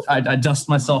I dust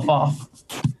myself off.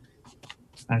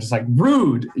 I'm just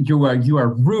rude. You are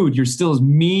rude. You're still as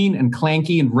mean and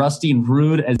clanky and rusty and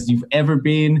rude as you've ever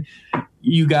been.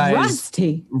 You guys.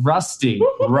 Rusty.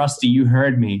 You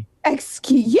heard me.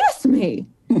 Excuse me.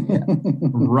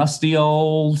 Rusty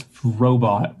old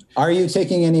robot. Are you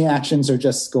taking any actions or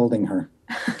just scolding her?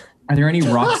 Are there any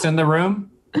rocks in the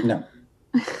room? No.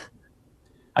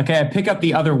 Okay, I pick up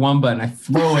the other Wumba and I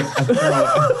throw it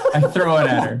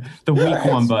at her. The weak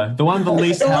Wumba. The one with the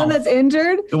least health. The one that's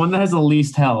injured? The one that has the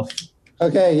least health.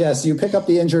 Okay, yes, you pick up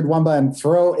the injured Wumba and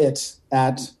throw it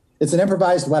at... It's an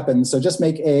improvised weapon, so just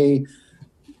make a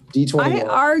D20. I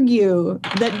argue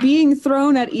that being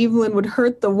thrown at Evelyn would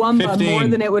hurt the Wumba 15. more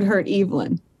than it would hurt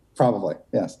Evelyn. Probably,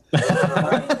 yes.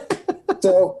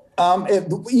 So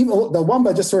the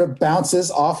Wumba just sort of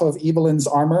bounces off of Evelyn's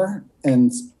armor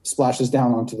and splashes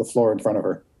down onto the floor in front of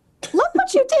her. Look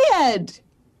what you did!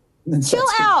 Chill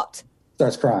out!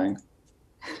 Starts crying.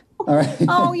 All right.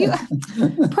 Oh, you...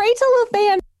 Pray to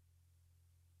Luthan.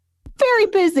 Very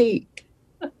busy.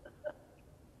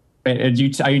 Wait,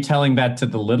 are you telling that to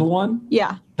the little one?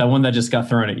 Yeah. That one that just got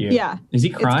thrown at you? Yeah. Is he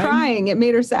crying? It's crying. It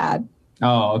made her sad.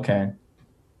 Oh, okay.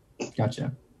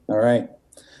 Gotcha. All right.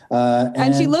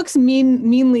 And she looks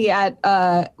meanly at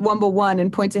Wumba 1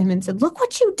 and points at him and said, look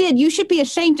what you did. You should be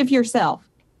ashamed of yourself.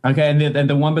 Okay, and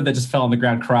the Wumba that just fell on the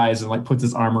ground cries and puts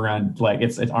his arm around,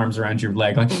 its arms around your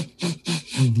leg, like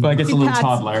it's a little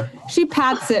toddler. She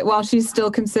pats it while she's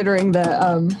still considering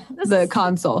the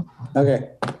console. Okay.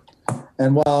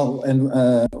 And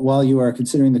while you are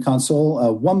considering the console,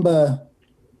 Wumba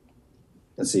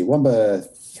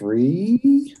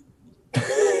 3.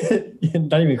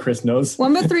 Not even Chris knows.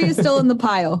 Wumba 3 is still in the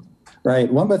pile.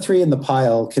 Right. Wumba 3 in the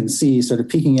pile can see, sort of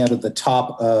peeking out of the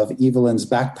top of Evelyn's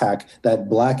backpack, that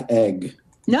black egg.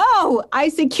 No, I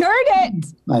secured it.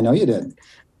 I know you did.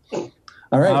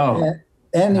 All right. Oh.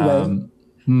 Anyway,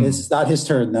 it's not his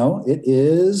turn, though. It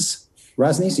is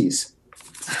Rosnisi's.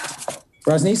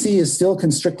 Rosnisi is still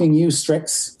constricting you,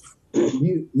 Strix.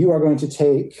 You are going to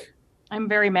take... I'm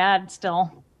very mad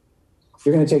still.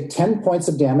 You're going to take 10 points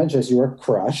of damage as you are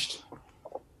crushed.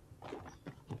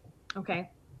 Okay.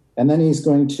 And then he's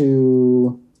going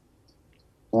to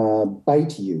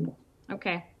bite you.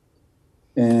 Okay.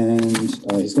 And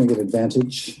he's going to get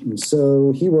advantage. And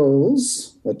so he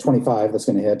rolls a 25. That's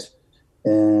going to hit.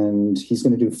 And he's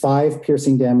going to do 5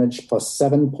 piercing damage plus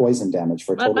 7 poison damage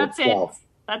for a total of 12.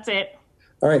 That's it.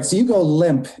 All right, so you go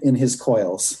limp in his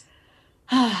coils.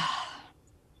 We're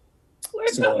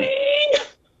coming.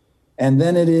 And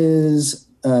then it is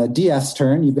DF's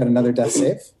turn. You've got another death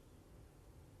save.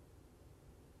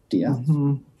 DF.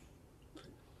 Mm-hmm.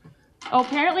 Oh,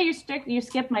 apparently you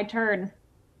skipped my turn.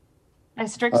 I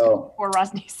strict before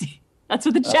Rosnisi. That's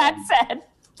what the chat said.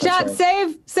 Chat,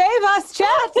 right. save us,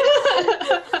 chat.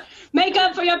 Make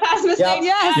up for your past mistakes.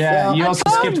 Yes. Yeah, you also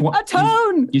skipped one.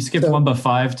 Atone. You skipped Wumba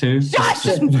 5 too.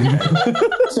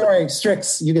 Sorry,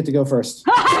 Strix, you get to go first.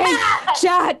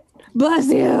 Chat, bless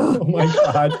you. Oh my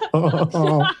God.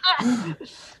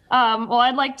 Well,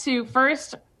 I'd like to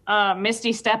first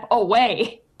Misty step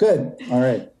away. Good. All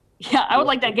right. Yeah, I would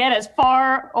like to get as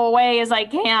far away as I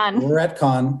can.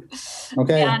 Retcon.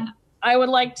 Okay. And I would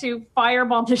like to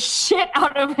fireball the shit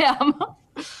out of him.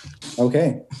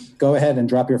 Okay. Go ahead and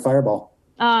drop your fireball.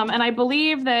 And I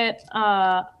believe that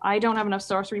I don't have enough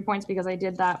sorcery points because I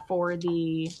did that for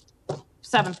the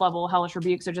 7th level Hellish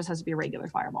Rebuke, so it just has to be a regular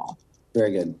fireball.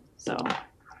 Very good. So,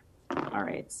 all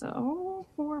right, so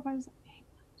 4, 5, 6,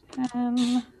 8,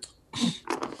 10.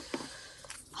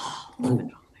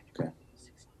 11, 12,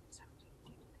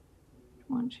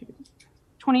 1, 2,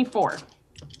 24.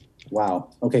 Wow.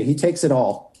 Okay, he takes it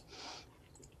all.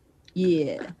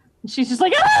 Yeah. She's just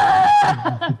like,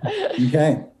 ah!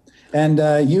 Okay.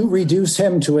 And you reduce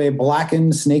him to a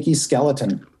blackened, snaky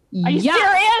skeleton. Are you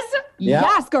serious? Yeah.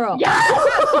 Yes, girl.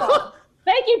 Yes!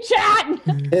 Thank you, chat.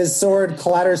 His sword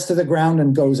clatters to the ground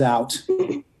and goes out.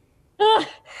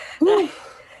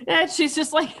 And she's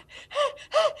just like,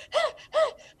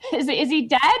 is he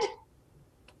dead?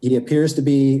 He appears to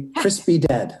be crispy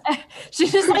dead.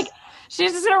 She's just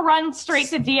gonna run straight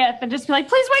to DF and just be like,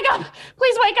 please wake up,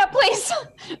 please.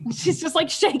 She's just like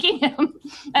shaking him,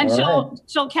 and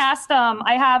she'll cast.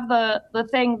 I have the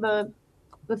thing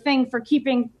for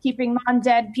keeping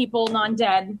non-dead people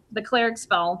non-dead. The cleric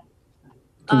spell.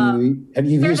 Have you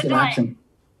used an action?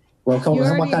 Well,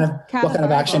 what kind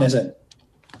of action is it?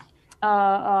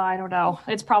 I don't know.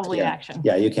 It's probably an action.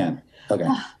 Yeah, you can. Okay.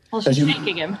 Well, she's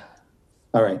shaking him.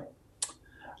 All right.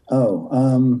 I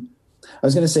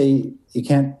was going to say you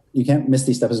can't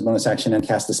Misty Step as a bonus action and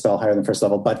cast a spell higher than first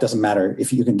level, but it doesn't matter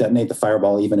if you can detonate the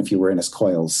fireball even if you were in his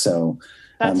coils. So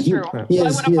that's true. I would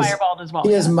have fireballed as well.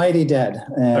 He is mighty dead.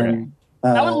 And, okay.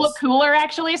 That would look cooler,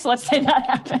 actually. So let's say that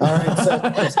happened. All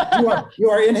right. So you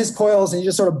are in his coils, and you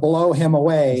just sort of blow him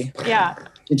away. Yeah.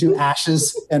 Into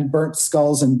ashes and burnt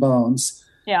skulls and bones.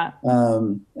 Yeah.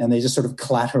 And they just sort of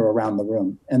clatter around the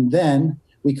room, and then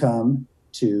we come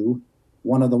to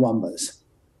one of the Wombas.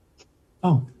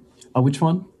 Oh, which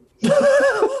one? The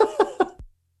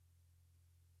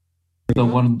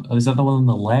one, is that the one on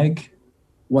the leg?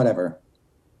 Whatever.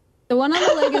 The one on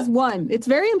the leg is 1. It's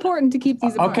very important to keep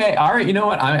these apart. Okay, all right. You know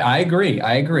what? I agree.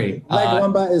 Leg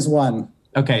Wumba is 1.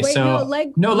 Okay, wait, so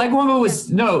leg Wumba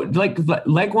was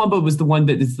leg Wumba was the one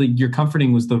that is your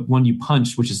comforting was the one you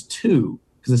punched, which is 2,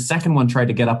 because the second one tried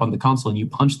to get up on the console and you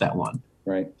punched that one.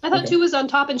 Right. I thought 2 was on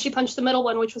top and she punched the middle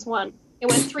one, which was 1. It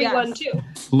went 3, 1, 2.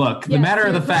 Look, the matter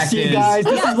of the fact is, guys,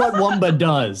 this is what Wumba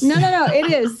does. No,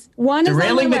 it is. 1 is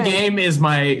derailing the game is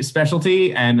my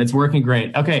specialty, and it's working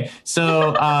great. Okay,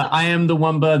 so I am the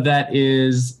Wumba that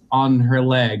is on her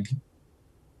leg.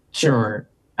 Sure.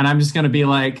 And I'm just going to be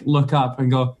like, look up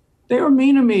and go, they were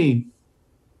mean to me.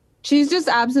 She's just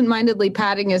absentmindedly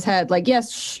patting his head like,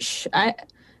 yes, shh.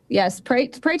 Yes, pray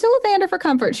to Lathander for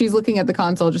comfort. She's looking at the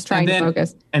console, just trying to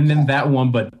focus. And then that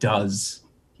Wumba does.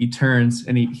 He turns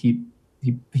and he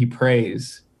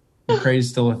prays. He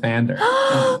prays to Lathander.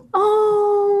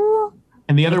 Oh.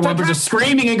 And the other Wumbas are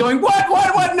screaming and going, what?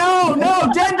 No,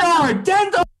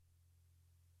 Dendar!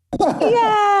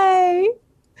 Yay!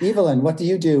 Evelyn, what do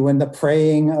you do when the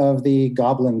praying of the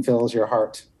goblin fills your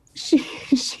heart? She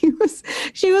was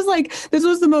like, this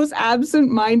was the most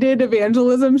absent-minded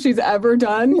evangelism she's ever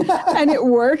done, and it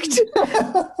worked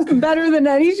better than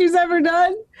any she's ever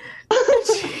done.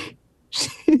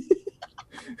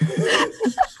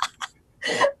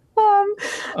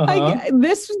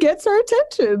 This gets her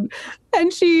attention,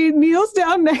 and she kneels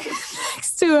down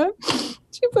next to him.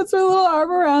 She puts her little arm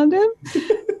around him.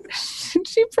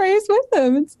 She prays with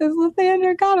him and says,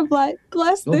 Lathander, God of light,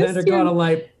 bless this. Lathander, God of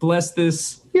light, bless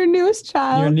this. Your newest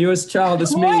child. Your newest child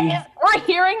is me. We're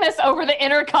hearing this over the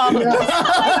intercom.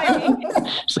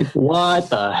 It's like, what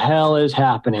the hell is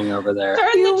happening over there?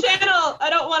 Turn the channel. I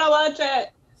don't want to watch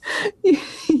it.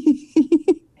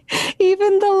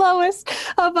 Even the lowest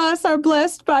of us are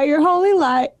blessed by your holy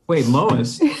light. Wait,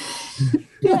 Lois?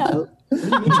 Yeah.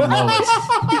 Lois.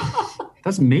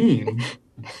 That's mean.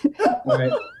 All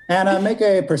right. Anna, make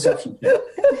a perception check.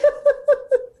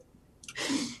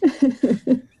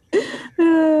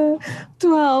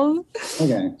 12.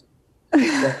 Okay.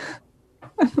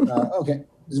 Okay.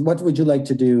 What would you like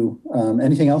to do?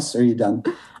 Anything else? Or are you done?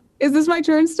 Is this my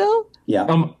turn still? Yeah.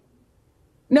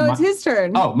 No, it's his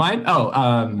turn. Oh, mine?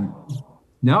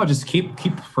 No, just keep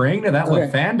praying to that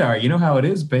Lathander. You know how it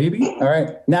is, baby. All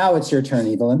right. Now it's your turn,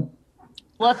 Evelyn.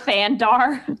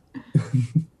 Lathander.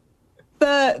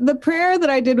 The prayer that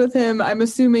I did with him, I'm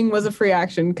assuming was a free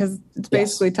action because it's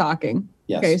basically talking.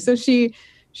 Yes. Okay, so she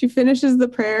finishes the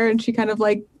prayer and she kind of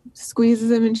like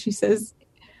squeezes him and she says,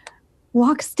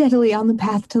 walk steadily on the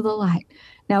path to the light.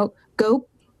 Now go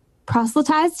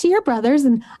proselytize to your brothers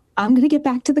and I'm going to get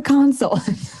back to the console.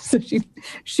 So she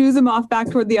shoos him off back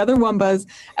toward the other Wumbas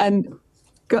and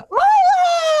go,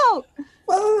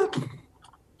 Milo!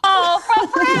 Oh,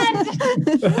 friend!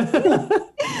 Look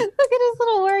at his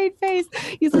little worried face.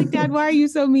 He's like, Dad, why are you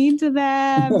so mean to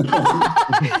them?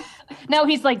 No,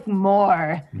 he's like,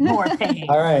 more pain.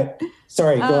 All right.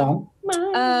 Sorry, go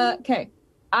on. Okay.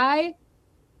 I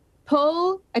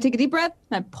take a deep breath,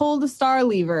 and I pull the star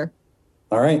lever.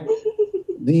 All right.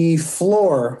 The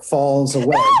floor falls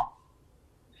away.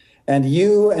 And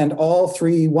you and all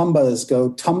three Wumbas go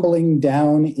tumbling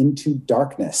down into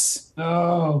darkness.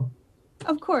 No.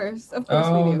 Of course we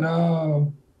do.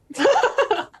 No.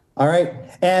 All right.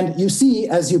 And you see,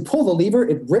 as you pull the lever,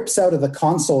 it rips out of the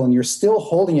console, and you're still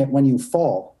holding it when you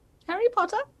fall. Harry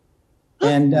Potter?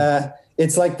 And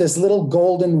it's like this little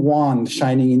golden wand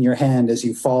shining in your hand as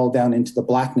you fall down into the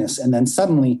blackness. And then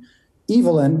suddenly,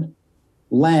 Evelyn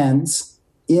lands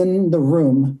in the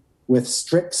room with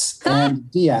Strix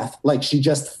and Diath, like she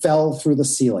just fell through the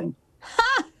ceiling.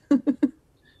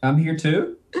 I'm here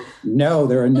too? No,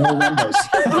 there are no windows.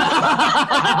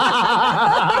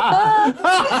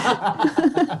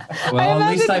 Well,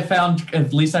 at least I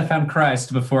found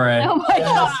Christ before I. Oh my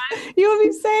god! You will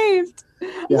be saved.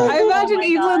 Yeah. I imagine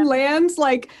Evelyn lands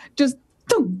like just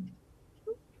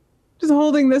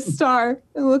holding this star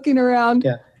and looking around.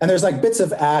 Yeah. And there's like bits of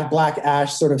black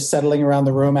ash sort of settling around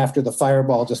the room after the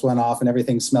fireball just went off, and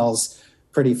everything smells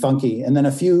pretty funky. And then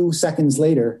a few seconds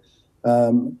later,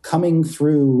 coming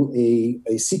through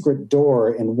a secret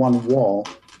door in one wall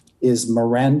is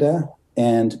Miranda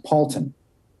and Paulton.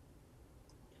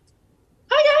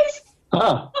 Hi, guys.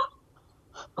 Ah,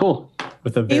 cool.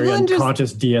 With a very Evelyn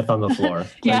unconscious Dieth on the floor.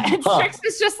 Yeah, and Strix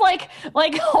is just like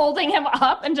holding him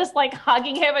up and just like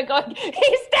hugging him and going,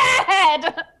 "He's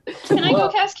dead." Can I go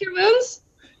cast Cure Wounds?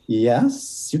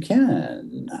 Yes, you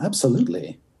can.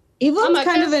 Absolutely. Evelyn's Oh,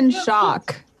 kind of in yes.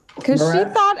 shock because she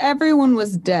Miranda- thought everyone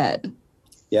was dead.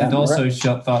 Yeah. And also,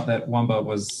 Chult thought that Wumba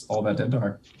was all that dead to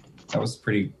her. That was a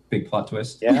pretty big plot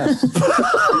twist. Yes.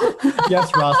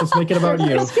 Yes, Ross, let's make it about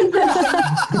you.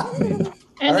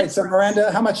 All right, so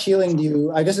Miranda, how much healing do you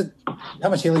want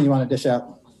to dish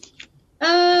out?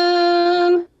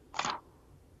 I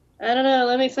don't know.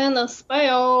 Let me find the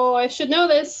spell. I should know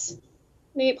this.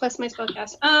 8 plus my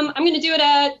spellcast. I'm going to do it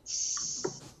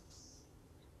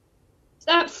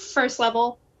at first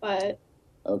level, but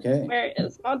Okay. where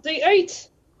is my D8?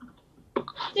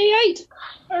 D8,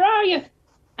 where are you?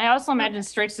 I also imagine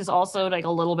Strix is also like a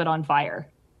little bit on fire.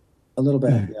 A little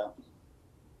bit, yeah.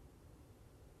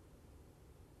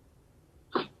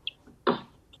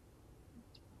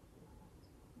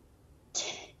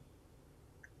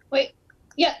 Wait,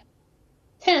 yeah,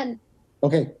 10.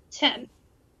 Okay. 10.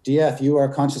 Dieth, you are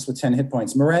conscious with 10 hit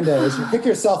points. Miranda, as you pick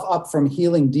yourself up from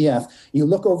healing Dieth, you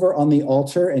look over on the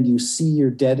altar and you see your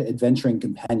dead adventuring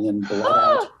companion bled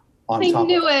out on I top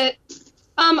knew of it. it.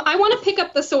 I want to pick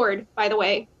up the sword, by the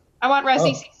way. I want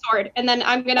Razisi's sword, and then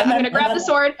I'm gonna grab the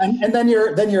sword. And then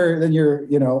you're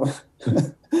you know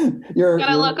you're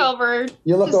Look over.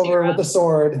 You look to over Sarah. with the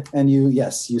sword and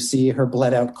you see her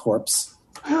bled out corpse.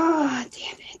 Ah,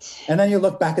 damn it. And then you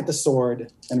look back at the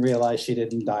sword and realize she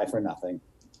didn't die for nothing.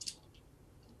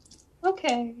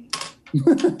 Okay.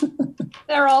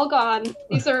 They're all gone.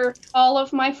 These are all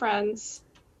of my friends.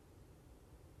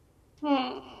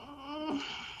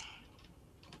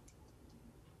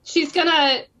 She's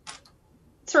gonna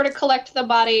sort of collect the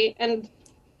body and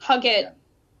hug it,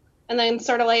 and then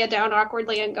sort of lay it down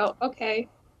awkwardly and go, okay.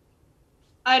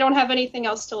 I don't have anything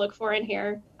else to look for in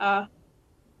here. My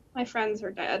friends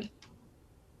are dead.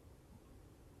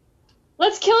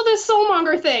 Let's kill this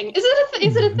soulmonger thing. Is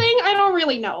it a thing? I don't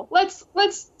really know. Let's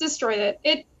destroy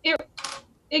it.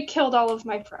 It killed all of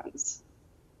my friends.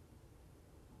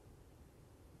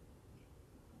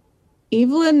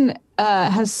 Evelyn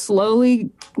has slowly,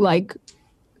 like,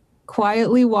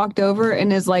 quietly walked over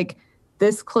and is like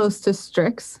this close to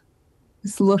Strix,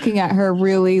 just looking at her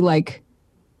really like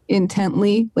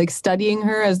intently, like studying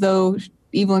her as though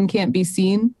Evelyn can't be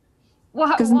seen.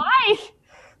 Why?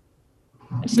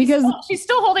 Because she's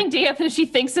still holding Dieth, and she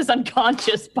thinks is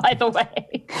unconscious, by the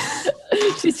way.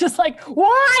 She's just like,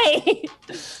 why?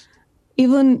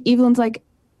 Evelyn's like,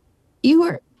 you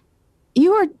are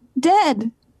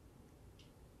dead.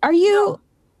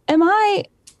 Am I?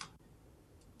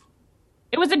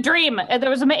 It was a dream.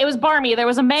 It was barmy. There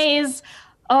was a maze.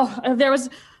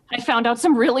 I found out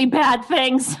some really bad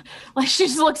things. Like, she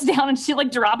just looks down and she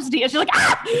like drops Dieth. She's like,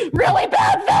 really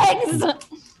bad things.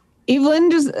 Evelyn,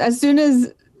 just as soon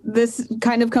as this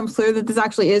kind of comes clear that this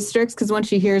actually is Strix, because when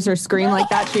she hears her scream like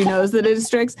that, she knows that it is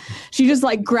Strix. She just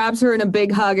like grabs her in a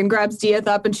big hug and grabs Dieth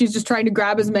up, and she's just trying to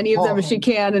grab as many of them as she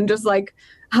can, and just like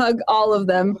hug all of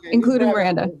them, including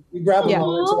Miranda. You grab them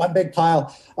all into one big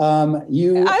pile. I'm so sad.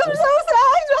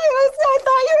 I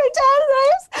thought you were dead.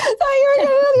 I thought you were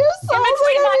dead. You're so In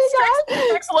between that,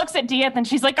 Strix looks at Dieth and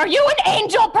she's like, "Are you an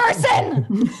angel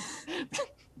person?"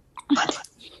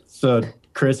 So,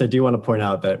 Chris, I do want to point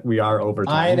out that we are over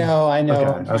time. I know. Okay,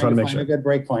 I'm I just want to make find sure. a good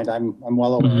break point. I'm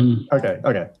well aware. Okay.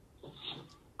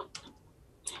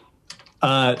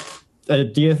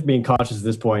 Dieth being cautious at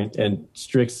this point, and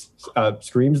Strix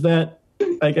screams that,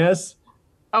 I guess.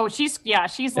 Oh, she's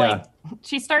like,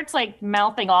 she starts like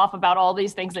mouthing off about all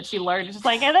these things that she learned. It's just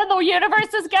like, and then the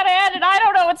universe is gonna end, and I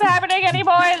don't know what's happening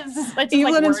anymore. It's just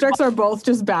Evelyn like and Strix are both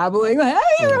just babbling. Like,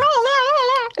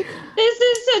 This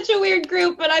is such a weird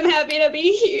group, but I'm happy to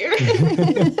be here.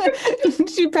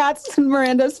 She pats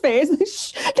Miranda's face.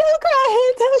 Shh, don't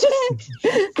cry. Don't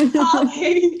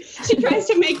cry. She tries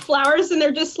to make flowers, and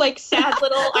they're just like sad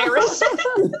little iris.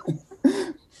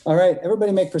 All right,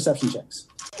 everybody make perception checks.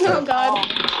 Oh God!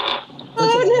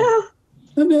 Oh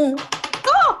no!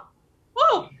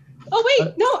 Oh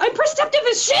wait! No, I'm perceptive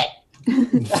as shit.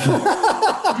 27.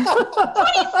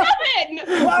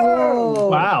 Whoa.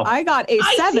 Wow. I got a 7.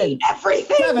 I see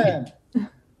everything. 7.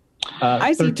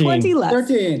 I see 13. 20 left.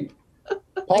 13.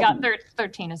 I got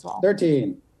 13 as well.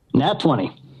 13. Nat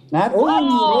 20. Nat.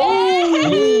 Oh,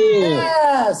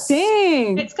 yes.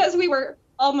 Dang. It's because we were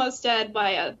almost dead by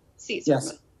a sea serpent.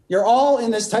 Yes. You're all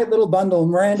in this tight little bundle,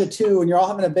 Miranda too, and you're all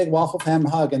having a big waffle pan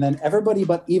hug, and then everybody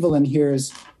but Evelyn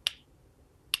hears.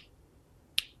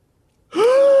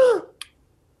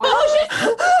 Oh shit!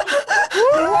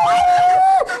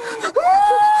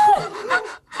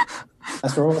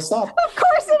 That's where we'll stop. Of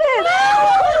course it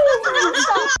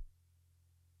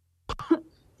is.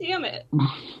 Damn it!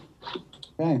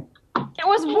 Okay. It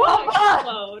was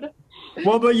Wumpa.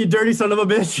 Wumpa, you dirty son of a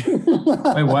bitch.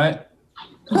 Wait, what?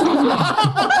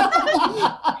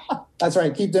 That's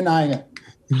right. Keep denying it.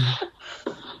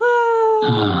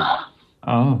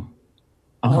 Oh.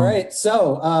 All right.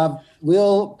 So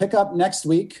we'll pick up next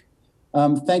week.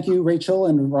 Thank you, Rachel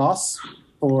and Ross,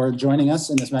 for joining us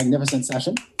in this magnificent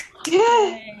session.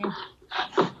 Thank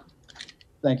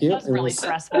you. That was really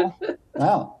stressful.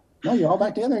 Wow. No, you're all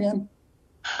back together again.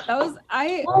 That was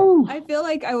I feel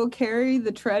like I will carry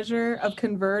the treasure of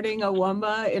converting a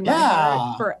Wumba in my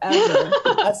heart forever.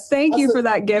 Thank you for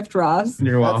that gift, Ross.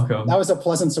 You're welcome. That was a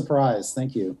pleasant surprise.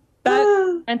 Thank you.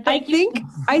 And I think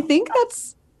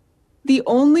that's the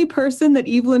only person that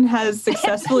Evelyn has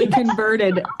successfully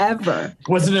converted ever.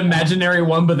 Was an imaginary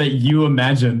Wumba that you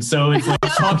imagined. So it's like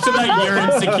talks about your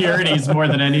insecurities more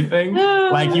than anything.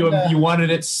 Like you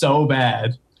wanted it so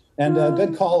bad. And a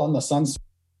good call on the sun's.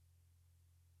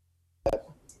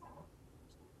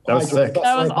 That was sick.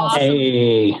 That was awesome.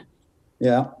 Hey.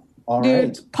 Yeah. All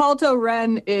Dude, right. Palto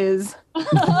Ren is.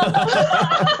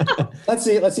 Let's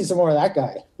see some more of that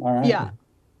guy. All right. Yeah.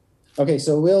 Okay,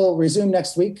 so we'll resume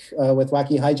next week with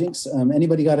Wacky Hijinks.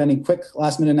 Anybody got any quick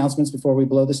last-minute announcements before we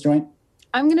blow this joint?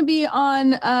 I'm going to be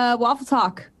on Waffle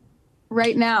Talk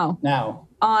right now.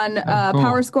 On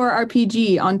Power Score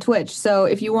RPG on Twitch. So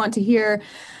if you want to hear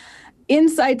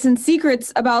insights and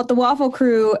secrets about the Waffle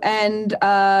Crew and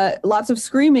lots of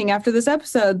screaming after this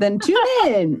episode, then tune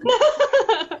in.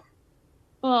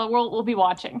 Well, we'll be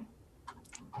watching.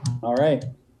 All right.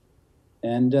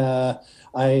 And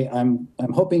I'm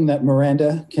hoping that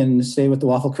Miranda can stay with the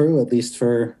Waffle Crew at least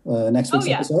for next week's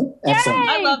episode. Excellent.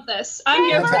 I love this. I'm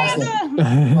here for Fantastic.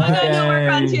 Miranda. I got no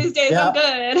work on Tuesdays. Yeah. I'm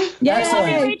good. Yay,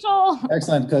 Excellent. Rachel.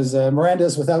 Excellent, because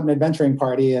Miranda's without an adventuring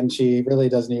party, and she really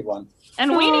does need one.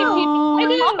 And we need people who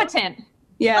are competent.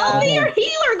 Yeah. I'll be your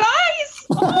healer, guys.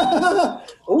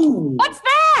 Ooh. What's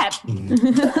that?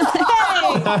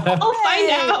 I'll find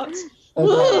out.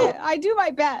 Okay. I do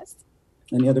my best.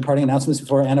 Any other parting announcements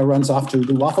before Anna runs off to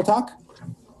do Waffle Talk?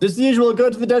 As usual, go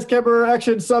to the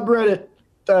DiceCameraAction subreddit,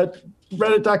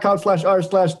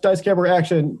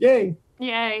 reddit.com/r/DiceCameraAction. Yay.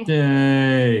 Yay.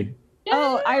 Yay.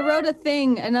 Oh, I wrote a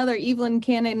thing, another Evelyn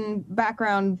Cannon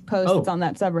background post that's on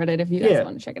that subreddit if you guys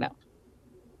want to check it out.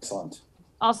 Excellent.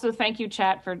 Also, thank you,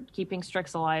 chat, for keeping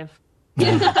Strix alive.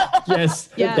 Yes.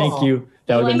 Yes. Thank you.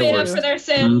 That would have They been made the up worst. for their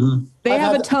sins. They I've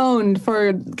have had- atoned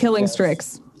for killing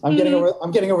Strix. I'm getting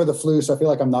over the flu, so I feel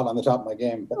like I'm not on the top of my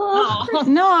game. But, Oh.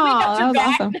 No, that was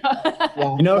awesome.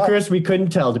 yeah, You know, Chris, we couldn't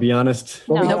tell, to be honest.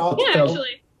 but we had No. all- Yeah,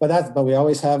 actually. but we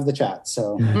always have the chat.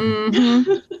 So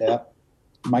yeah,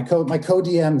 my co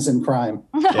DMs in crime.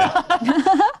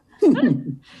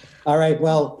 All right.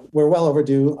 Well, we're well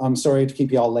overdue. I'm sorry to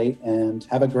keep you all late, and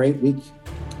have a great week.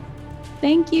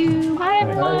 Thank you. Bye,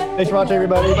 everyone. Thanks for watching,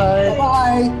 everybody. Bye.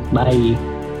 Bye. Bye.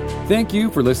 Thank you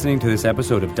for listening to this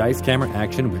episode of Dice Camera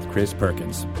Action with Chris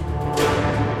Perkins.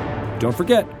 Don't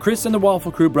forget, Chris and the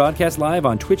Waffle Crew broadcast live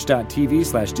on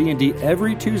twitch.tv/DND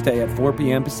every Tuesday at 4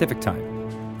 p.m. Pacific Time.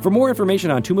 For more information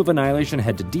on Tomb of Annihilation,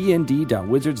 head to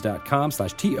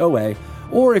dnd.wizards.com/TOA,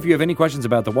 or if you have any questions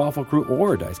about the Waffle Crew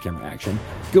or DiceCameraAction,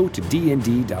 go to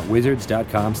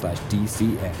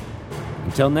dnd.wizards.com/DCA.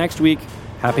 Until next week,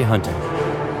 happy hunting.